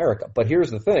bless America. But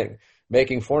here's the thing.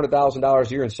 Making $400,000 a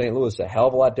year in St. Louis is a hell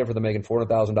of a lot different than making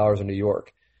 $400,000 in New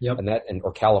York. Yep.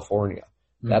 Or California.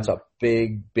 Mm-hmm. That's a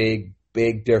big, big,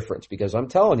 big difference, because I'm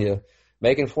telling you,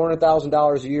 making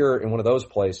 $400,000 a year in one of those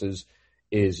places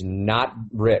is not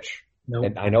rich. Nope.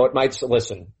 And I know it might,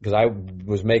 listen, because I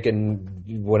was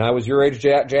making, when I was your age,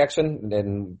 Jackson,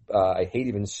 and I hate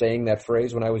even saying that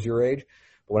phrase, when I was your age,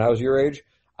 but when I was your age,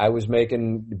 I was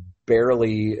making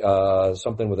barely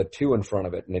something with a 2 in front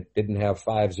of it, and it didn't have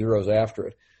 5 zeros after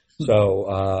it.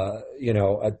 So,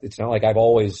 it's not like I've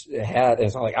always had, and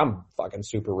it's not like I'm fucking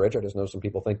super rich. I just know some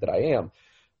people think that I am.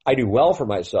 I do well for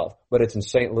myself, but it's in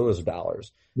St. Louis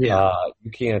dollars. Yeah.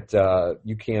 You can't,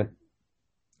 you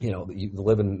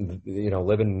living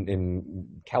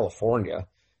in California,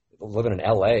 living in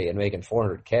LA and making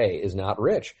 $400K is not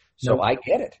rich. So nope. I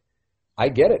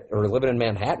get it. Or living in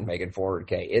Manhattan making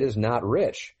 $400K. It is not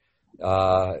rich.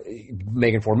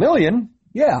 Making $4 million.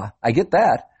 Yeah, I get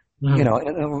that.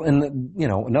 Mm-hmm. And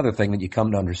another thing that you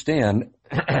come to understand,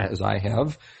 as I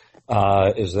have,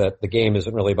 is that the game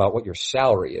isn't really about what your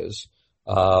salary is.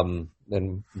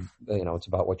 It's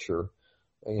about what your,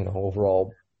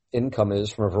 overall income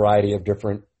is from a variety of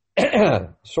different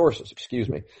sources. Excuse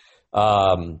me.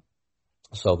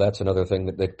 So that's another thing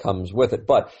that comes with it.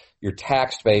 But you're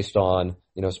taxed based on,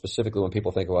 specifically when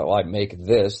people think about, well, I make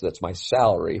this, that's my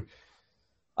salary.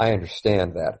 I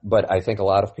understand that. But I think a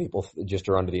lot of people just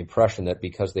are under the impression that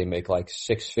because they make like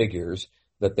 6 figures,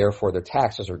 that therefore their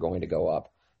taxes are going to go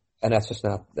up. And it's just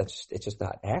not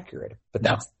accurate. But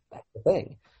that's the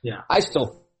thing. Yeah. I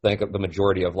still think of the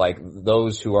majority of like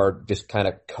those who are just kind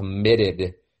of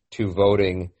committed to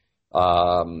voting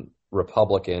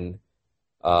Republican.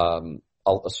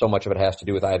 So much of it has to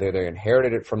do with either they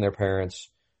inherited it from their parents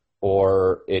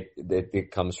or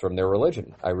it comes from their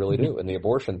religion. I really do. And the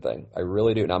abortion thing, I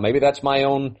really do. Now, maybe that's my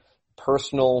own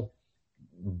personal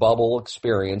bubble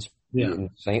experience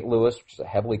in St. Louis, which is a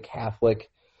heavily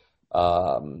Catholic.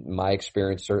 My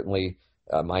experience, certainly,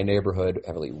 my neighborhood,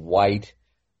 heavily white,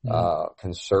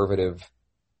 conservative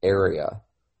area.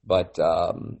 But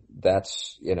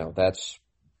that's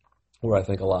where I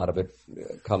think a lot of it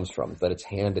comes from, that it's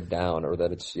handed down, or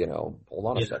that it's, hold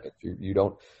on a second, you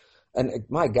don't. And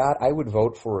my God, I would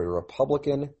vote for a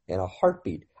Republican in a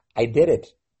heartbeat. I did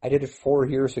it. I did it 4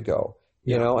 years ago,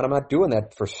 and I'm not doing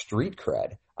that for street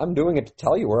cred. I'm doing it to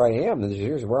tell you where I am.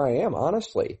 Here's where I am,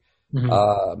 honestly.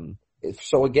 Mm-hmm.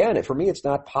 So again, for me, it's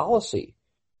not policy,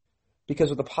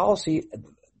 because of the policy,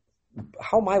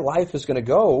 how my life is going to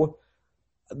go,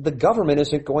 the government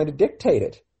isn't going to dictate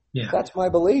it. Yeah. That's my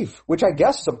belief, which I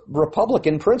guess is a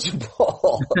Republican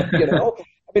principle. You know,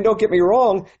 I mean, don't get me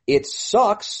wrong. It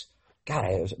sucks. God,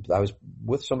 I was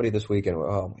with somebody this weekend.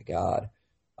 Oh my God.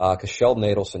 Cause Sheldon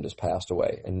Adelson just passed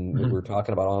away and we were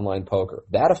talking about online poker.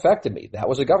 That affected me. That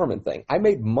was a government thing. I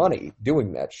made money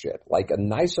doing that shit, like a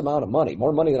nice amount of money,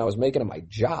 more money than I was making in my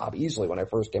job easily when I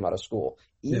first came out of school.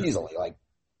 Easily, like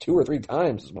 2 or 3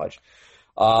 times as much.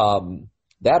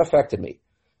 That affected me.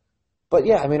 But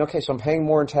yeah, I mean, okay, so I'm paying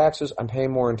more in taxes.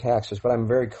 But I'm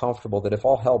very comfortable that if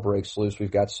all hell breaks loose,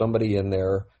 we've got somebody in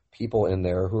there, people in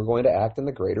there who are going to act in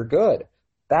the greater good.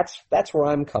 That's where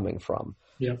I'm coming from.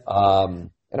 Yeah.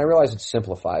 And I realize it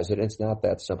simplifies it. It's not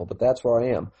that simple, but that's where I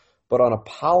am. But on a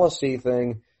policy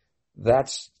thing,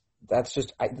 that's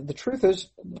just, the truth is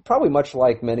probably much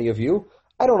like many of you,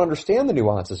 I don't understand the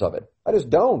nuances of it. I just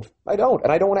don't.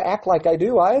 And I don't want to act like I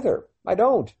do either. I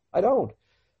don't.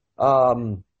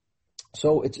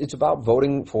 So it's about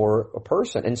voting for a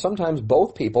person. And sometimes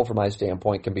both people, from my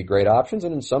standpoint, can be great options.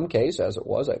 And in some case, as it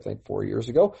was, I think 4 years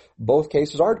ago, both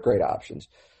cases aren't great options.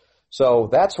 So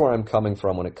that's where I'm coming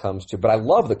from when it comes to, but I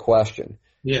love the question.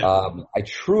 Yeah. I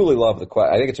truly love the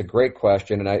question. I think it's a great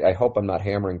question, and I hope I'm not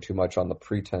hammering too much on the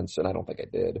pretense, and I don't think I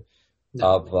did,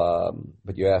 but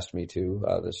you asked me to,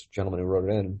 this gentleman who wrote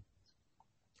it in,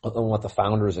 on what the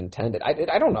founders intended.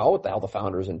 I don't know what the hell the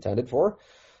founders intended for.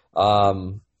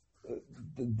 But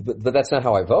that's not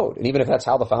how I vote. And even if that's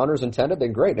how the founders intended,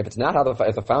 then great. And if it's not how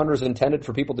if the founders intended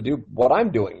for people to do what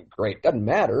I'm doing, great. Doesn't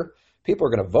matter. People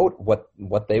are going to vote what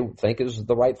they think is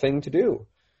the right thing to do.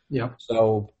 Yeah.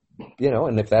 So, you know,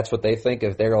 and if that's what they think,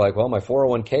 if they're like, well, my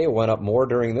 401k went up more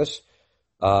during this.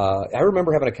 I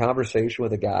remember having a conversation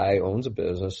with a guy who owns a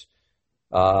business.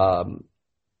 And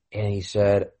he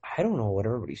said, I don't know what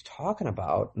everybody's talking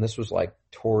about. And this was like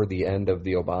toward the end of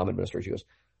the Obama administration. He goes,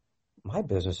 my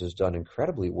business has done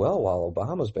incredibly well while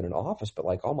Obama's been in office, but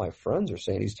like all my friends are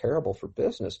saying he's terrible for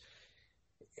business.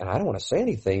 And I don't want to say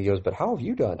anything. He goes, but how have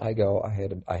you done? I go, I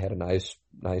had a nice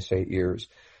 8 years.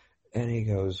 And he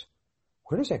goes,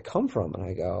 where does that come from? And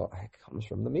I go, it comes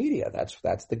from the media.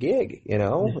 That's the gig, you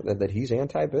know, that he's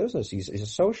anti-business. He's a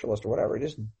socialist or whatever.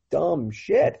 Just dumb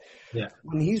shit. Yeah.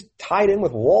 And he's tied in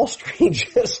with Wall Street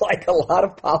just like a lot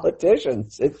of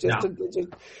politicians. It's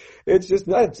just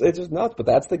nuts. But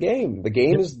that's the game. The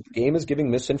game is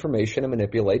giving misinformation and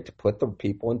manipulate to put the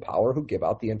people in power who give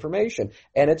out the information.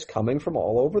 And it's coming from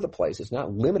all over the place. It's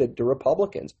not limited to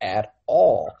Republicans at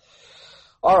all.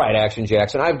 All right, Action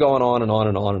Jackson. I've gone on and on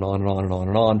and on and on and on and on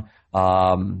and on.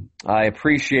 I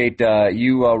appreciate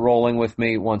you rolling with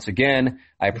me once again.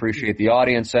 I appreciate the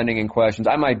audience sending in questions.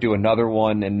 I might do another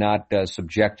one and not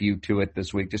subject you to it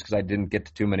this week just because I didn't get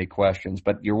to too many questions.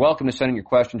 But you're welcome to send in your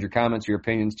questions, your comments, your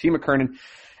opinions. T. McKernan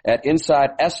at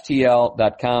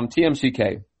InsideSTL.com.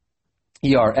 TMCKERNAN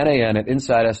at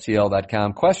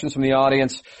InsideSTL.com. Questions from the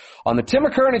audience on the Tim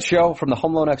McKernan Show from the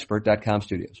HomeLoanExpert.com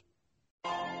studios.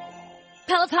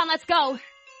 Peloton, let's go.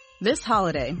 This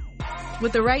holiday,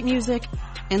 with the right music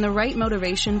and the right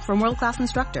motivation from world-class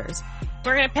instructors,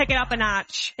 we're going to pick it up a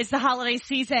notch. It's the holiday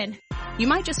season. You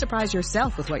might just surprise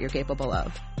yourself with what you're capable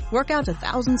of. Work out to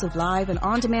thousands of live and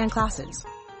on-demand classes,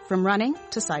 from running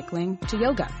to cycling to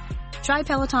yoga. Try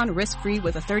Peloton risk-free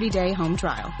with a 30-day home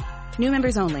trial. New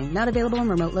members only, not available in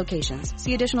remote locations.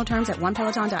 See additional terms at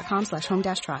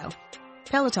onepeloton.com/home-trial.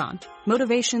 Peloton,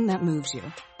 motivation that moves you.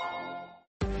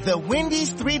 The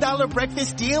Wendy's $3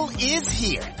 breakfast deal is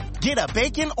here. Get a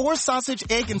bacon or sausage,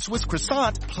 egg, and Swiss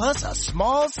croissant, plus a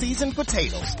small seasoned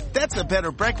potatoes. That's a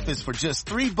better breakfast for just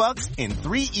 $3 in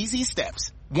 3 easy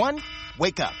steps. 1,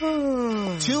 wake up.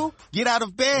 2, get out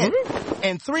of bed.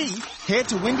 And 3, head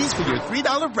to Wendy's for your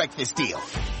 $3 breakfast deal.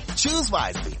 Choose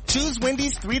wisely. Choose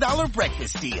Wendy's $3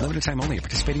 breakfast deal. Limited time only.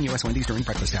 Participating U.S. Wendy's during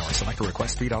breakfast hours. Select a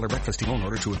request $3 breakfast deal in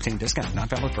order to obtain discount. Not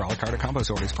valid for a la carte or combos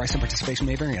orders. Price and participation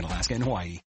may vary in Alaska and Hawaii.